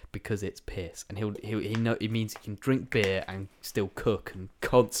pissed because it's piss. And he means he can drink beer and still cook and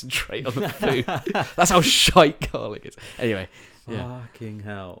concentrate on the food. That's how shite Carling is. Anyway, yeah. Fucking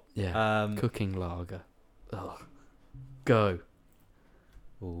hell. Yeah. Cooking lager. Ugh. Go.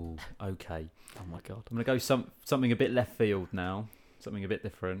 Oh, okay. Oh my god. I'm gonna go something a bit left field now. Something a bit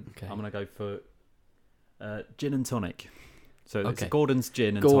different. Okay. I'm gonna go for gin and tonic. So it's Gordon's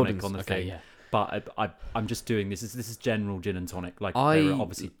gin and tonic on the thing. Yeah. But I'm just doing this. This is general gin and tonic. Like there are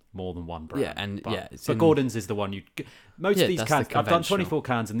obviously more than one brand. Yeah, and but Gordon's is the one you. Most of these cans, I've done 24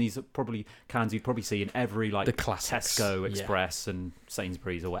 cans, and these are probably cans you'd probably see in every like the classics. Tesco, Express, and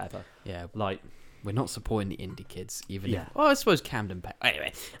Sainsbury's or whatever. Yeah, like. We're not supporting the indie kids, even if... Oh, I suppose Camden Pale.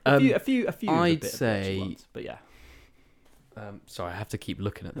 Anyway. A few I'd say... Ones, but yeah. Sorry, I have to keep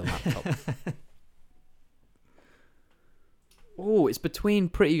looking at the laptop. Oh, it's between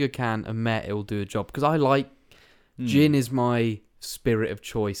Pretty Good Can and Met It'll Do a Job. Because I like... Gin is my spirit of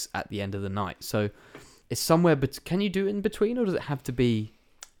choice at the end of the night. So it's somewhere... Can you do it in between, or does it have to be...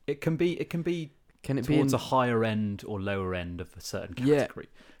 It can be towards a higher end or lower end of a certain category.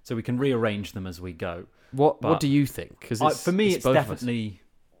 Yeah. So we can rearrange them as we go. What do you think? Because for me, it's definitely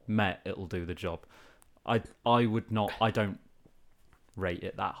Met It'll Do the Job. I don't rate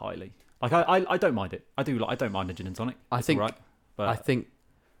it that highly. Like I don't mind it. I don't mind a gin and tonic. I think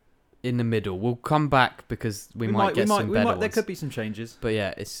in the middle. We'll come back because we might get some better ones. There could be some changes. But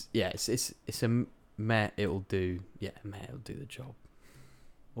yeah, it's a Met It'll Do. Yeah, Met It'll Do the job.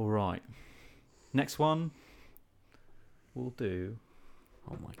 All right. Next one we'll do.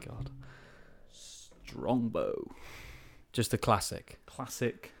 Oh my god. Strongbow. Just a classic.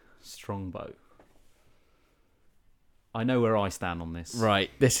 Classic Strongbow. I know where I stand on this. Right.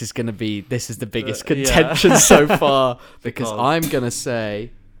 This is the biggest contention so far. Because I'm going to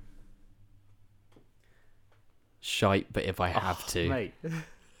say shite, but if I have to. Mate.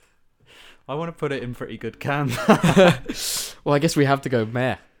 I want to put it in Pretty Good Can. Well, I guess we have to go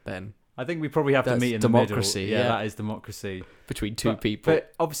meh then. I think we probably have to meet in democracy, the middle. Yeah, that is democracy. Between two people.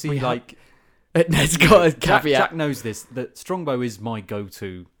 But obviously, it's got a caveat. Jack knows this, that Strongbow is my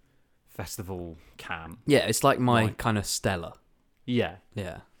go-to festival can. Yeah, it's like my kind of Stella. Yeah.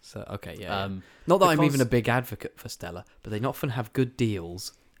 Yeah. So, okay, yeah. Not that I'm even a big advocate for Stella, but they often have good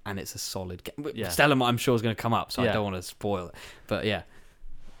deals, and it's a solid can. Yeah. Stella, I'm sure, is going to come up, so I don't want to spoil it. But yeah,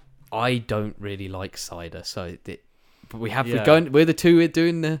 I don't really like cider, so... But we're the two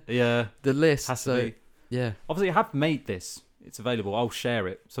doing the list. Has to be. Yeah. Obviously, I have made this. It's available. I'll share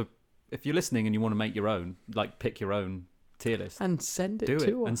it. So if you're listening and you want to make your own, like pick your own tier list and send it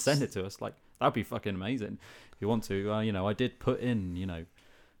to us. And send it to us. Like that'd be fucking amazing. If you want to, I did put in,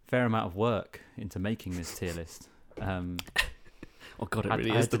 fair amount of work into making this tier list. Oh god, it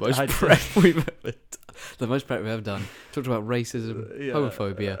really is the most prep we've ever done. The most prep we've ever done. Talked about racism,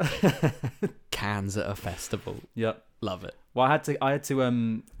 homophobia, cans at a festival. Yep. Love it. Well, I had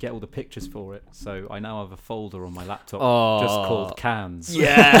to get all the pictures for it, so I now have a folder on my laptop just Oh. called cans.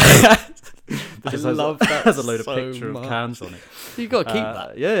 Yeah. Which I just love that has a load so of picture much. of cans on it. You got to keep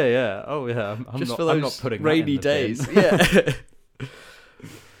that. Yeah. Oh yeah. I'm Just not, for those I'm not putting that in rainy the days. bin. Yeah.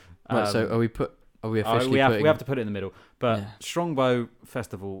 Right, so Um, are we officially we putting... have to put it in the middle. But Yeah. Strongbow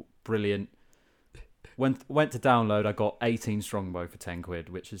Festival, brilliant. Went to download. I got 18 Strongbow for 10 quid,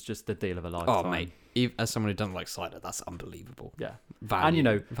 which is just the deal of a lifetime. Oh, mate. As someone who doesn't like cider, that's unbelievable. Yeah. Value.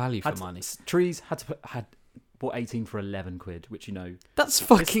 And, value for money. Trees had bought 18 for 11 quid, which, That's it's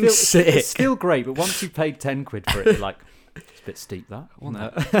fucking sick. It's still great, but once you paid 10 quid for it, you're like, it's a bit steep, that. I want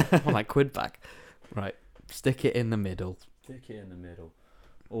that quid back. Right. Stick it in the middle. Stick it in the middle.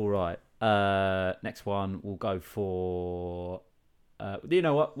 All right. Next one, we'll go for... you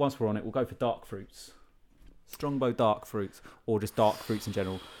know what? Once we're on it, we'll go for dark fruits. Strongbow dark fruits, or just dark fruits in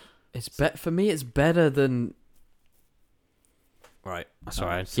general. For me, it's better than... Right.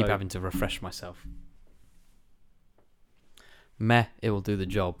 Sorry, I keep so- having to refresh myself. Meh, it will do the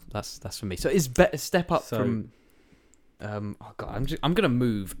job. That's for me. So it's better step up So- from... oh god, I'm gonna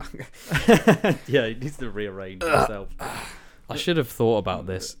move. Yeah, he needs to rearrange himself. I should have thought about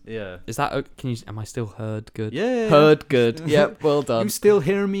this. Yeah. Is that? Am I still heard good? Yeah. Heard good. Yep. Well done. You still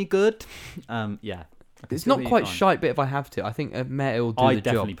hearing me good? Yeah. I can It's still not hear you quite fine. shite, but if I have to, I think Meh, it will do I the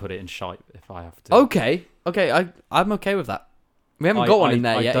definitely job. put it in shite if I have to. Okay. I'm okay with that. We haven't got one in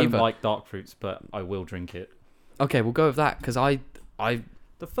there yet I don't either. like dark fruits, but I will drink it. Okay, we'll go with that because I.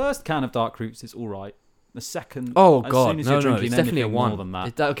 The first can of dark fruits is all right. The second, Oh as god, soon as no, you're no, drinking it's definitely a anything one. more than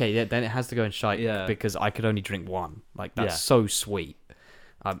that. Okay, yeah, then it has to go in shite. Yeah. Because I could only drink one. Like that's Yeah. so sweet.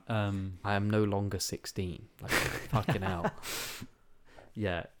 I Um, am no longer 16. Like fucking hell.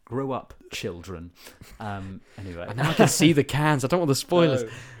 yeah, grow up, children. Anyway, And now I can see the cans. I don't want the spoilers.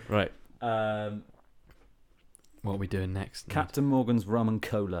 Right. What are we doing next? Captain Morgan's rum and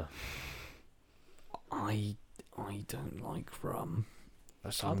cola. I don't like rum.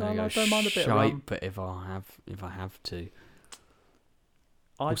 So I I'm don't- gonna I go don't mind a bit of shite, rum. but if I have to.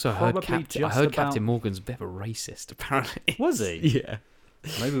 I Also heard probably Captain. I just heard about- Captain Morgan's a bit of a racist. Apparently. Was he? Yeah.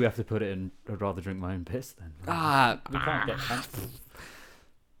 Maybe we have to put it in. I'd rather drink my own piss then. We can't get cancelled.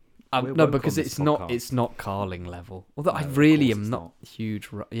 We're no, woke because on this it's not. podcast. It's not Carling level. Although I No, of really course am it's not huge.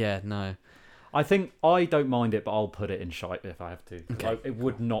 Yeah, no. I think I don't mind it, but I'll put it in shite if I have to. Okay. It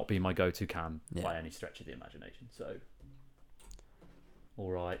would not be my go-to can Yeah. by any stretch of the imagination. So, all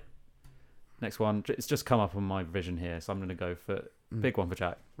right. Next one. It's just come up on my vision here, so I'm going to go for big one for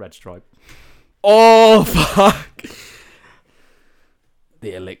Jack. Red Stripe. Oh fuck!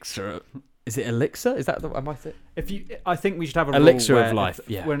 The elixir. Is it elixir? Is that the? Am I? I think we should have a Elixir rule of where life, if-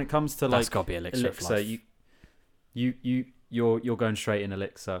 yeah. when it comes to That's like got to be elixir of elixir, life. you're going straight in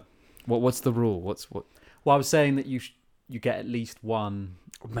elixir. What's the rule? What? Well, I was saying that you get at least one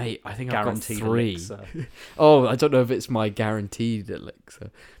Mate, I think I've got guaranteed 3. elixir. Oh, I don't know if it's my guaranteed elixir,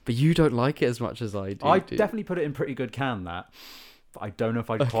 but you don't like it as much as I do. I do you? definitely put it in pretty good can that, but I don't know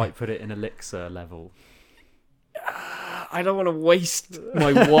if I'd quite put it in elixir level. I don't want to waste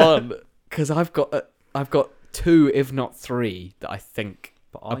my one because I've got 2, if not 3, that I think.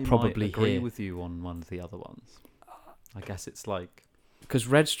 But I'll I probably might agree hear. with you on one of the other ones. I guess it's like Because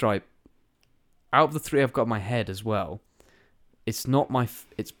Red Stripe, out of the 3 I've got in my head as well, it's not my.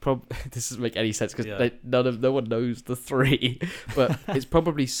 It's this doesn't make any sense because Yeah. no one knows the 3, but it's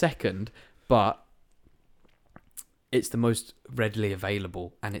probably second, but it's the most readily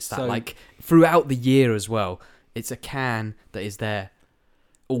available, and it's that So- like throughout the year as well. It's a can that is there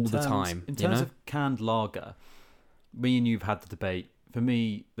all the time. In you terms know? of canned lager, me and you've had the debate. For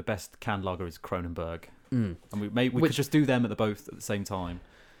me, the best canned lager is Kronenberg, and we Which- could just do them at the same time.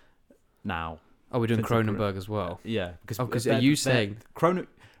 Now, Oh, we're doing Since the Kronenberg as well. yeah, because are you saying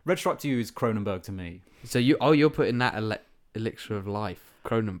Red Stripe to you is Kronenberg to me? so? You're putting that elixir of life,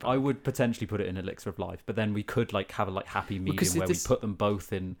 Kronenberg. I would potentially put it in Elixir of Life, but then we could like have a happy medium Because where we this- put them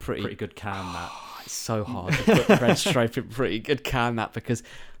both in Pretty- pretty good can. That It's so hard to put Red Stripe in pretty good can that because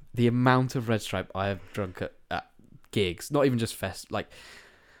the amount of Red Stripe I have drunk at gigs, not even just fest, like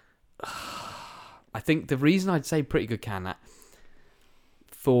I think the reason I'd say pretty good can that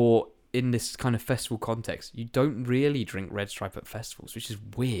for in this kind of festival context, you don't really drink Red Stripe at festivals, which is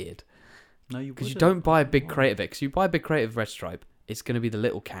weird no, you because you wouldn't. don't buy a big crate of it. Because you buy a big crate of Red Stripe, it's going to be the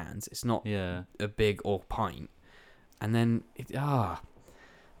little cans. It's not Yeah, a big or pint, and then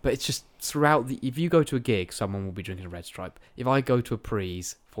but it's just throughout if you go to a gig, someone will be drinking a Red Stripe. If I go to a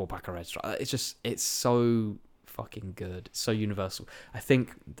Prees, 4-pack of Red Stripe, it's so fucking good. It's so universal. I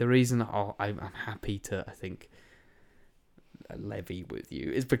think the reason I'm happy to levy with you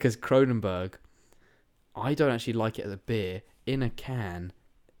is because Kronenberg I don't actually like it as a beer. In a can,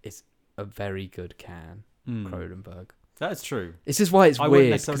 it's a very good can. Kronenbourg. That's true. This is why it's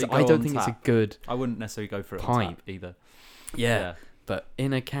weird, because I don't think it's a good I wouldn't necessarily go for it pint on tap either. Yeah. But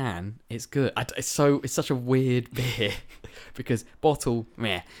in a can, it's good. It's such a weird beer because bottle,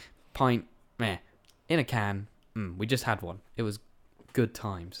 meh, pint, meh. In a can, we just had one. It was good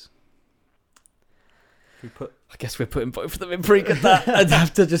times. I guess we're putting both of them in pretty good. That I'd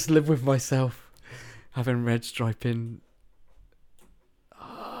have to just live with myself having Red Stripe in.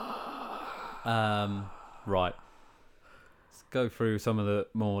 Right. Let's go through some of the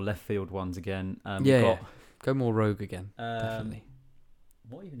more left field ones again. Go more rogue again. Definitely.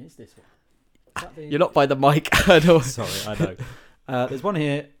 What even is this one? You're not by the mic. I know. Sorry, I know. There's one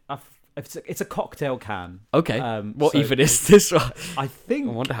here. It's a cocktail can. Okay. What even is this one? I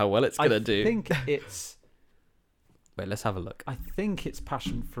wonder how well it's gonna do. I think it's. Wait, let's have a look. I think it's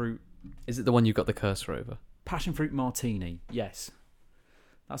passion fruit. Is it the one you got the cursor over? Passion fruit martini. Yes,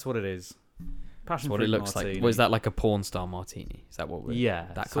 that's what it is. That's what it looks martini. Like. Was that like a porn star martini? Is that what we're? Yeah,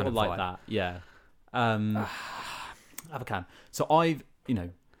 that sort kind of like that. Yeah. Have a can. So I've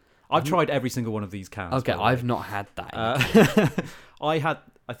tried every single one of these cans. Okay, I've not had that.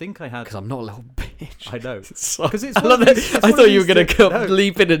 I think I had because I'm not a little bitch. I know because it's. I thought you were gonna come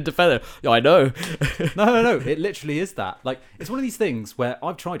leap in and defend it. Yeah, I know. No. It literally is that. Like it's one of these things where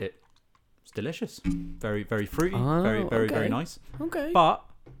I've tried it. It's delicious. Very, very fruity. Very nice. Okay. But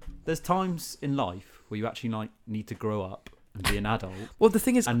there's times in life where you actually need to grow up and be an adult. Well, the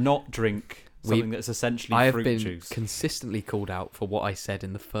thing is, and not drink something that's essentially fruit juice. I have been consistently called out for what I said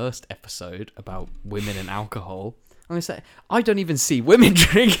in the first episode about women and alcohol. I'm going to say, I don't even see women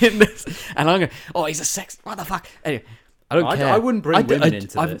drinking this. And I'm going, he's a sex... What the fuck? Anyway, I don't care. I wouldn't bring women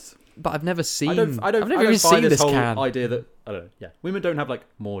into this. But I've never seen... I've never even seen this whole idea that... I don't know, yeah. Women don't have, like,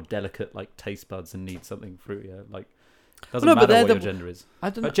 more delicate, like, taste buds and need something fruitier. Like, doesn't matter what your gender is. I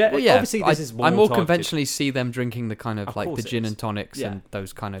don't know. Obviously, this is more I more targeted. Conventionally see them drinking the kind of like the gin and tonics and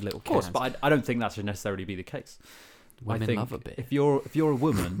those kind of little cans. Of course, but I don't think that should necessarily be the case. Women I think love a bit. If you're a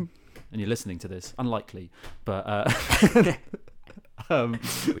woman and you're listening to this, unlikely, but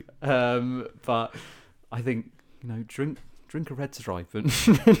but I think drink a Red Stripe and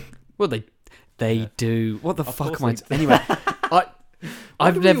well they do. What the fuck am I? Anyway,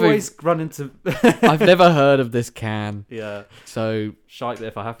 I've never always run into. I've never heard of this can. Yeah. So shite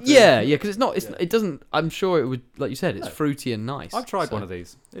if I have to. Yeah, because it's not. It doesn't. I'm sure it would. Like you said, it's fruity and nice. I've tried one of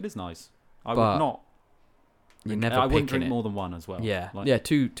these. It is nice. I would not. You never. I wouldn't drink more than one as well. Yeah.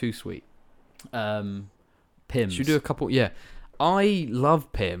 Too sweet. Pimm's. Should we do a couple? Yeah. I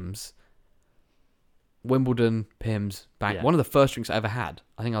love Pimm's. Wimbledon, Pimm's, back. Yeah. One of the first drinks I ever had.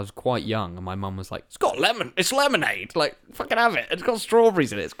 I think I was quite young, and my mum was like, "It's got lemon. It's lemonade. Like, fucking have it. It's got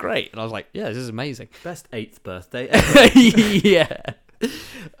strawberries in it. It's great." And I was like, "Yeah, this is amazing." Best 8th birthday ever. Yeah.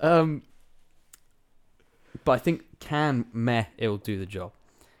 But I think it'll do the job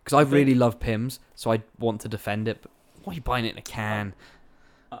because I really love Pimm's, so I want to defend it. But why are you buying it in a can?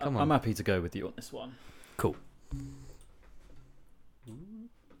 Come on. I'm happy to go with you on this one. Cool.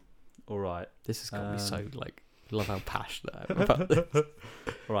 All right. This is going to be so, like, love how passionate I am about this.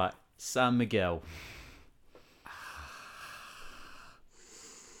 All right. San Miguel.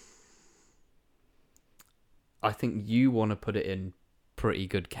 I think you want to put it in pretty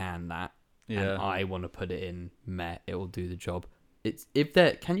good can, that. Yeah. And I want to put it in meh. It will do the job.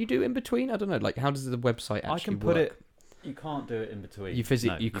 Can you do in between? I don't know. Like, how does the website actually work? I can put it... You can't do it in between. You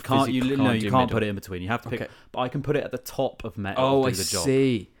can't put it in between. You have to pick... Okay. But I can put it at the top of meh. Oh, I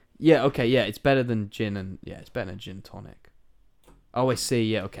see. Yeah, okay, yeah, it's better than gin and... Yeah, it's better than gin tonic. Oh, I see,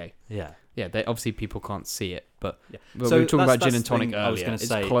 yeah, okay. Yeah. Yeah, obviously people can't see it, but yeah. We were talking about gin and tonic earlier. I was going to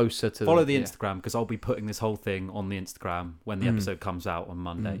say, closer to... Follow the Instagram, because I'll be putting this whole thing on the Instagram when the episode comes out on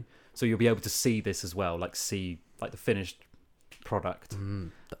Monday. So you'll be able to see this as well, like see like the finished product.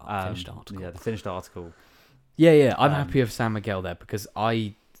 The finished article. Yeah, the finished article. Yeah, I'm happy with San Miguel there, because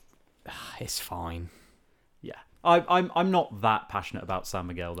it's fine. Yeah. I'm not that passionate about San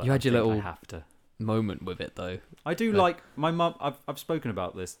Miguel though. You had your little I have to moment with it though. I do like my mum. I've spoken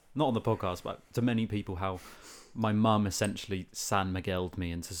about this not on the podcast, but to many people how my mum essentially San Miguel'd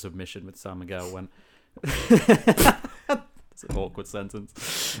me into submission with San Miguel when. It's an awkward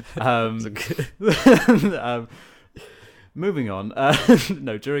sentence. Moving on.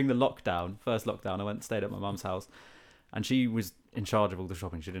 No, during the first lockdown, I went and stayed at my mum's house, and she was in charge of all the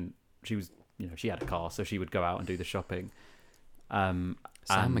shopping. She had a car, so she would go out and do the shopping. And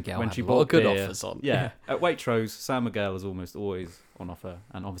San And Miguel when had she a lot of bought good beer- offers on. Yeah, at Waitrose, San Miguel is almost always on offer,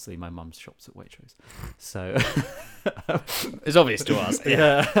 and obviously my mum's shops at Waitrose, so It's obvious to us.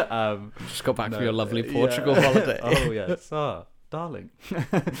 yeah. Just got back No, from your lovely yeah. Portugal holiday. Oh yes, darling,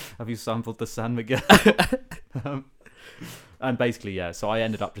 have you sampled the San Miguel? And basically, yeah. So I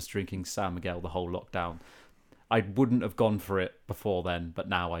ended up just drinking San Miguel the whole lockdown. I wouldn't have gone for it before then, but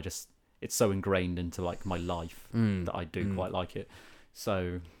now it's so ingrained into like my life that I do quite like it.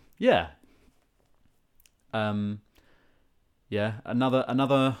 So yeah. Yeah,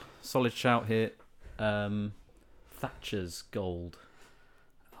 another solid shout here. Thatcher's Gold.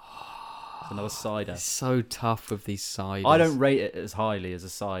 It's another cider. It's so tough with these ciders. I don't rate it as highly as a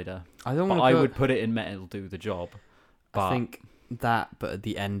cider. I don't But want to. I would put it in Metal Do the Job. But I think that, but at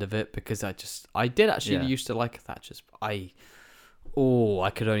the end of it, because I did actually Yeah. used to like Thatcher's. I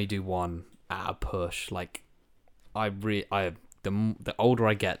could only do one at a push. Like, the older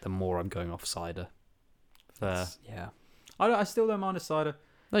I get, the more I'm going off cider. fair. Yeah. I still don't mind a cider.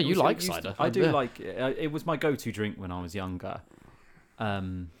 No, you It like used to- cider. I do Yeah. like it. It was my go-to drink when I was younger.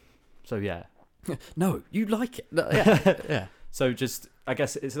 So yeah. No, you like it. No, yeah. Yeah. So just, I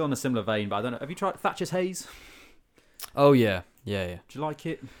guess it's on a similar vein, but I don't know. Have you tried Thatcher's Haze? Oh yeah. Yeah. Yeah. Do you like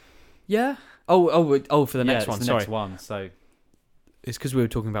it? Yeah. Oh, for the next it's one. the Sorry. next one. So It's because we were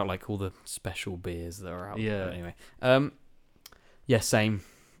talking about like all the special beers that are out. Yeah. But anyway. Yeah. Same.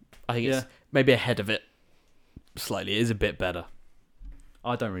 I think it's maybe ahead of it. Slightly. It is a bit better.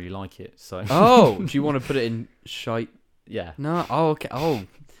 I don't really like it. So Oh, do you want to put it in shite? yeah. No. Oh, okay. Oh,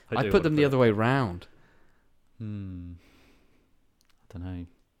 I do put them wanna the other way round, I don't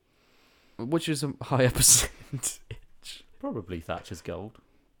know. which is a higher percent. Probably Thatcher's Gold.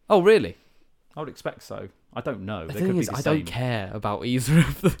 Oh, really? I would expect so. I don't know. The They thing could is, be the I same. don't care about either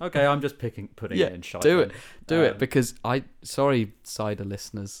of them. Okay, I'm just putting Yeah, it in shite. do then. it. Do it because sorry, cider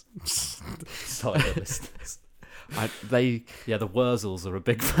listeners. Cider listeners. They Yeah, the Wurzels are a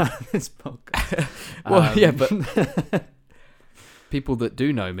big fan of this podcast. well, yeah, but people that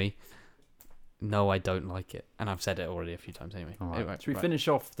do know me know I don't like it, and I've said it already a few times anyway. All right. Anyway, Should we finish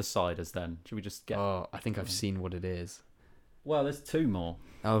off the ciders then? Should we just get? Oh, I think I've seen what it is. Well, there's two more.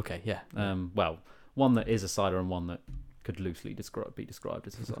 Oh, okay, yeah. Well, one that is a cider and one that could loosely be described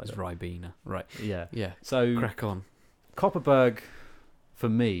as a It's cider. Ribena, right? Yeah. Yeah. So Crack on. Copperberg, for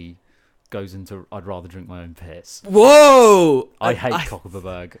me, goes into I'd rather drink my own piss. Whoa! I hate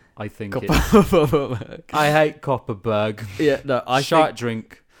Copperberg. I think it's, Copperberg. I hate Copperberg. Yeah, no, Shite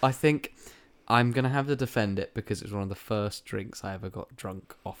drink. I think I'm gonna have to defend it because it was one of the first drinks I ever got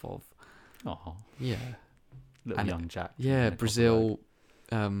drunk off of. Oh, Yeah. little And young Jack. Yeah, drinking a Brazil. Copperberg.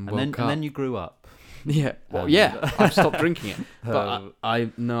 World And Cup. then you grew up. Yeah. Well, Um, yeah. I've stopped drinking it, but Um, I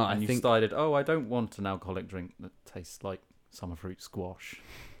and you think decided, I don't want an alcoholic drink that tastes like summer fruit squash.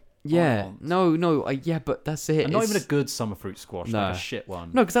 yeah. want. No. Yeah, but that's it. And not even a It's- good summer fruit squash, No. like a shit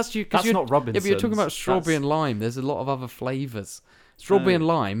one. No, because that's you. Cause That's you're, not Robinson's. Yeah, but you're talking about strawberry That's- and lime. There's a lot of other flavors. Strawberry and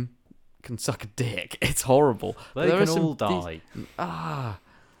lime can suck a dick. It's horrible. They There are can some all die.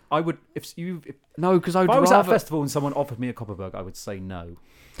 I would if No, because I if would I was at a rather. festival and someone offered me a Copperberg, I would say no.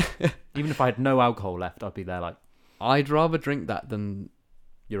 Even if I had no alcohol left, I'd be there like I'd rather drink that than.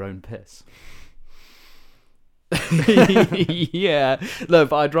 your own piss. Yeah, no,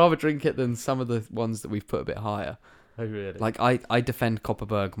 but I'd rather drink it than some of the ones that we've put a bit higher. Oh really? Like I defend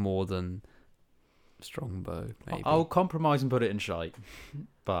Copperberg more than Strongbow. Maybe. I'll compromise and put it in shite,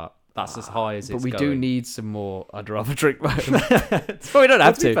 but that's as high as but it's we going. do need some more. I'd rather drink my own. But we don't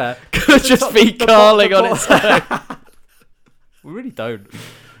have To be to. fair, Could just be carling on its own. we really don't.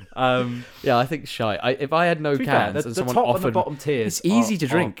 Yeah, I think shy. If I had no To be fair, cans the and someone top and offered, the bottom tiers, it's easy to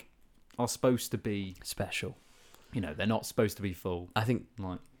drink. Are supposed to be, Special. they're not supposed to be full. I think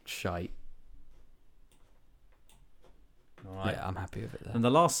Like, shite. all right. Yeah, I'm happy with it. There. And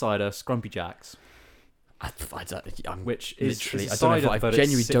the last cider, Scrumpy Jacks, I'm which is literally. is a I don't know if cider, I but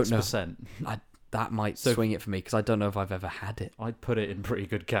genuinely it's don't know. 6%. That might So- swing it for me because I don't know if I've ever had it. I'd put it in pretty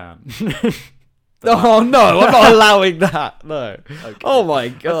good can. Oh no, I'm not allowing that. No. Okay. Oh my I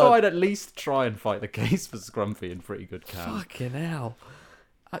thought god. I'd at least try and fight the case for Scrumpy in pretty good can. Fucking hell.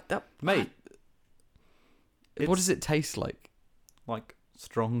 Mate, What it's- does it taste like? like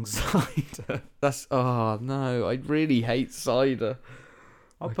strong cider. That's oh no, I really hate cider.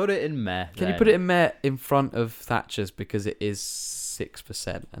 I'll put it in meh. Can you put it in front of Thatcher's because it is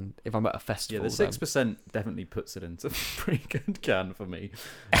 6%, and if I'm at a Yeah, festival, the 6% definitely puts it into a pretty good can for me.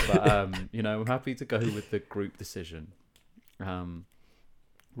 But I'm happy to go with the group decision.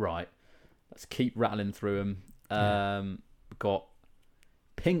 Right, let's keep rattling through them. We've got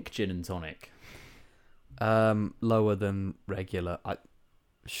pink gin and tonic. lower than regular.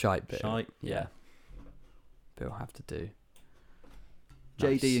 Shite bit. Shite. Yeah. But we'll have to do.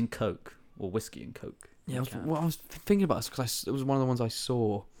 JD Nice. and Coke, or whiskey and Coke. Yeah, I was thinking about this because it was one of the ones I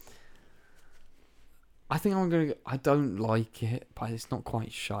saw. I think I'm gonna. I don't like it, but it's not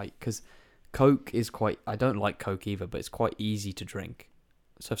quite shite because Coke is quite. I don't like Coke either, but it's quite easy to drink.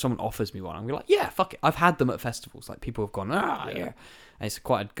 So if someone offers me one, I'm gonna like, yeah, fuck it. I've had them at festivals. Like people have gone, yeah. And it's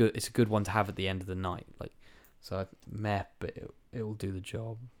quite a good. It's a good one to have at the end of the night. Like, so meh, but it will do the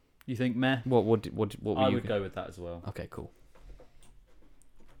job. You think meh? What were I you would go with that as well. Okay, cool.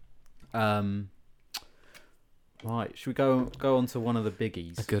 Right, should we go on to one of the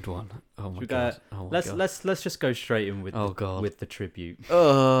biggies? A good one. Oh my Should we god. go- Oh my let's god. let's just go straight in with with the tribute.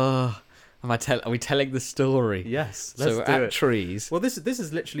 Are we telling the story? Yes, So let's we're do at it. Trees. Well, this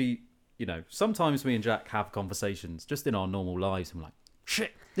is literally, sometimes me and Jack have conversations just in our normal lives. I'm like,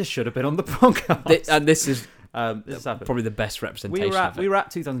 shit, this should have been on the podcast. And this is this happened. probably the best representation of it. We were at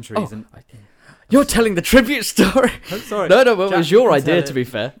 2000 Trees, and You're telling the tribute story. oh, sorry, No, but it Jack, was you your can idea. tell To be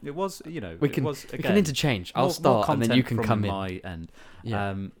fair, it was, we it can was, we again, can interchange. I'll more start, and then you can content come from in. my end.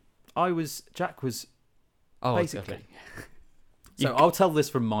 Yeah. Jack was Oh, basically. okay. So I'll tell this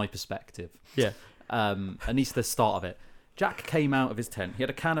from my perspective. Yeah. At least the start of it. Jack came out of his tent. He had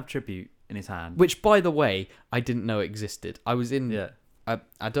a can of tribute in his hand. Which, by the way, I didn't know existed. I was in. Yeah.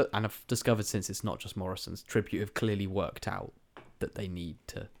 I don't, and I've discovered since it's not just Morrison's. Tribute have clearly worked out that they need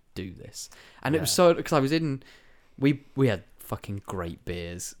to do this, and it was so because I was in. We had fucking great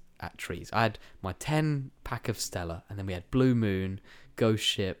beers at Trees. I had my 10-pack of Stella, and then we had Blue Moon, Ghost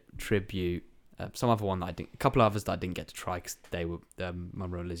Ship, Tribute, some other one that a couple others that I didn't get to try because they were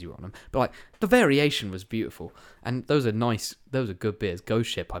Monroe and Lizzie were on them. But like the variation was beautiful, and those are nice. Those are good beers. Ghost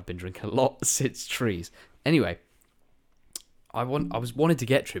Ship I've been drinking a lot since Trees. Anyway, I wanted to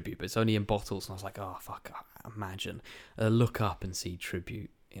get Tribute, but it's only in bottles, and I was like, oh fuck! Imagine look up and see Tribute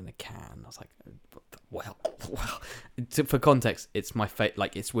in a can. I was like, well. For context, it's my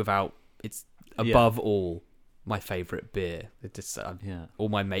it's above all my favorite beer. It just all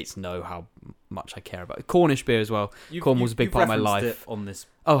my mates know how much I care about it. Cornish beer as well. Cornwall's a big part of my life. It on this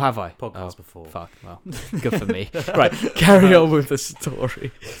Oh, have I? podcast before. Fuck. Well, good for me. Right, carry on with the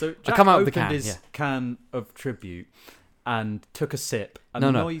story. So I Jack come out with the opened can, his yeah. can of Tribute and took a sip, and No,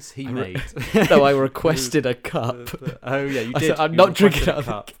 the no. noise he made. No, I requested a cup. Oh yeah, you I did. said, I'm You not drinking requested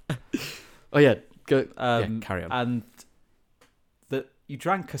a out of cup. Oh yeah, go. Yeah, carry on. And that you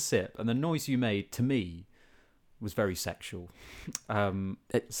drank a sip, and the noise you made to me was very sexual.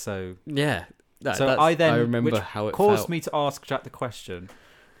 So Yeah. I remember which how it caused felt. me to ask Jack the question: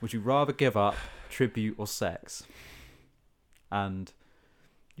 would you rather give up tribute or sex? And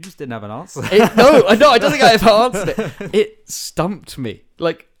you just didn't have an answer. No, I don't think I ever answered it. It stumped me.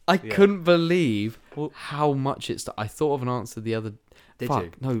 Like I couldn't believe how much it's. I thought of an answer the other. Did fuck,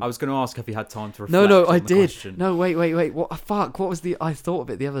 you? No, I was going to ask if you had time to reflect. no, on I the did. question. No, wait. What? Fuck. What was the? I thought of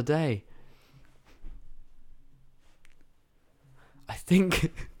it the other day. I think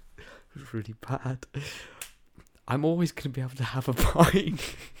it was really bad. I'm always going to be able to have a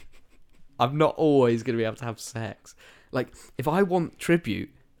pint. I'm not always going to be able to have sex. Like, if I want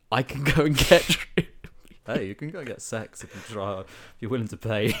tribute, I can go and get tribute. Hey, you can go get sex if you try. If you're willing to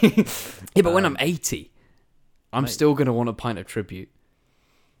pay. Yeah, but when I'm 80, I'm mate. still going to want a pint of tribute.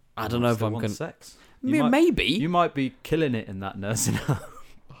 I don't know if I'm going to... sex. Maybe. You might be killing it in that nursing home.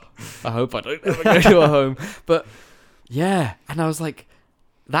 I hope I don't ever go to a home. But, yeah. And I was like...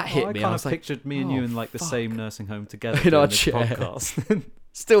 That hit me. I I was like... pictured me and you in like the fuck. same nursing home together In our doing this chair. podcast.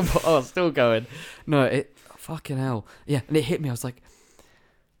 Still going. No, it... Fucking hell. Yeah, and it hit me. I was like...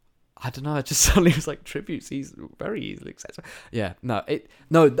 I don't know. I just suddenly was like, tributes. He's very easily accessible. Yeah,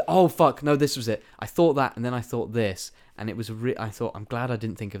 oh fuck, no, this was it. I thought that, and then I thought this, and it was. I thought, I'm glad I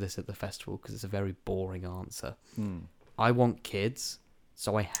didn't think of this at the festival because it's a very boring answer. I want kids,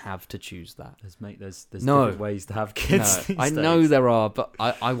 so I have to choose that. There's No. different ways to have kids. No, these I know days. there are, but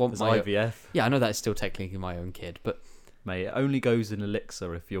I want There's my IVF. Yeah, I know that's still technically my own kid, but Mate, it only goes in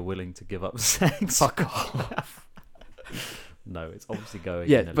elixir if you're willing to give up sex. fuck off. No, it's obviously going.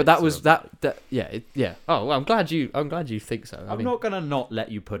 Yeah, in but that elixir. was that. Yeah. Oh, well, I'm glad you think so. I'm not gonna not let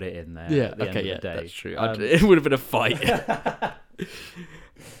you put it in there. Yeah. At the Okay. end Yeah. of the day. That's true. Um, It would have been a fight.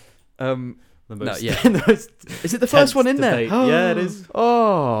 the most, yeah. the most Is it the first tense one in debate. there? Yeah, it is.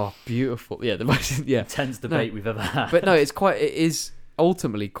 Oh, beautiful. Yeah, the most. Yeah. Tense debate we've ever had. But no, it is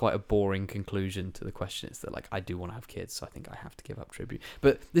ultimately quite a boring conclusion to the question. It's that, like, I do want to have kids, so I think I have to give up tribute.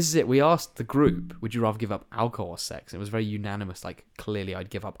 But this is it. We asked the group, would you rather give up alcohol or sex? And it was very unanimous. Like, clearly I'd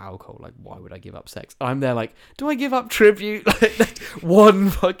give up alcohol. Like, why would I give up sex? I'm there like, do I give up tribute? Like, one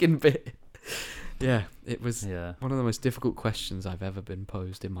fucking bit. Yeah, it was Yeah. one of the most difficult questions I've ever been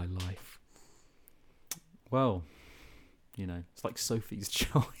posed in my life. Well, it's like Sophie's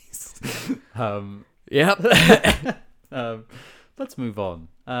Choice. Yep. Let's move on.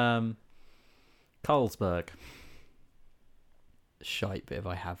 Carlsberg. Shite, but if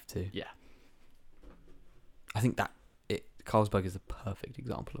I have to. Yeah. I think Carlsberg is the perfect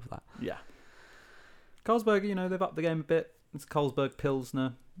example of that. Yeah. Carlsberg, they've upped the game a bit. It's Carlsberg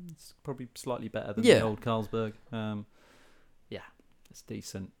Pilsner. It's probably slightly better than the old Carlsberg. Yeah, it's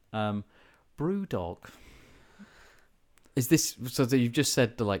decent. Brewdog. Is this so? That you've just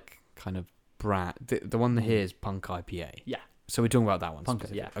said the kind of brand. The one here is Punk IPA. Yeah. So we're talking about that one. Punk,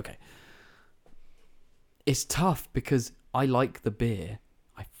 yeah. Okay. It's tough because I like the beer.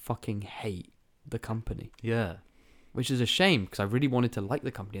 I fucking hate the company. Yeah. Which is a shame because I really wanted to like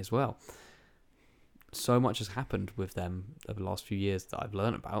the company as well. So much has happened with them over the last few years that I've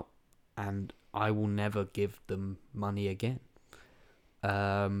learned about, and I will never give them money again.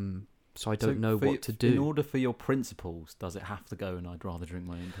 So I don't know what to do. In order for your principles, does it have to go and I'd rather drink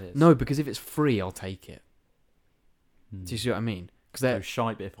my own piss? No, because if it's free, I'll take it. Do you see what I mean? So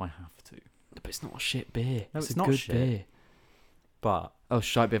shite bit if I have to. But it's not a shit beer. No, it's a not good shit beer. But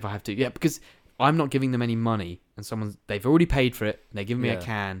shite bit if I have to. Yeah, because I'm not giving them any money, and they've already paid for it. And they're giving me a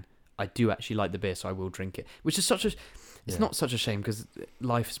can. I do actually like the beer, so I will drink it. Which is it's not such a shame because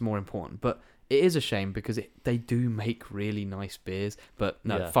life is more important, but it is a shame because they do make really nice beers. But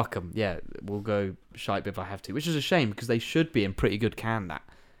no, fuck them. Yeah, we'll go shite bit if I have to. Which is a shame because they should be in pretty good can that.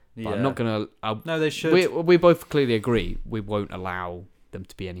 But I'm not gonna. No, they should. We both clearly agree we won't allow them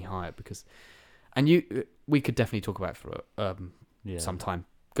to be any higher because, we could definitely talk about it for some time.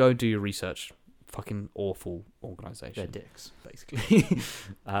 Go do your research. Fucking awful organisation. They're dicks, basically.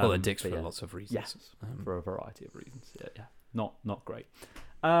 They're dicks for lots of reasons. Yes, for a variety of reasons. Yeah. Not great.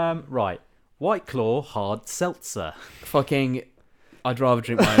 Right, White Claw Hard Seltzer. Fucking, I'd rather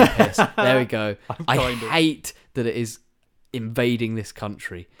drink my own piss. There we go. I hate that it is invading this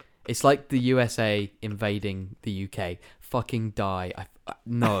country. It's like the USA invading the UK. Fucking die.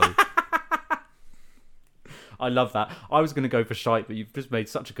 No. I love that. I was going to go for shite, but you've just made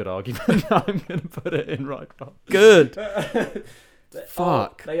such a good argument. I'm going to put it in right now. Good.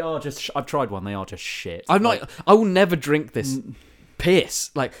 Fuck. They are just... I've tried one. They are just shit. I will never drink this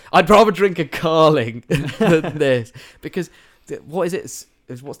piss. I'd rather drink a Carling than this. Because, what is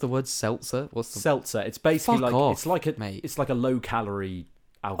it? What's the word? Seltzer? What's the... Seltzer. It's basically Fuck off, it's like a low-calorie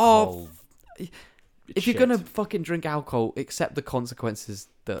alcohol... If you're gonna fucking drink alcohol, accept the consequences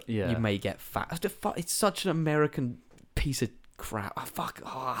that you may get fat. It's such an American piece of crap.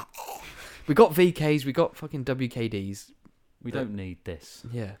 We got VKs, we got fucking WKDs. We don't need this.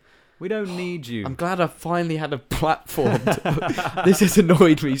 Yeah. We don't need you. I'm glad I finally had a platform. This has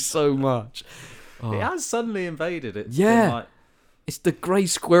annoyed me so much. Oh. It has suddenly invaded it. Yeah. It's the grey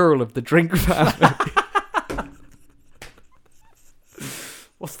squirrel of the drink family.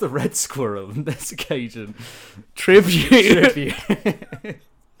 What's the red squirrel on this occasion? Tribute.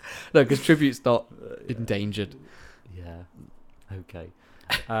 No, because Tribute's not endangered. Yeah. Okay.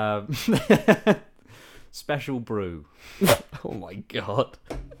 Special brew. Oh my god.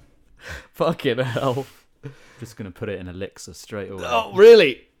 Fucking hell. Just going to put it in Elixir straight away. Oh,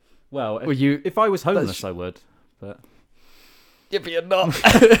 really? Well, if I was homeless, I would. But yeah, but you're not.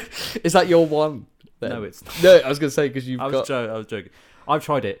 Is that your one? Then? No, it's not. No, I was going to say because I was joking. I've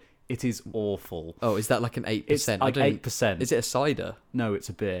tried it. It is awful. Oh, is that like an 8%? It's like 8%. Is it a cider? No, it's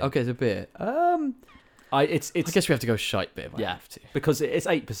a beer. Okay, it's a beer. I guess we have to go shite beer. I have to. Because it's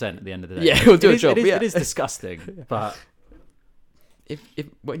 8% at the end of the day. Yeah, we'll do a job. It is disgusting, but if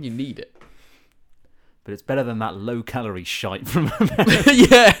when you need it. But it's better than that low-calorie shite from America.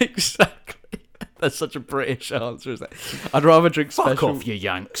 Yeah, exactly. That's such a British answer, isn't it? I'd rather drink special. Fuck off, you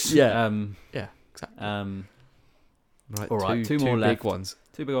Yanks. Yeah. Yeah, exactly. Right, all right, two more left. Big ones.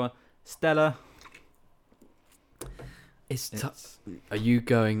 Two big ones. Stella. Are you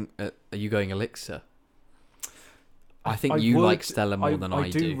going Elixir? I think you like Stella more than I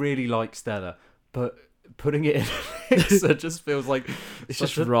do. I do really like Stella, but putting it in Elixir just feels like it's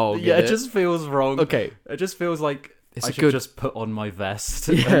just wrong. Yeah, it just feels wrong. Okay, it just feels like I should just put on my vest.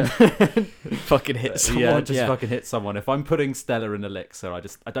 Yeah. Fucking hit someone. Yeah, fucking hit someone. If I'm putting Stella in Elixir,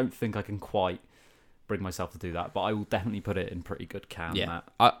 I don't think I can quite bring myself to do that, but I will definitely put it in pretty good can. Yeah,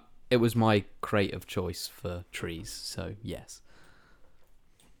 it was my crate of choice for trees, so yes.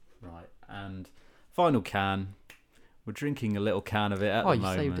 Right, and final can. We're drinking a little can of it at the moment.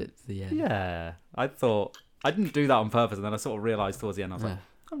 Oh, you saved it to the end. Yeah, I thought I didn't do that on purpose, and then I sort of realised towards the end I was like, I'm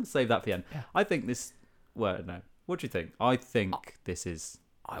going to save that for the end. Yeah. I think this. Well, no. What do you think? I think this is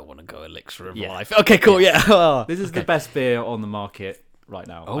I want to go Elixir of Life. Okay, cool. Yeah. This is the best beer on the market right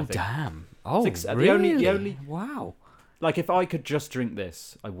now. Oh, I think. damn. Oh, really? The only wow. Like, if I could just drink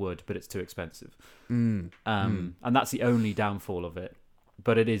this, I would, but it's too expensive. And that's the only downfall of it.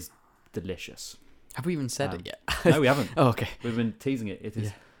 But it is delicious. Have we even said it yet? No, we haven't. Oh, okay. We've been teasing it. It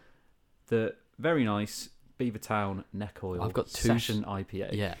is the very nice Beavertown Neck Oil I've got Session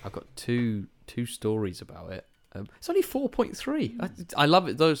IPA. Yeah, I've got two stories about it. It's only 4.3. I love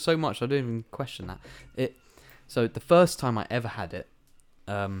it though so much. I don't even question that. So the first time I ever had it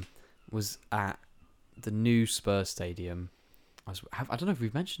was at the new Spurs Stadium. I don't know if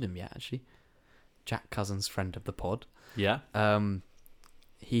we've mentioned him yet. Actually, Jack Cousins, friend of the pod. Yeah.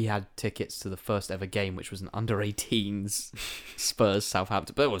 He had tickets to the first ever game, which was an under-18s Spurs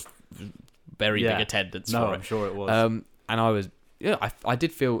Southampton, but it was very big attendance. No, for I'm sure it was. And I was, I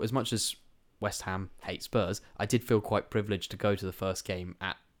did feel, as much as West Ham hate Spurs, I did feel quite privileged to go to the first game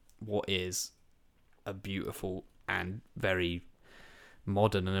at what is a beautiful and very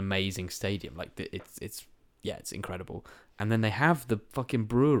modern and amazing stadium. Like it's incredible. And then they have the fucking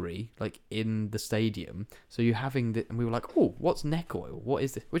brewery like in the stadium, so you're having and we were like, oh, what's Neck Oil? What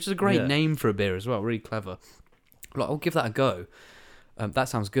is this? Which is a great name for a beer as well, really clever. Like, I'll give that a go. That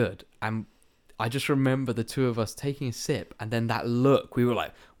sounds good. And I just remember the two of us taking a sip, and then that look, we were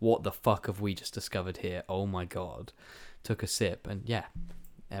like, what the fuck have we just discovered here? Oh my god. Took a sip, and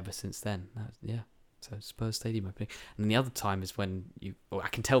ever since then, so Spurs Stadium opening. And the other time is when I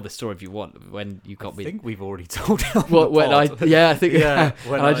can tell the story if you want, when you got me. I think we've already told it. I think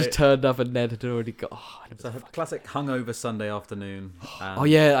when I just turned up and Ned had already got. It's a classic hungover Sunday afternoon.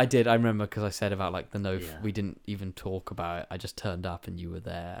 I did. I remember because I said about like we didn't even talk about it. I just turned up and you were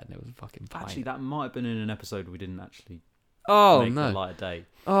there, and it was fucking fine. Actually, that might have been in an episode we didn't actually. Make the light of day.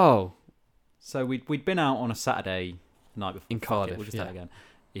 Oh, so we'd been out on a Saturday night before in Cardiff. We'll just say it again.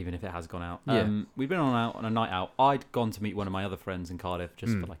 Even if it has gone out. Yeah. We'd been on a night out. I'd gone to meet one of my other friends in Cardiff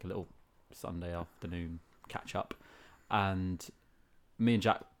just for like a little Sunday afternoon catch up. And me and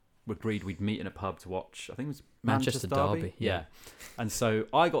Jack agreed we'd meet in a pub to watch, I think it was Manchester Derby. Yeah. And so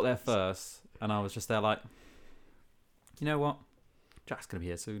I got there first and I was just there like, you know what? Jack's going to be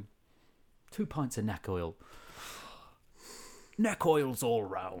here soon. 2 pints of Neck Oil. Neck Oil's all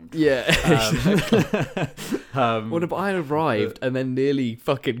round. Yeah. But I arrived and then nearly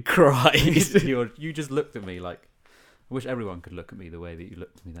fucking cried. You just looked at me like, I wish everyone could look at me the way that you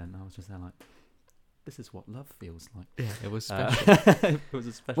looked at me then. I was just there like, this is what love feels like. Yeah, it was special. It was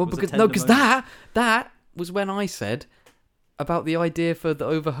a special. Well, because that was when I said about the idea for the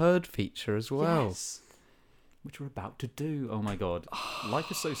Overheard feature as well. Yes. Which we're about to do. Oh my god.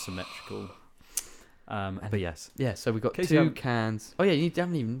 Life is so symmetrical. But yes. Yeah, so we got two cans. Oh yeah, you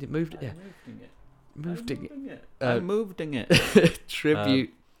haven't even moved it. Yeah. I'm moving it.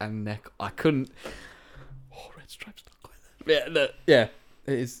 Tribute and Neck. I couldn't. Oh, Red Stripes not quite there. Yeah,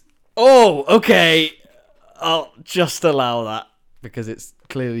 it is. Oh, okay. I'll just allow that because it's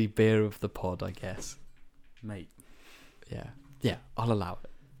clearly beer of the pod, I guess. Mate. Yeah, I'll allow it.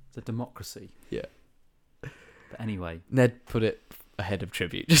 It's a democracy. Yeah. But anyway, Ned put it ahead of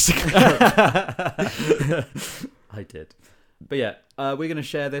Tribute. I did. But yeah, we're going to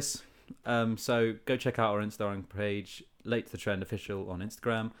share this. So go check out our Instagram page, Late to the Trend Official on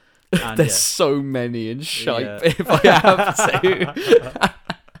Instagram. And There's so many in shape, if I have to.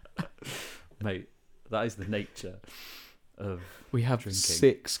 Mate, that is the nature of we have drinking.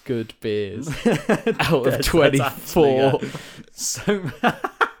 6 good beers out of 24. So,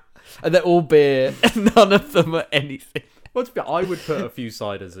 and they're all beer, and none of them are anything. Well, I would put a few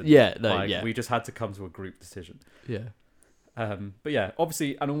ciders in. We just had to come to a group decision. Yeah. But yeah,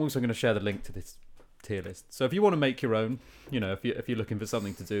 obviously, and I'm also going to share the link to this tier list. So if you want to make your own, if you're looking for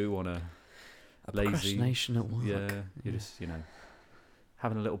something to do on a lazy procrastination at work, you're just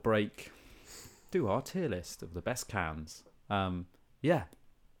having a little break, do our tier list of the best cans. That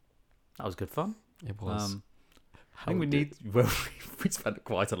was good fun. It was. I think we spent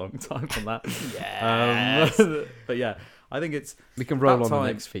quite a long time on that. Yes. But yeah, I think we can roll on the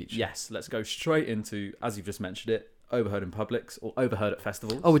next feature. Yes, let's go straight into, as you've just mentioned it, Overheard in Publix or Overheard at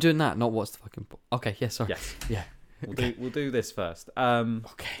festivals. Oh, we're doing that, not what's the fucking... Okay, yeah, sorry. Yes. Yeah. We'll do this first. Okay.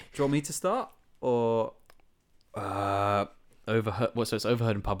 Do you want me to start? Or... Overheard... What, so it's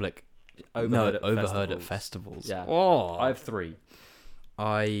Overheard in Public? Overheard at festivals. Yeah. Oh. I have 3.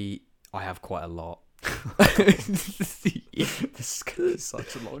 I have quite a lot. This is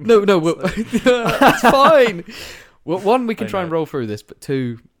such a long... No, it's fine. Well, 1, we can try and roll through this, but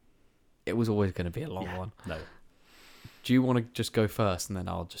 2, it was always going to be a long one. No. Do you want to just go first and then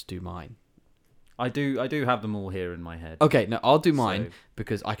I'll just do mine? I do have them all here in my head. Okay, no, I'll do mine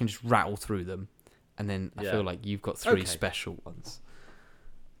because I can just rattle through them, and then I feel like you've got 3 special ones.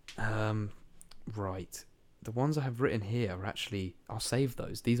 Right. The ones I have written here are actually... I'll save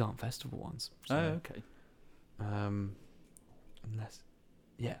those. These aren't festival ones. So, okay. Unless...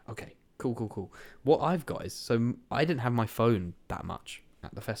 Yeah, okay. Cool. What I've got is... So I didn't have my phone that much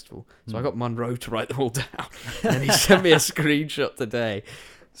at the festival, so I got Monroe to write them all down. And he sent me a screenshot today.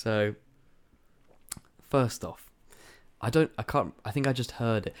 So, first off, I think I just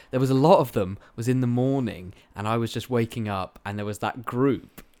heard it. There was a lot of them, was in the morning, and I was just waking up, and there was that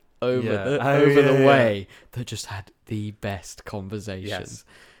group over the way that just had the best conversations. Yes.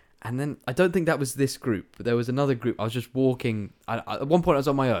 And then I don't think that was this group, but there was another group. I was just walking. At one point, I was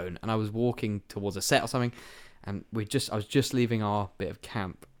on my own, and I was walking towards a set or something, and I was just leaving our bit of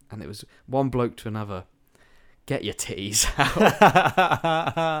camp, and it was one bloke to another. Get your titties out.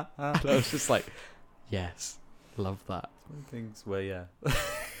 And I was just like, yes, love that. One things where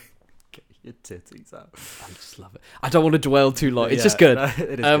get your titties out. I just love it. I don't want to dwell too long. It's just good. No,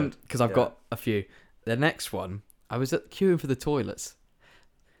 it is good. Because I've got a few. The next one, I was queuing for the toilets.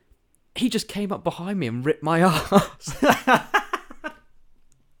 He just came up behind me and ripped my ass.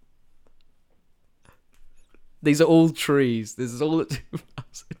 These are all trees. This is all at 2000.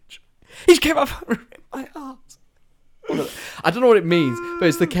 He just came up and ripped my ass. I don't know what it means, but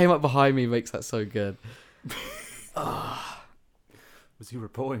it's the came up behind me makes that so good. Was he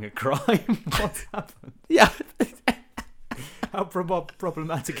reporting a crime? What's happened? Yeah. How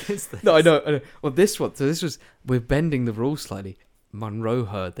problematic is this? No, I know. Well, this one. So this was... We're bending the rules slightly. Monroe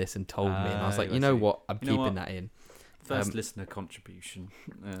heard this and told me, and I was like, you know what? I'm keeping that in. First listener contribution.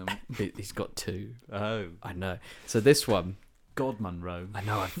 He's got 2. Oh. I know. So this one... God, Monroe. I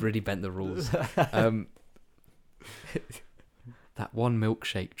know, I've really bent the rules. That one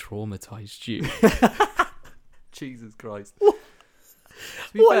milkshake traumatized you. Jesus Christ.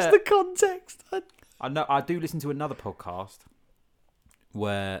 What is the context? I know. I do listen to another podcast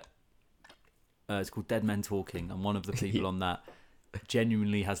where it's called Dead Men Talking, and one of the people on that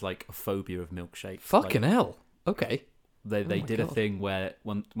genuinely has like a phobia of milkshakes. Fucking hell. Okay. They did a thing where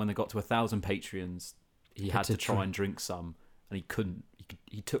when they got to 1,000 Patreons, he had to try and drink some, and he couldn't.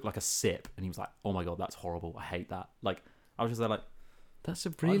 He took like a sip, and he was like, "Oh my god, that's horrible. I hate that." Like I was just there like, that's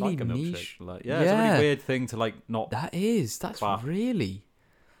a really like a niche. Like, it's a really weird thing to like not. That is. That's really.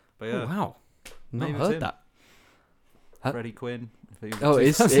 But yeah. Oh, wow. Not heard that. Freddie Quinn. Oh,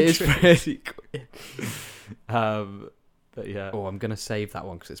 it is Freddie Quinn. But yeah. Oh, I'm gonna save that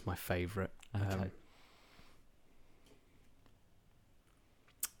one because it's my favourite. Okay.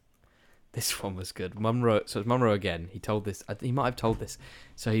 This one was good. Monroe. So it's Monroe again. He told this. He might have told this.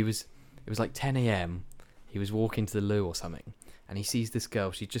 So it was like 10 a.m. He was walking to the loo or something, and he sees this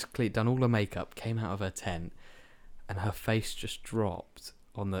girl. She'd just done all her makeup, came out of her tent, and her face just dropped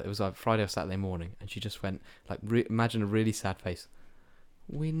on the. It was like Friday or Saturday morning, and she just went like, imagine a really sad face.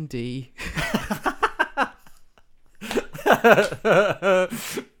 Windy.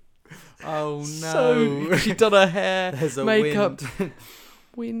 Oh no! So she'd done her hair, makeup.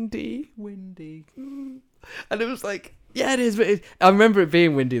 Windy. And it was like, yeah, it is. But I remember it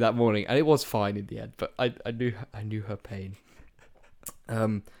being windy that morning, and it was fine in the end. But I knew her pain.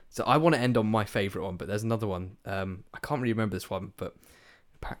 So I want to end on my favourite one, but there's another one. I can't really remember this one, but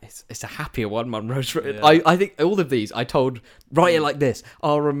it's a happier one. Monroe's written. Yeah. I think all of these I told write it like this.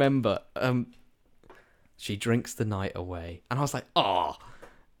 I'll remember. She drinks the night away, and I was like, oh.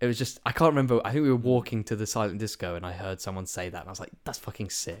 It was just, I can't remember. I think we were walking to the silent disco, and I heard someone say that, and I was like, that's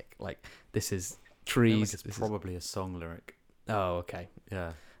fucking sick. Like, this is trees. It's probably a song lyric. Oh, okay.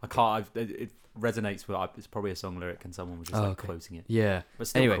 Yeah. I can't, it resonates with, it's probably a song lyric, and someone was just quoting it. Yeah. But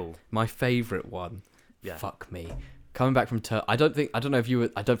still anyway, cool. My favourite one, fuck me. Coming back from I don't think you were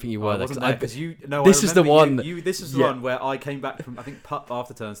there. Because this is the one. This is the one where I came back from, I think,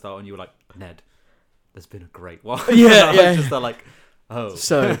 after Turnstile, and you were like, Ned, there's been a great one. Yeah. I was just like, oh.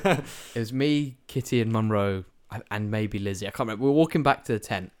 So it was me, Kitty, and Monroe, and maybe Lizzie. I can't remember. We were walking back to the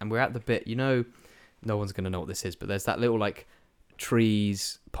tent, and we're at the bit. No one's gonna know what this is, but there's that little like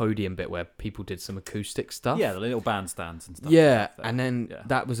trees podium bit where people did some acoustic stuff. Yeah, the little bandstands and stuff. Yeah, and then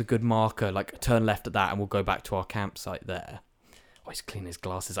that was a good marker. Like turn left at that, and we'll go back to our campsite there. Oh, he's cleaning his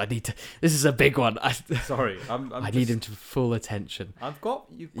glasses. I need to. This is a big one. Sorry, I need him to full attention.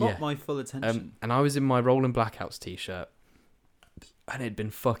 You've got my full attention. And I was in my Rolling Blackouts t-shirt. And it had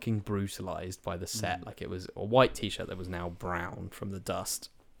been fucking brutalized by the set. Like it was a white t-shirt that was now brown from the dust.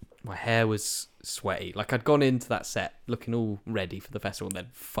 My hair was sweaty. Like I'd gone into that set looking all ready for the festival and then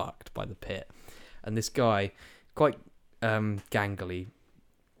fucked by the pit. And this guy, quite gangly,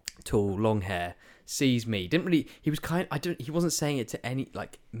 tall, long hair, sees me. Didn't really. He was he wasn't saying it to any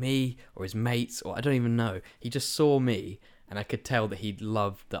like me or his mates or I don't even know. He just saw me, and I could tell that he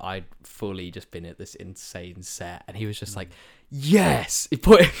loved that I'd fully just been at this insane set, and he was just like, "Yes!" He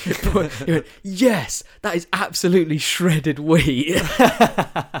went, "Yes, that is absolutely shredded wheat."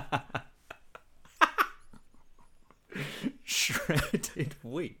 Shredded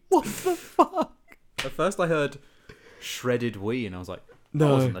wheat. What the fuck? At first, I heard shredded wheat, and I was like, No.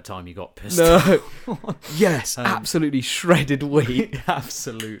 "That wasn't the time you got pissed." No. Yes, absolutely shredded wheat.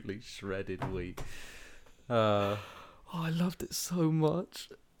 Absolutely shredded wheat. Oh, I loved it so much.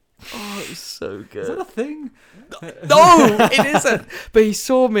 Oh, it was so good. Is that a thing? No, it isn't. But he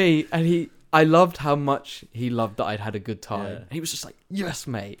saw me, and I loved how much he loved that I'd had a good time. Yeah. And he was just like, "Yes,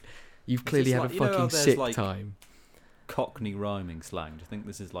 mate, you've clearly had like, a you know how fucking there's, sick like, time." Cockney rhyming slang. Do you think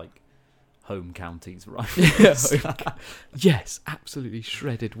this is like home counties rhyming Yeah. slang? Yes, absolutely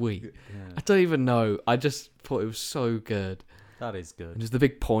shredded wheat. Yeah, I don't even know. I just thought it was so good. that is good. And just the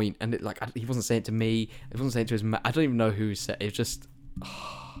big point, and it he wasn't saying it to me. He wasn't saying it to his. I don't even know who said it. It was just.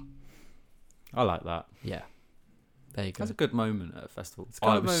 I like that. Yeah. There you go. That's a good moment at a festival. It's Oh,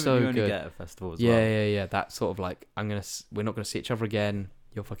 kind it of a was moment so you only good. get at a festival as Yeah, well. yeah. That sort of like, we're not gonna see each other again.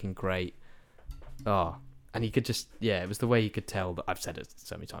 You're fucking great. Oh, and he could just, it was the way he could tell that I've said it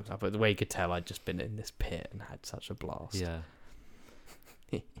so many times now, but the way he could tell I'd just been in this pit and had such a blast. Yeah.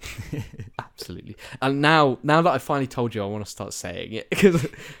 Absolutely. And now that I finally told you, I want to start saying it because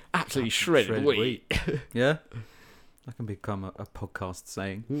absolutely shredded wheat. Yeah. That can become a podcast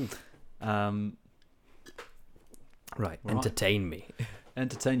saying. Right. Entertain me.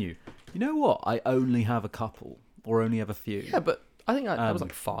 Entertain you. You know what? I only have a couple, or only have a few. Yeah, but I think that was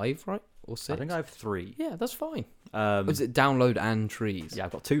like 5, right? Or 6? I think I have 3. Yeah, that's fine. Was it download and trees? Yeah,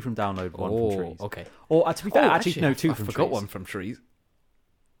 I've got 2 from download, 1 from trees. Okay. Or to be fair, actually, no, 2 I from forgot trees. one from trees.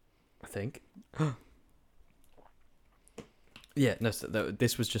 I think. Yeah, no. So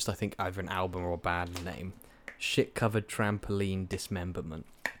this was just, I think, either an album or a band name. Shit covered trampoline dismemberment.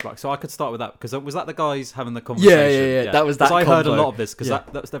 Right, so I could start with that because was that the guys having the conversation? Yeah. That was that. 'Cause I heard a combo. lot of this because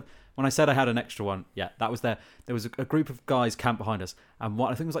that was the when I said I had an extra one. Yeah, that was there. There was a group of guys camped behind us, and I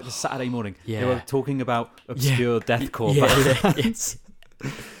think it was like the Saturday morning. They were talking about obscure deathcore bands.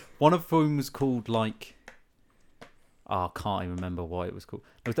 One of whom was called like. Oh, I can't even remember what it was called.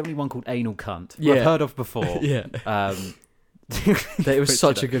 There was definitely one called Anal Cunt. Who I've heard of before. Yeah. It was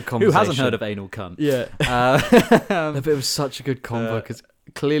such a good Who conversation. hasn't heard of Anal Cunt? Yeah. No, but it was such a good combo because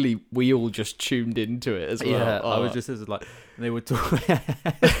clearly we all just tuned into it as well. Yeah, I was just like, they were talking.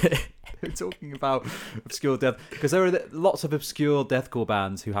 They were talking about obscure death because there are lots of obscure deathcore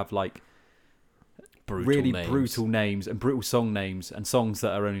bands who have like brutal names and brutal song names and songs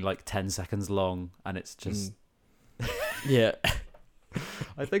that are only like 10 seconds long, and it's just yeah.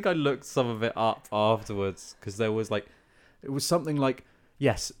 I think I looked some of it up afterwards because there was like it was something like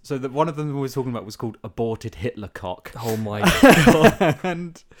so that one of them we were talking about was called Aborted Hitler Cock. Oh my god.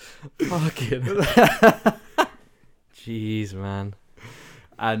 And fucking jeez, man.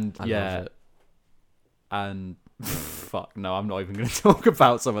 And I love it. And fuck no, I'm not even going to talk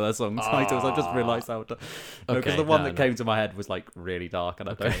about some of their song titles. I just realised how because the one that came to my head was like really dark, and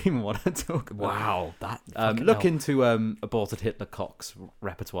I don't even want to talk about. Wow, that look into Aborted Hitler Cock's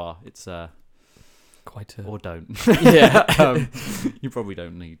repertoire. It's quite a or don't. yeah. You probably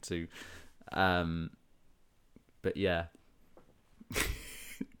don't need to. But yeah.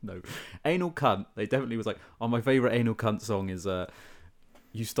 No. Anal Cunt, they definitely was like, my favourite Anal Cunt song is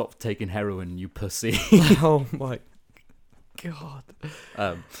You Stop Taking Heroin, You Pussy. Oh my god.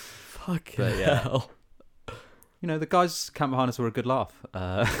 Fucking hell. You know, the guys camped behind us were a good laugh.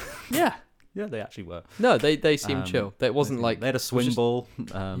 Yeah. Yeah, they actually were. No, they seemed chill. It wasn't like they had a swing ball.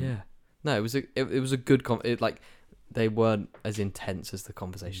 Yeah. No, it was a good they weren't as intense as the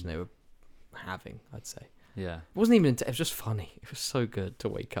conversation they were having, I'd say. Yeah. It wasn't even it was just funny. It was so good to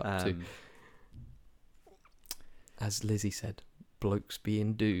wake up to. As Lizzie said, blokes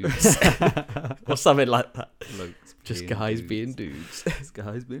being dudes. Or something like that. Blokes just guys being dudes. Just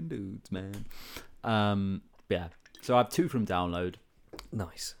guys being dudes, man. Yeah. So I have 2 from download.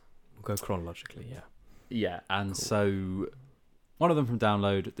 Nice. We'll go chronologically, yeah. Yeah, and so one of them from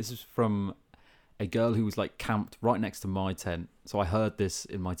download. This is from a girl who was like camped right next to my tent. So I heard this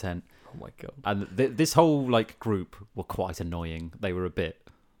in my tent. Oh my god! And this whole like group were quite annoying. They were a bit.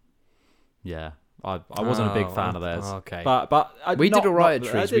 Yeah, I wasn't a big fan of theirs. Okay, but we did alright at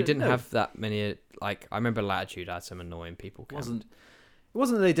Trees. We didn't have that many. Like I remember Latitude had some annoying people. It wasn't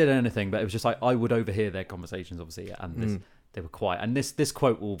that they did anything, but it was just like I would overhear their conversations, obviously, and they were quiet. And this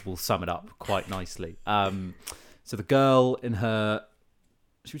quote will sum it up quite nicely. So the girl in her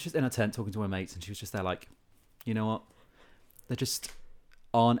she was just in her tent talking to her mates, and she was just there like, you know what? There just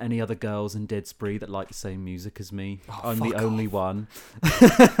aren't any other girls in Didsbury that like the same music as me. I'm the only one.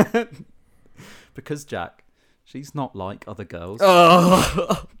 Because Jack, she's not like other girls.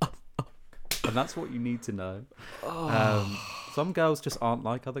 Oh. And that's what you need to know. Some girls just aren't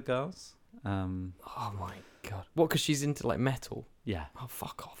like other girls. Oh my god! What? Because she's into like metal? Yeah. Oh,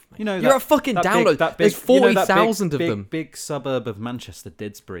 fuck off, mate. You know, you're a fucking download. There's 40,000 of them. Big suburb of Manchester,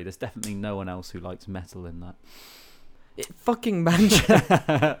 Didsbury. There's definitely no one else who likes metal in that. Fucking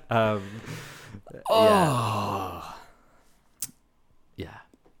Manchester. Yeah.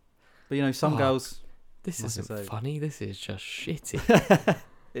 But you know, some girls. This isn't funny. This is just shitty.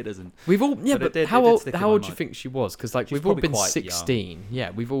 It isn't. We've all but how old do you think she was? Because like we've all been quite 16. Young. Yeah,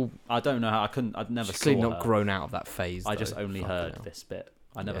 we've all. I don't know how. I'd never saw her. She's not grown out of that phase. I just only heard this bit.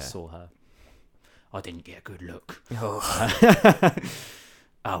 I never saw her. I didn't get a good look.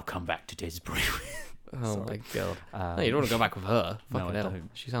 I'll come back to Didsbury. Oh my god! No, you don't want to go back with her. No, I don't.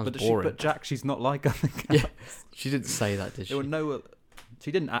 She sounds boring. But Jack, she's not like other guys. Yeah, she didn't say that, did she? There were no.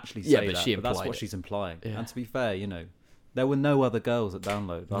 She didn't actually say but that. She but that's implied what she's implying. Yeah. And to be fair, you know, there were no other girls at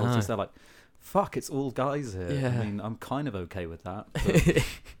Download. I was just there like, fuck, it's all guys here. Yeah. I mean, I'm kind of okay with that.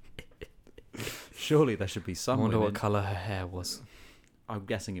 Surely there should be some. I wonder women. what colour her hair was. I'm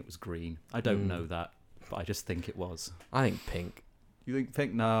guessing it was green. I don't know that, but I just think it was. I think pink. You think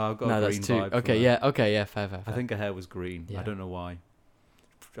pink? No, I've got a green that's too. vibe. Okay, yeah, fair. I think her hair was green. Yeah. I don't know why.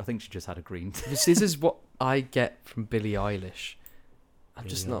 I think she just had a green. This is what I get from Billie Eilish. I'm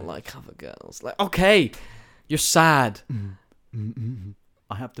just not like other girls. Like, okay, you're sad.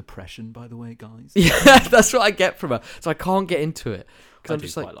 I have depression, by the way, guys. Yeah, that's what I get from her. So I can't get into it. I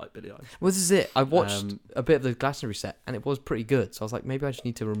do quite like Billie Eilish. Well, this is it. I watched a bit of the Glastonbury set, and it was pretty good. So I was like, maybe I just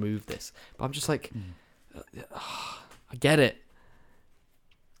need to remove this. But I'm just like, I get it.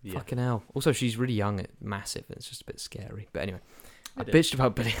 Yeah. Fucking hell. Also, she's really young and massive, and it's just a bit scary. But anyway, I bitched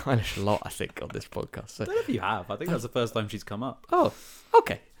about Billie Eilish a lot, I think, on this podcast. So. I don't know if you have. I think that's the first time she's come up. Oh,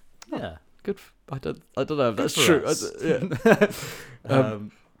 okay. Yeah. Good. I don't know if that's true.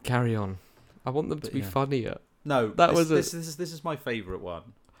 Carry on. I want them to be funnier. No, this is my favourite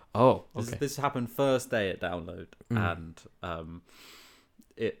one. Oh, okay. This happened first day at Download, and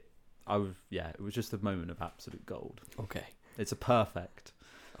it was just a moment of absolute gold. Okay. It's a perfect.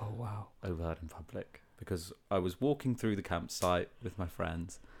 Oh wow. Overheard in public, because I was walking through the campsite with my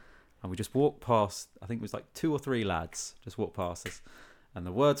friends, and we just walked past. I think it was like 2 or 3 lads just walked past us, and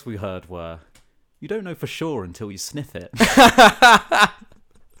the words we heard were, "You don't know for sure until you sniff it."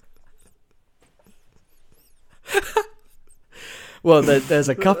 Well, there's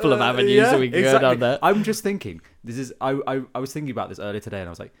a couple of avenues that we can go down there. I'm just thinking. I was thinking about this earlier today, and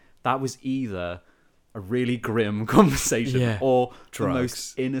I was like, that was either a really grim conversation or the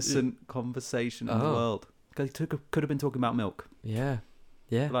most innocent conversation in the world. Because he could have been talking about milk. Yeah.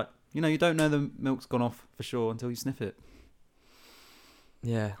 Like, you know, you don't know the milk's gone off for sure until you sniff it.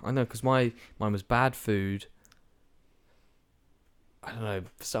 Yeah, I know, because mine was bad food. I don't know,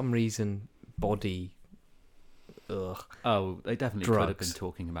 for some reason, body. Ugh. Oh, they definitely could have been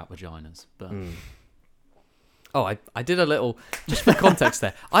talking about vaginas, but. Oh, I did a little, just for context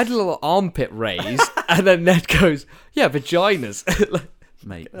there, I did a little armpit raise, and then Ned goes, yeah, vaginas. Like,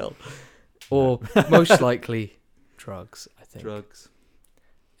 mate. Or most likely drugs, I think. Drugs.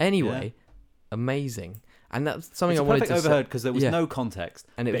 Anyway, amazing. And that's something I wanted to overheard because there was no context,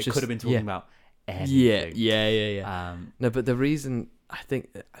 and it could have been talking about anything. Yeah. No, but the reason I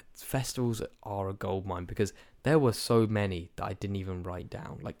think festivals are a goldmine, because there were so many that I didn't even write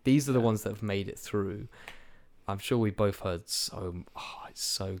down. Like, these are the ones that have made it through. I'm sure we both heard it's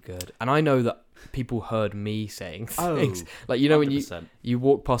so good. And I know that people heard me saying things. Like, you know, 100%. When you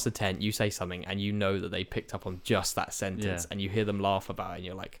walk past a tent, you say something, and you know that they picked up on just that sentence, and you hear them laugh about it, and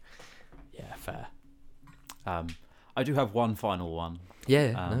you're like, yeah, fair. I do have one final one.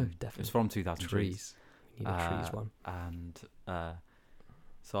 Yeah, no, definitely. It's from 2003. Trees. We need a trees one. And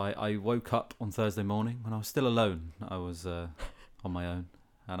so I woke up on Thursday morning when I was still alone. I was on my own,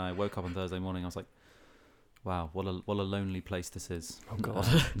 and I woke up on Thursday morning. I was like, wow, what a lonely place this is. Oh God.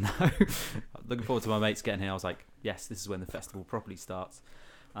 No. Looking forward to my mates getting here. I was like, yes, this is when the festival properly starts.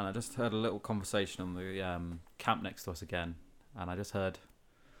 And I just heard a little conversation on the camp next to us again, and I just heard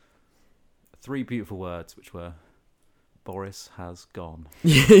 3 beautiful words, which were, Boris has gone.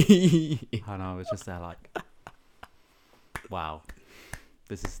 And I was just there like, wow,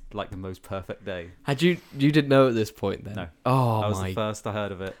 this is like the most perfect day. Had you didn't know at this point then? No. Oh, that was the first I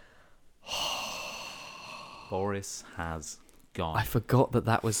heard of it. Boris has gone. I forgot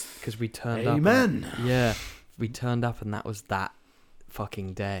that was because we turned up. Amen. Yeah, we turned up and that was that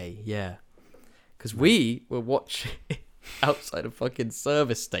fucking day. Yeah, because we were watching outside a fucking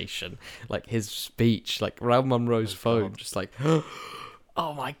service station, like his speech, like Raoul Monroe's phone, God. Just like,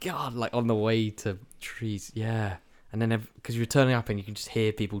 oh my God, like on the way to trees. Yeah, and then because you're turning up and you can just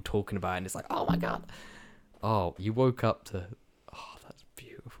hear people talking about it, and it's like, oh my God. Oh, you woke up to. Oh, that's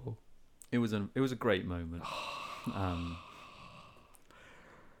beautiful. It was a great moment.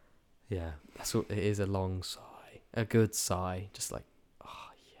 Yeah, that's what it is. A long sigh, a good sigh, just like, oh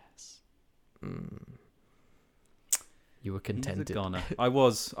yes. You were contented. He's a goner. I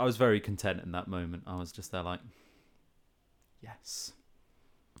was very content in that moment. I was just there like, yes,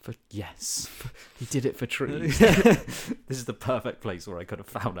 yes. He did it for trees. This is the perfect place where I could have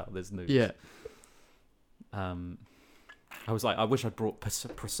found out this news. Yeah. I was like, I wish I'd brought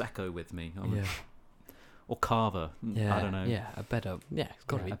Prosecco with me. Yeah. Or Carver. Yeah. I don't know. Yeah, it's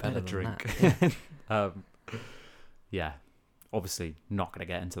got to be better than drink. That. Yeah. Obviously, not going to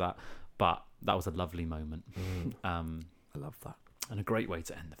get into that, but that was a lovely moment. I love that. And a great way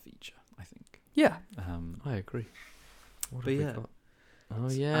to end the feature, I think. Yeah. I agree. But yeah. Oh,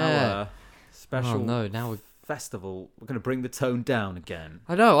 yeah. Our special now we're... festival. We're going to bring the tone down again.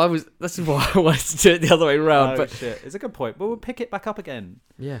 I know. This is why I wanted to do it the other way around. But shit. It's a good point. But we'll pick it back up again.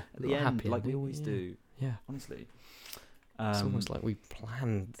 Yeah. At the end, like we always do. Yeah. Honestly. It's almost like we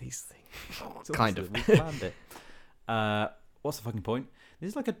planned these things. Kind of. We planned it. What's the fucking point? This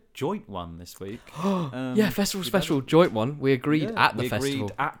is like a joint one this week. Yeah, festival special, joint one. We agreed at the festival. We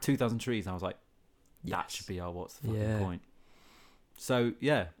agreed at 2,000 Trees. And I was like, that should be our what's the fucking point. So,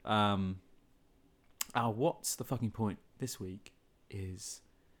 yeah. Our what's the fucking point this week is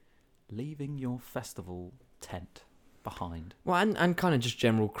leaving your festival tent behind. Well, and kind of just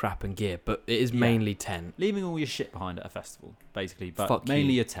general crap and gear, but it is mainly tent. Leaving all your shit behind at a festival, basically, but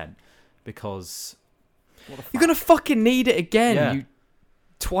mainly your tent, because you're gonna fucking need it again, you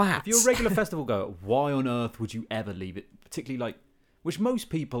twats. If you're a regular festival goer, why on earth would you ever leave it? Particularly like, which most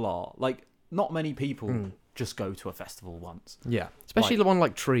people are. Like, not many people just go to a festival once. Yeah, especially the one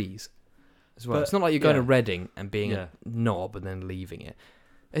like Trees. As well. But, it's not like you're going to Reading and being a knob and then leaving it.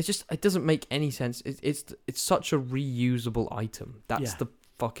 It's just, it doesn't make any sense. It's such a reusable item. That's the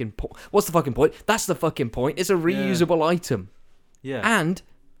fucking point. What's the fucking point? That's the fucking point. It's a reusable item. Yeah. And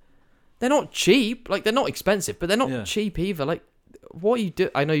they're not cheap. Like, they're not expensive, but they're not cheap either. Like, what you do,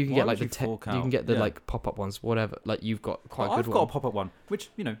 I know you can get like you can get the like pop-up ones, whatever. Like, you've got quite a good one. I've got a pop-up one, which,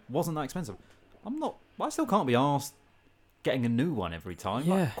 wasn't that expensive. I still can't be asked getting a new one every time.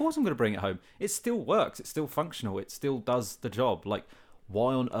 Yeah. Like, of course I'm going to bring it home. It still works. It's still functional. It still does the job. Like,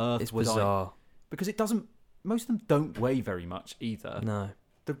 why on earth would bizarre. Because it doesn't... Most of them don't weigh very much either. No.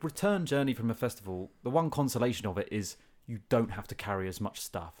 The return journey from a festival, the one consolation of it is you don't have to carry as much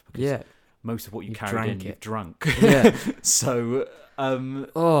stuff. Because most of what you carried in, you've drunk. Yeah. So,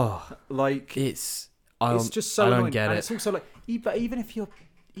 like... It's just so annoying. I don't get and it. It's also like... But even if your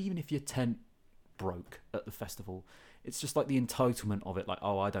tent broke at the festival... It's just like the entitlement of it, like,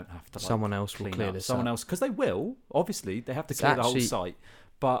 oh, I don't have to. Like, someone else will clear this. Someone else, because they will. Obviously, they have to clear the whole site.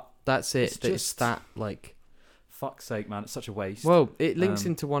 But that's it. It's that like, fuck's sake, man! It's such a waste. Well, it links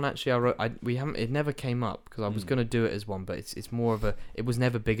into one actually. I wrote. We haven't. It never came up because I was going to do it as one, but it's more of a. It was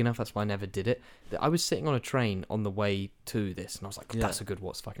never big enough. That's why I never did it. I was sitting on a train on the way to this, and I was like, that's a good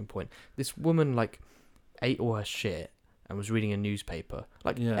what's fucking point. This woman like ate all her shit and was reading a newspaper.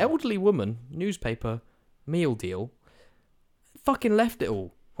 Like elderly woman, newspaper, meal deal. Fucking left it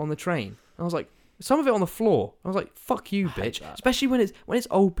all on the train. And I was like, some of it on the floor. I was like, fuck you, bitch. Especially when it's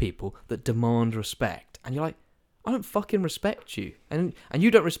old people that demand respect. And you're like, I don't fucking respect you. And you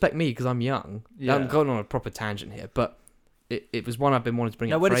don't respect me because I'm young. Yeah. I'm going on a proper tangent here, but it was one I've been wanting to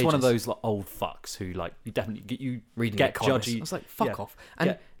bring up for ages. When it's one of those like, old fucks who like you definitely get judgy. I was like, fuck off.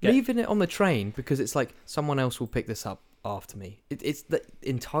 And leaving it on the train because it's like someone else will pick this up after me. It's the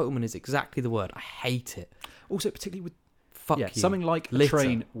entitlement is exactly the word. I hate it. Also, particularly with you. Something like litter. A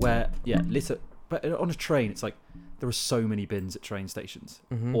train where litter. But on a train, it's like there are so many bins at train stations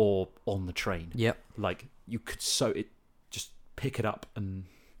or on the train. Yep. Like you could just pick it up and.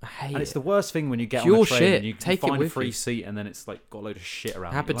 I hate and it's the worst thing when you get on a train shit. and you Take find it a with free you. seat and then it's like got a load of shit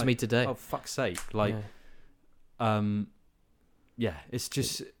around. Happened to me today. Oh fuck's sake! Like, it's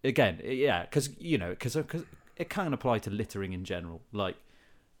just because because it can apply to littering in general. Like.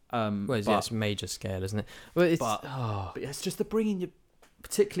 It's major scale, isn't it? Well, but it's just the bringing you,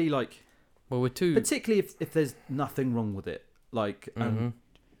 particularly like, particularly if there's nothing wrong with it, like, you're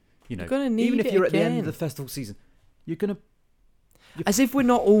gonna need even if it you're again. at the end of the festival season, you're as if we're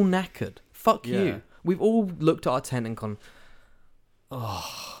not all knackered. Fuck you. We've all looked at our tent and gone,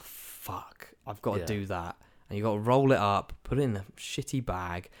 oh fuck, I've got to do that, and you got to roll it up, put it in a shitty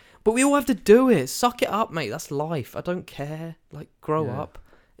bag. But we all have to do it. Suck it up, mate. That's life. I don't care. Like, grow up.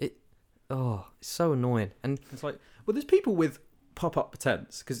 It's so annoying. And it's like, well, there's people with pop-up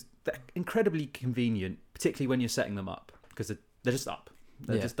tents because they're incredibly convenient, particularly when you're setting them up, because they're just up.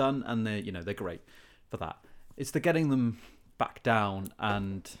 They're just done, and they're great for that. It's the getting them back down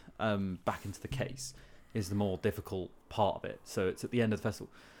and back into the case is the more difficult part of it. So it's at the end of the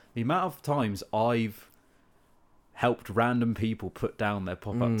festival. The amount of times I've helped random people put down their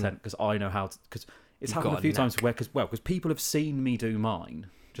pop-up tent because I know how to. Because it's happened a few times because people have seen me do mine,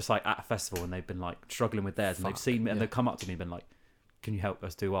 just like at a festival, and they've been like struggling with theirs, and they've seen me, and they've come up to me and been like, "Can you help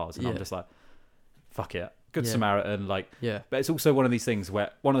us do ours?" And I'm just like, "Fuck it, good Samaritan." Like, but it's also one of these things where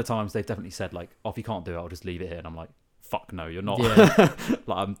one of the times they've definitely said like, "Oh, if you can't do it, I'll just leave it here," and I'm like, "Fuck no, you're not." Like,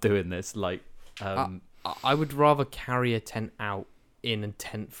 I'm doing this. Like, I would rather carry a tent out in a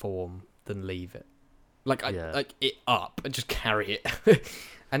tent form than leave it. Like, like it up and just carry it.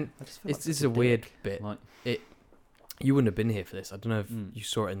 And this is a weird bit. Like, you wouldn't have been here for this. I don't know if you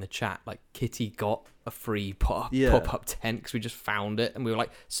saw it in the chat. Like, Kitty got a free pop-up tent because we just found it, and we were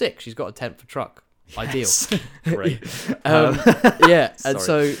like, sick. She's got a tent for truck. Ideal. Great. And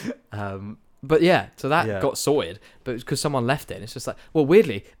so, but so that got sorted. But it's because someone left it. And it's just like, well,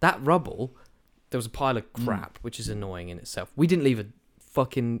 weirdly, that rubble, there was a pile of crap, which is annoying in itself. We didn't leave a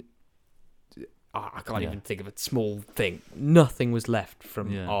fucking. I can't even think of a small thing. Nothing was left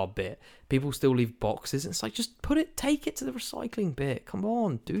from our bit. People still leave boxes. It's like, just take it to the recycling bit. Come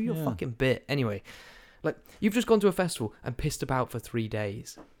on, do your fucking bit. Anyway, like, you've just gone to a festival and pissed about for 3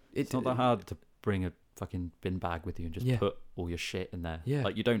 days. It's not that hard to bring a fucking bin bag with you and just put all your shit in there. Yeah.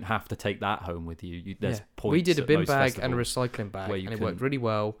 Like, you don't have to take that home with you. There's points. We did a bin bag and a recycling bag, and it worked really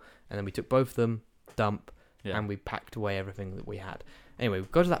well. And then we took both of them, and we packed away everything that we had. Anyway, we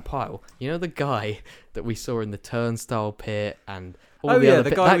got to that pile. You know the guy that we saw in the turnstile pit and all the other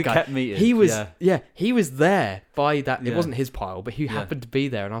guy we kept meeting. He was he was there by that. It wasn't his pile, but he happened to be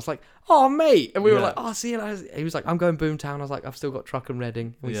there. And I was like, "Oh, mate!" And we were like, "Oh, see you later." He was like, "I'm going Boomtown." I was like, "I've still got Truck and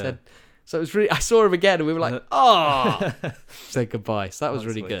Reading." And we said, so it was really. I saw him again, and we were like, "Oh," said goodbye. So that was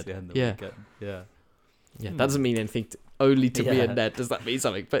really good. Yeah. That doesn't mean anything only to me and Ned. Does that mean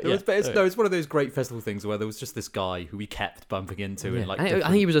something? But it's one of those great festival things where there was just this guy who we kept bumping into. And like, I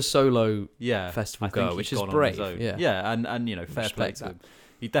think he was a solo festival goer, which is brave. And fair play to him.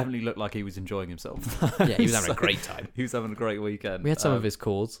 He definitely looked like he was enjoying himself. Yeah, he was having a great time. He was having a great weekend. We had some of his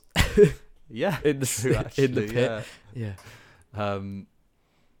calls. In the pit.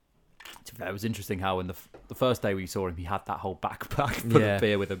 It was interesting how in the first day we saw him, he had that whole backpack full of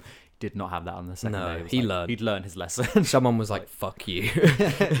beer with him. Did not have that on the second day. No, he learned. He'd learned his lesson. Someone was like, "Fuck you."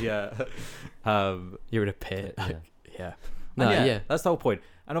 You're in a pit. That's the whole point.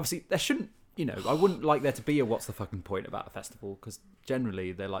 And obviously, there shouldn't. I wouldn't like there to be a what's the fucking point about a festival, because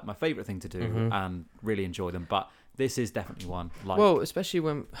generally they're like my favourite thing to do and really enjoy them. But this is definitely one. Like, well, especially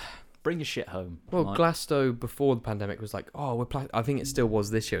when. Bring your shit home. Well, Glasgow before the pandemic was like, oh, I think it still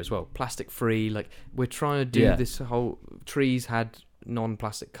was this year as well. Plastic free. Like, we're trying to do this whole. Trees had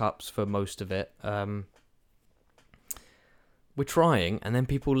non-plastic cups for most of it. We're trying, and then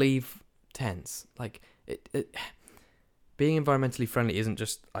people leave tents. Like, it being environmentally friendly isn't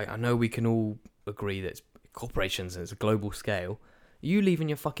just. I know we can all agree that it's corporations and it's a global scale. You leaving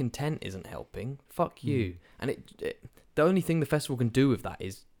your fucking tent isn't helping. Fuck you. And the only thing the festival can do with that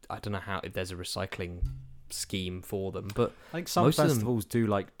is, I don't know if there's a recycling scheme for them, but I think some festivals do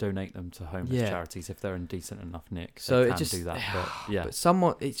like donate them to homeless charities if they're in decent enough nick. So they can do that. But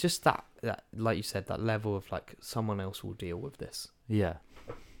someone, it's just that like you said, that level of like someone else will deal with this. Yeah,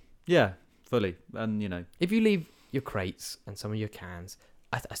 fully. And if you leave your crates and some of your cans,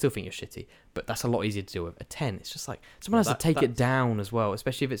 I still think you're shitty, but that's a lot easier to deal with. A tent, it's just like someone has to take it down as well,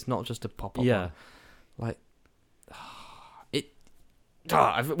 especially if it's not just a pop-up. One. Like.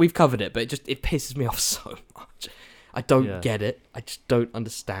 We've covered it, but it pisses me off so much. I don't get it. I just don't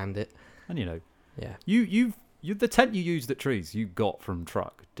understand it. And you the tent you used at Trees you got from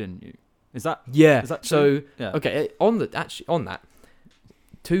Truck, didn't you? Is that Is that true? Okay. On that,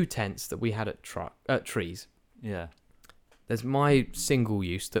 2 tents that we had at Trees. Yeah. There's my single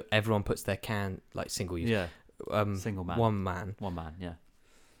use that everyone puts their can like single use. Yeah. Single man. One man. Yeah.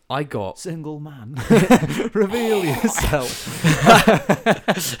 I got single man. Reveal yourself.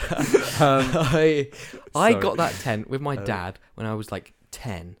 I got that tent with my dad when I was like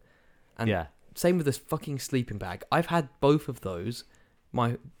 10, and same with this fucking sleeping bag. I've had both of those.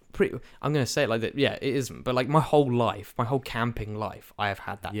 I'm gonna say it like that. Yeah, it isn't, but like my whole life, my whole camping life, I have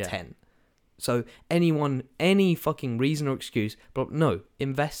had that tent. So any fucking reason or excuse, but no,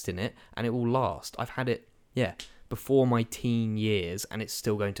 invest in it and it will last. I've had it before my teen years, and it's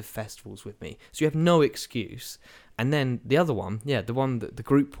still going to festivals with me. So you have no excuse. And then the other one, the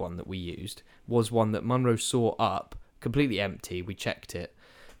group one that we used was one that Munro saw up, completely empty. We checked it,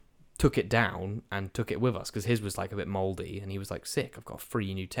 took it down, and took it with us because his was like a bit mouldy, and he was like, "Sick! I've got a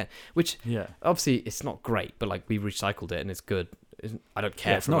free new tent." Which obviously it's not great, but like we recycled it and it's good. I don't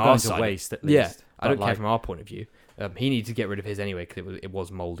care it's from not our going side. to waste at least. Yeah, I don't care from our point of view. He needed to get rid of his anyway because it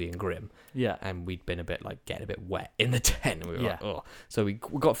was mouldy and grim. Yeah, and we'd been getting a bit wet in the tent. And we were Yeah. like, oh, so we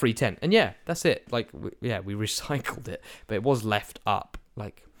got a free tent, and yeah, that's it. Like, we recycled it, but it was left up.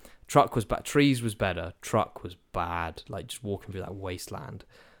 Like, truck was bad, trees was better, truck was bad. Like just walking through that wasteland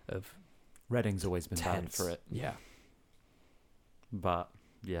of Reading's always been tents. bad for it. Yeah, but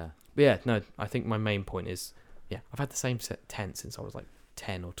yeah, no, I think my main point is, I've had the same tent since I was like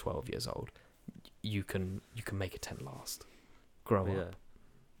 10 or 12 years old. You can make a tent last. Grow up.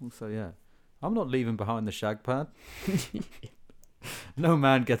 Also, I'm not leaving behind the shag pad. No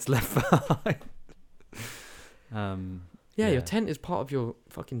man gets left behind. Your tent is part of your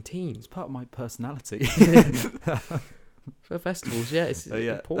fucking team. It's part of my personality. For festivals, it's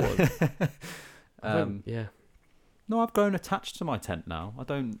important. No, I've grown attached to my tent now. I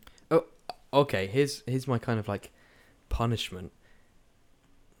don't. Oh, okay. Here's my kind of like punishment.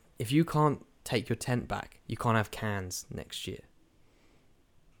 If you can't take your tent back, you can't have cans next year.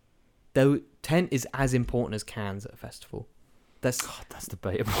 Though tent is as important as cans at a festival. That's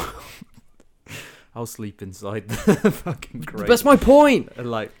debatable. I'll sleep inside the fucking crate. That's my point.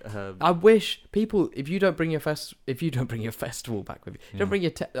 I wish people, if you don't bring your festival back with you, don't bring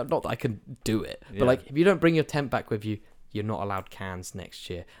your tent. Not that I can do it, but like if you don't bring your tent back with you, you're not allowed cans next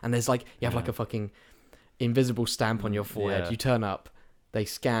year. And there's like you have like a fucking invisible stamp on your forehead. You turn up, they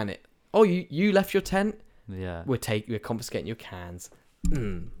scan it. Oh, you left your tent? Yeah. We're confiscating your cans.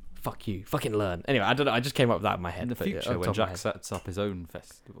 Fuck you. Fucking learn. Anyway, I don't know. I just came up with that in my head. In the future, when Jack sets up his own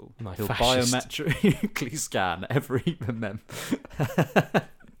festival, he'll biometrically scan every member.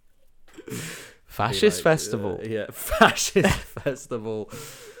 Fascist festival. Fascist festival.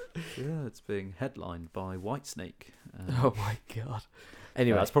 Yeah, it's being headlined by Whitesnake. Oh my god.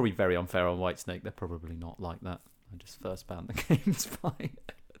 Anyway, that's probably very unfair on Whitesnake. They're probably not like that. I just first band that came to fight.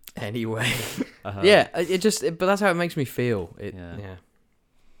 Anyway, but that's how it makes me feel.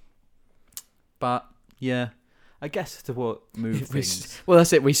 But I guess to what move things. Well,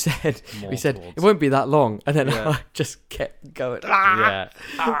 that's it. We said it won't be that long, and then I just kept going.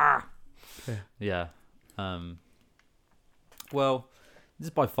 Yeah. Well, this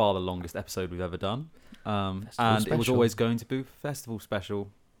is by far the longest episode we've ever done, and it was always going to be festival special,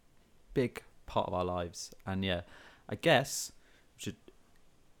 big part of our lives, and I guess we should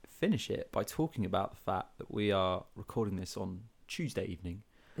finish it by talking about the fact that we are recording this on Tuesday evening.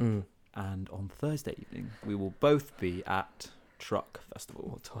 And on Thursday evening, we will both be at Truck Festival.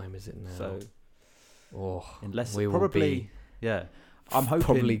 What time is it now? So, unless we probably, I'm hoping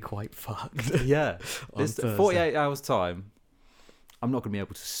probably quite fucked. This 48 hours time, I'm not going to be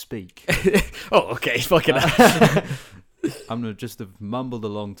able to speak. Oh, okay, fucking. I'm going to just have mumbled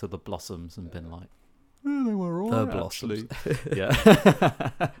along to the Blossoms and been like, they were all the right, Blossoms.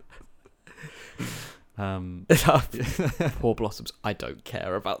 Poor Blossoms. I don't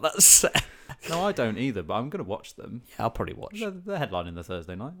care about that set. No, I don't either, but I'm going to watch them. Yeah, I'll probably watch. They're headlining the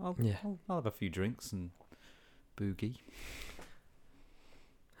Thursday night. I'll have a few drinks and boogie.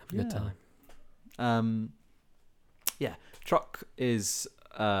 Have a good time. Truck is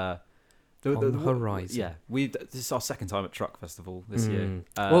on the horizon. Yeah, this is our second time at Truck Festival this year.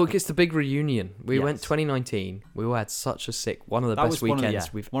 Well, it's the big reunion. We went 2019. We all had such a sick, one of the best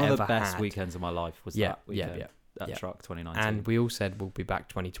weekends we've ever had. One of the best weekends of my life was that weekend at Truck 2019. And we all said we'll be back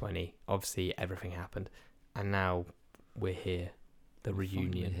 2020. Obviously, everything happened, and now we're here. The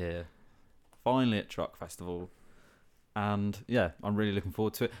reunion here, finally at Truck Festival, and I'm really looking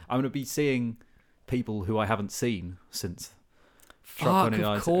forward to it. I'm going to be seeing people who I haven't seen since. Fuck,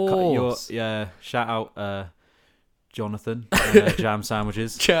 of course. Shout out Jonathan, Jam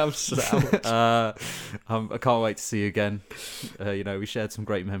Sandwiches. Jam Sandwich. I can't wait to see you again. We shared some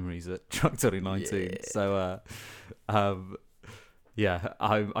great memories at Truck 2019. Yeah. So, I'm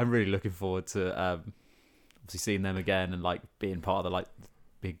really looking forward to obviously seeing them again and like being part of the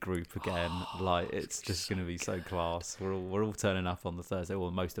big group again. It's just going to be so class. We're all turning up on the Thursday.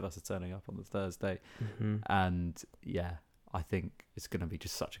 Well, most of us are turning up on the Thursday, and I think it's going to be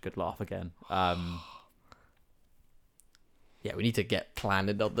just such a good laugh again. We need to get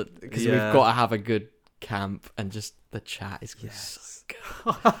planning on because we've got to have a good camp, and just the chat is so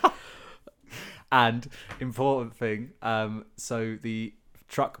good. And important thing, so the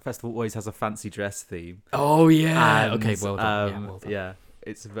Truck Festival always has a fancy dress theme. Oh yeah. And, okay. Well done. Well done. Yeah.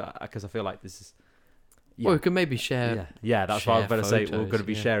 It's because I feel like this is. Yeah. Well, we can maybe share. Yeah. That's what I was going to say. We're going to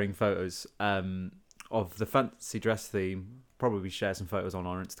be yeah. sharing photos of the fancy dress theme. Probably share some photos on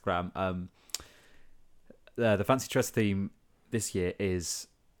our Instagram. The fancy dress theme this year is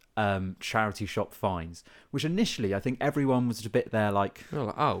charity shop finds, which initially I think everyone was a bit there like,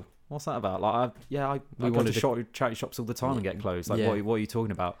 oh, what's that about? Like, I go to charity shops all the time and get clothes. Like, what are you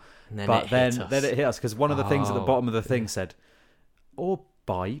talking about? But then it hit us because one of the things at the bottom of the thing said, or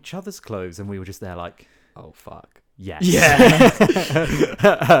buy each other's clothes, and we were just there like, oh fuck, yes, yeah.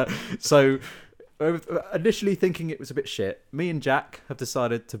 So initially thinking it was a bit shit, me and Jack have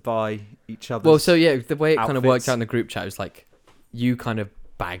decided to buy each other's. Well, so yeah, the way it kind of worked outfits. out in the group chat was like, you kind of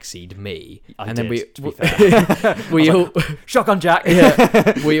bagseed me, I and did, then we to be fair. we all shotgun Jack.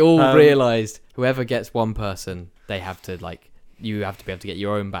 Yeah, we all realized whoever gets one person, they have to like, you have to be able to get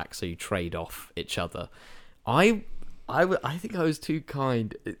your own back, so you trade off each other. I think I was too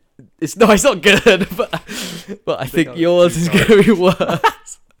kind. It's not good, but I think yours is going to be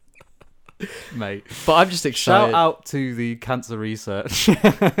worse. Mate, but I'm just excited. Shout out to the cancer research.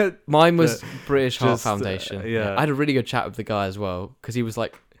 Mine was British Heart just, Foundation. yeah. I had a really good chat with the guy as well, because he was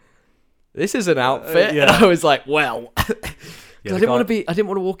like, "This is an outfit," yeah. and I was like, "Well," I didn't want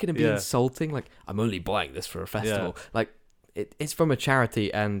to walk in and be Yeah. insulting. Like, I'm only buying this for a festival. Yeah. Like, it's from a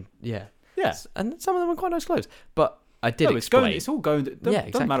charity, and yeah, and some of them are quite nice clothes. But I did no, explain. it's all going. Doesn't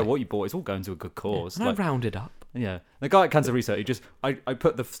exactly. matter what you bought. It's all going to a good cause. And Like, I rounded up. yeah, the guy at Cancer Research, I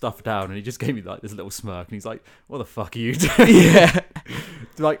put the stuff down and he just gave me like this little smirk and he's like, "What the fuck are you doing?" Yeah.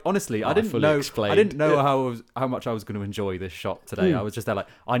 Like, honestly, I didn't fully know. explained. I didn't know how much I was going to enjoy this shop today. I was just there like,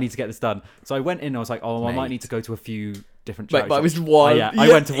 I need to get this done. So I went in. And I was like, oh, I might need to go to a few different. But charity I was shops. one. I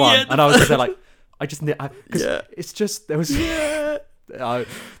went to one, and I was just there like, I just because it's just there was. Yeah. There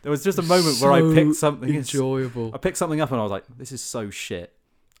was just a moment where I picked something enjoyable. I picked something up and I was like, "This is so shit.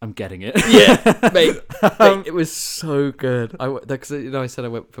 I'm getting it." Yeah, mate, it was so good. Because I said I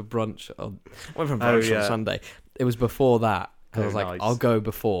went for brunch. I went for brunch on Sunday. It was before that. I was like, nice. I'll go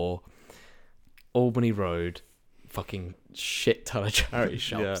before Albany Road. Fucking shit ton of charity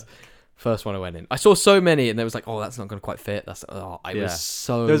shops. Yeah. First one I went in, I saw so many, and there was like, "Oh, that's not going to quite fit." It was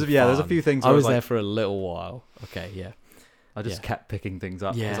so. There's a fun. few things. I was like, there for a little while. Okay, yeah. I just kept picking things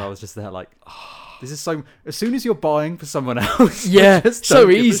up because Yeah. I was just there like, this is so. As soon as you're buying for someone else, Yeah, you just so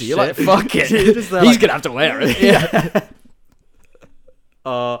don't give a easy. You're like, shit. fuck it. You're just there He's like, gonna have to wear it. Yeah.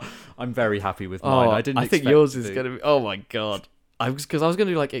 I'm very happy with mine. I didn't. I think expect yours to is be. gonna be. Oh my god! Because I was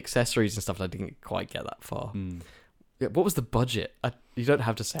gonna do like accessories and stuff, and I didn't quite get that far. Yeah, what was the budget? You don't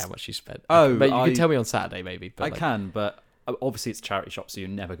have to say how much you spent. Oh, but you can tell me on Saturday maybe. But I can, but obviously it's charity shop, so you're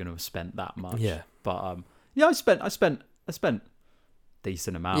never going to have spent that much. Yeah. But yeah, I spent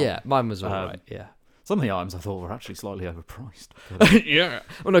decent amount. Yeah, mine was alright. Yeah. Some of the items I thought were actually slightly overpriced. But, Yeah.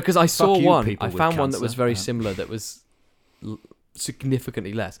 Well, no, because I saw you, one. people I with found one that was cancer. very Yeah. similar. That was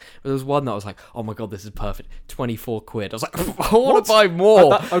significantly less. But there was one that I was like, "Oh my god, this is perfect." 24 quid. I was like, "I want to buy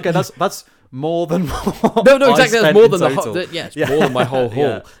more." okay, that's more than what No, I exactly. That's spent more in than the total. whole. It's more than my whole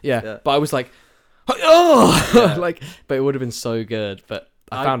haul. Yeah. Yeah. But I was like, oh, Yeah. like, but it would have been so good. But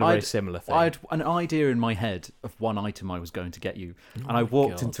I found a very similar thing. I had an idea in my head of one item I was going to get you, and I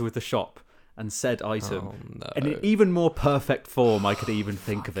walked into the shop and said item, Oh, no. and in even more perfect form I could even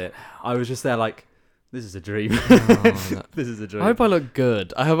think of it. I was just there like, this is a dream. Oh, no. This is a dream. I hope I look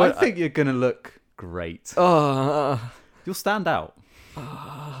good. I think you're gonna look great. Oh, You'll stand out,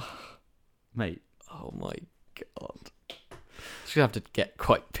 mate. oh my god. She's gonna have to get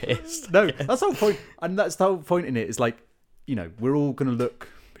quite pissed. No, that's the whole point, and that's the whole point in it. Is like, we're all gonna look.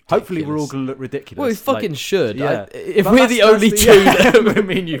 Hopefully, we're all gonna look ridiculous. Well, we fucking like, should. Yeah. If But we're the only two. Yeah. I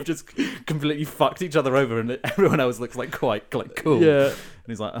mean, you've just completely fucked each other over, and everyone else looks like quite cool. Yeah.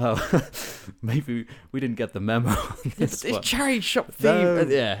 And he's like, oh, maybe we didn't get the memo on this It's one. charity shop theme. No.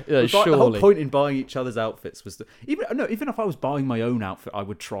 Yeah, But surely. the whole point in buying each other's outfits was even if I was buying my own outfit, I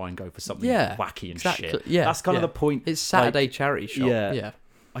would try and go for something wacky and shit. Yeah, That's kind of the point. It's Saturday charity shop. yeah. Yeah.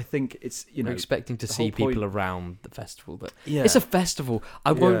 I think it's We're expecting to the see whole point- people around the festival, but Yeah. it's a festival. I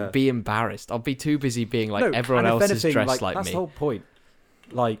Yeah. won't be embarrassed. I'll be too busy being like everyone and if else is anything, dressed like that's me. the whole point.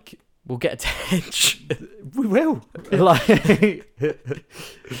 Like, We'll get attention. we will. Like,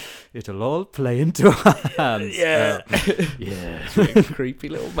 it'll all play into our hands. Yeah. Yeah. Creepy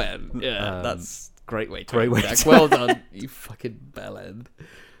little man. Yeah, that's a great way to great end way Jack. to- Well done, you fucking bellend.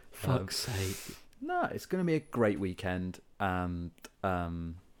 Fuck's sake. No, it's going to be a great weekend, and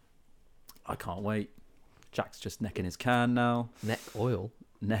I can't wait. Jack's just necking his can now. Neck oil.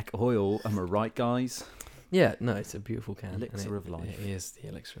 Neck oil. Am I right, guys? Yeah, no, it's a beautiful can. Elixir of life. It is the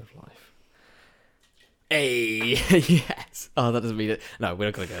elixir of life. Hey, yes. Oh, that doesn't mean it. No, we're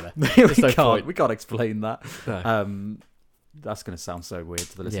not going to go there. We can't explain that. No. That's going to sound so weird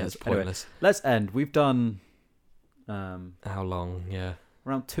to the Yeah, listeners. it's pointless. Anyway, let's end. We've done How long? Yeah.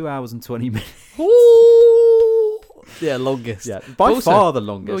 around 2 hours and 20 minutes. Ooh! Yeah, longest. Yeah, by Also, far the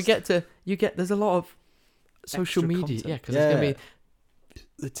longest. We get to there's a lot of social Extra media. content. Yeah, because there's going to be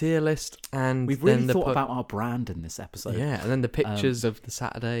the tier list, and We've then really thought about our brand in this episode. Yeah, and then the pictures of the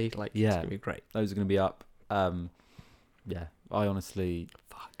Saturday. Like, it's going to be great. Those are going to be up. Yeah, I honestly...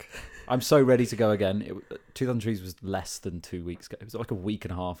 Fuck. I'm so ready to go again. 2000 Trees was less than 2 weeks ago. It was like a week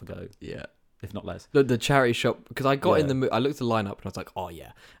and a half ago. Yeah. If not less. The charity shop, because I got in the mood, I looked at the lineup and I was like, oh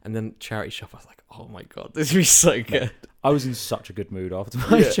yeah. And then charity shop, I was like, oh my God, this will be so good. I was in such a good mood after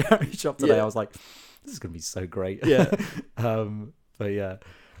my charity shop today. I was like, this is going to be so great. Yeah. But yeah.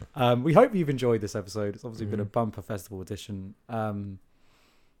 We hope you've enjoyed this episode. It's obviously been a bumper festival edition.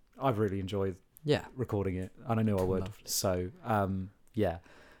 I've really enjoyed recording it, and I knew I would. Lovely. So, yeah.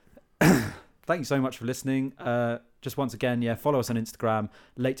 Thank you so much for listening. Just once again, follow us on Instagram,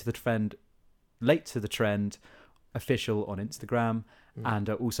 Late to the Trend official on Instagram, and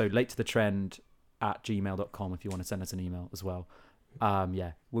also Late to the Trend @gmail.com if you want to send us an email as well.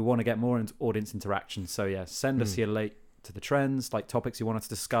 We want to get more audience interaction. So send us your Late to the Trends, like topics you want us to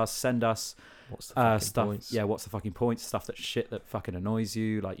discuss. Send us what's the fucking stuff. points? Yeah, what's the fucking points? Stuff that fucking annoys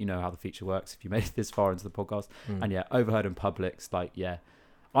you. Like, you know how the feature works if you made it this far into the podcast. And overheard in public's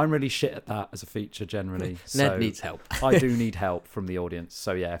I'm really shit at that as a feature generally. Ned needs help. I do need help from the audience.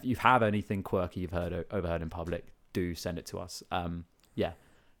 So if you have anything quirky you've overheard in public, do send it to us.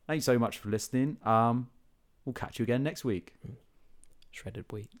 Thank you so much for listening. We'll catch you again next week. Shredded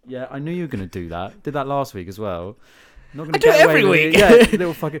wheat. Yeah, I knew you were going to do that. Did that last week as well. Not gonna I do it every week. Yeah,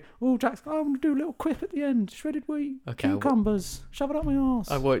 little fucking. Oh, Jack's. I'm gonna do a little quip at the end. Shredded wheat. Okay. Cucumbers. Shove it up my arse.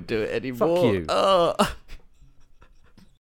 I won't do it anymore. Fuck you.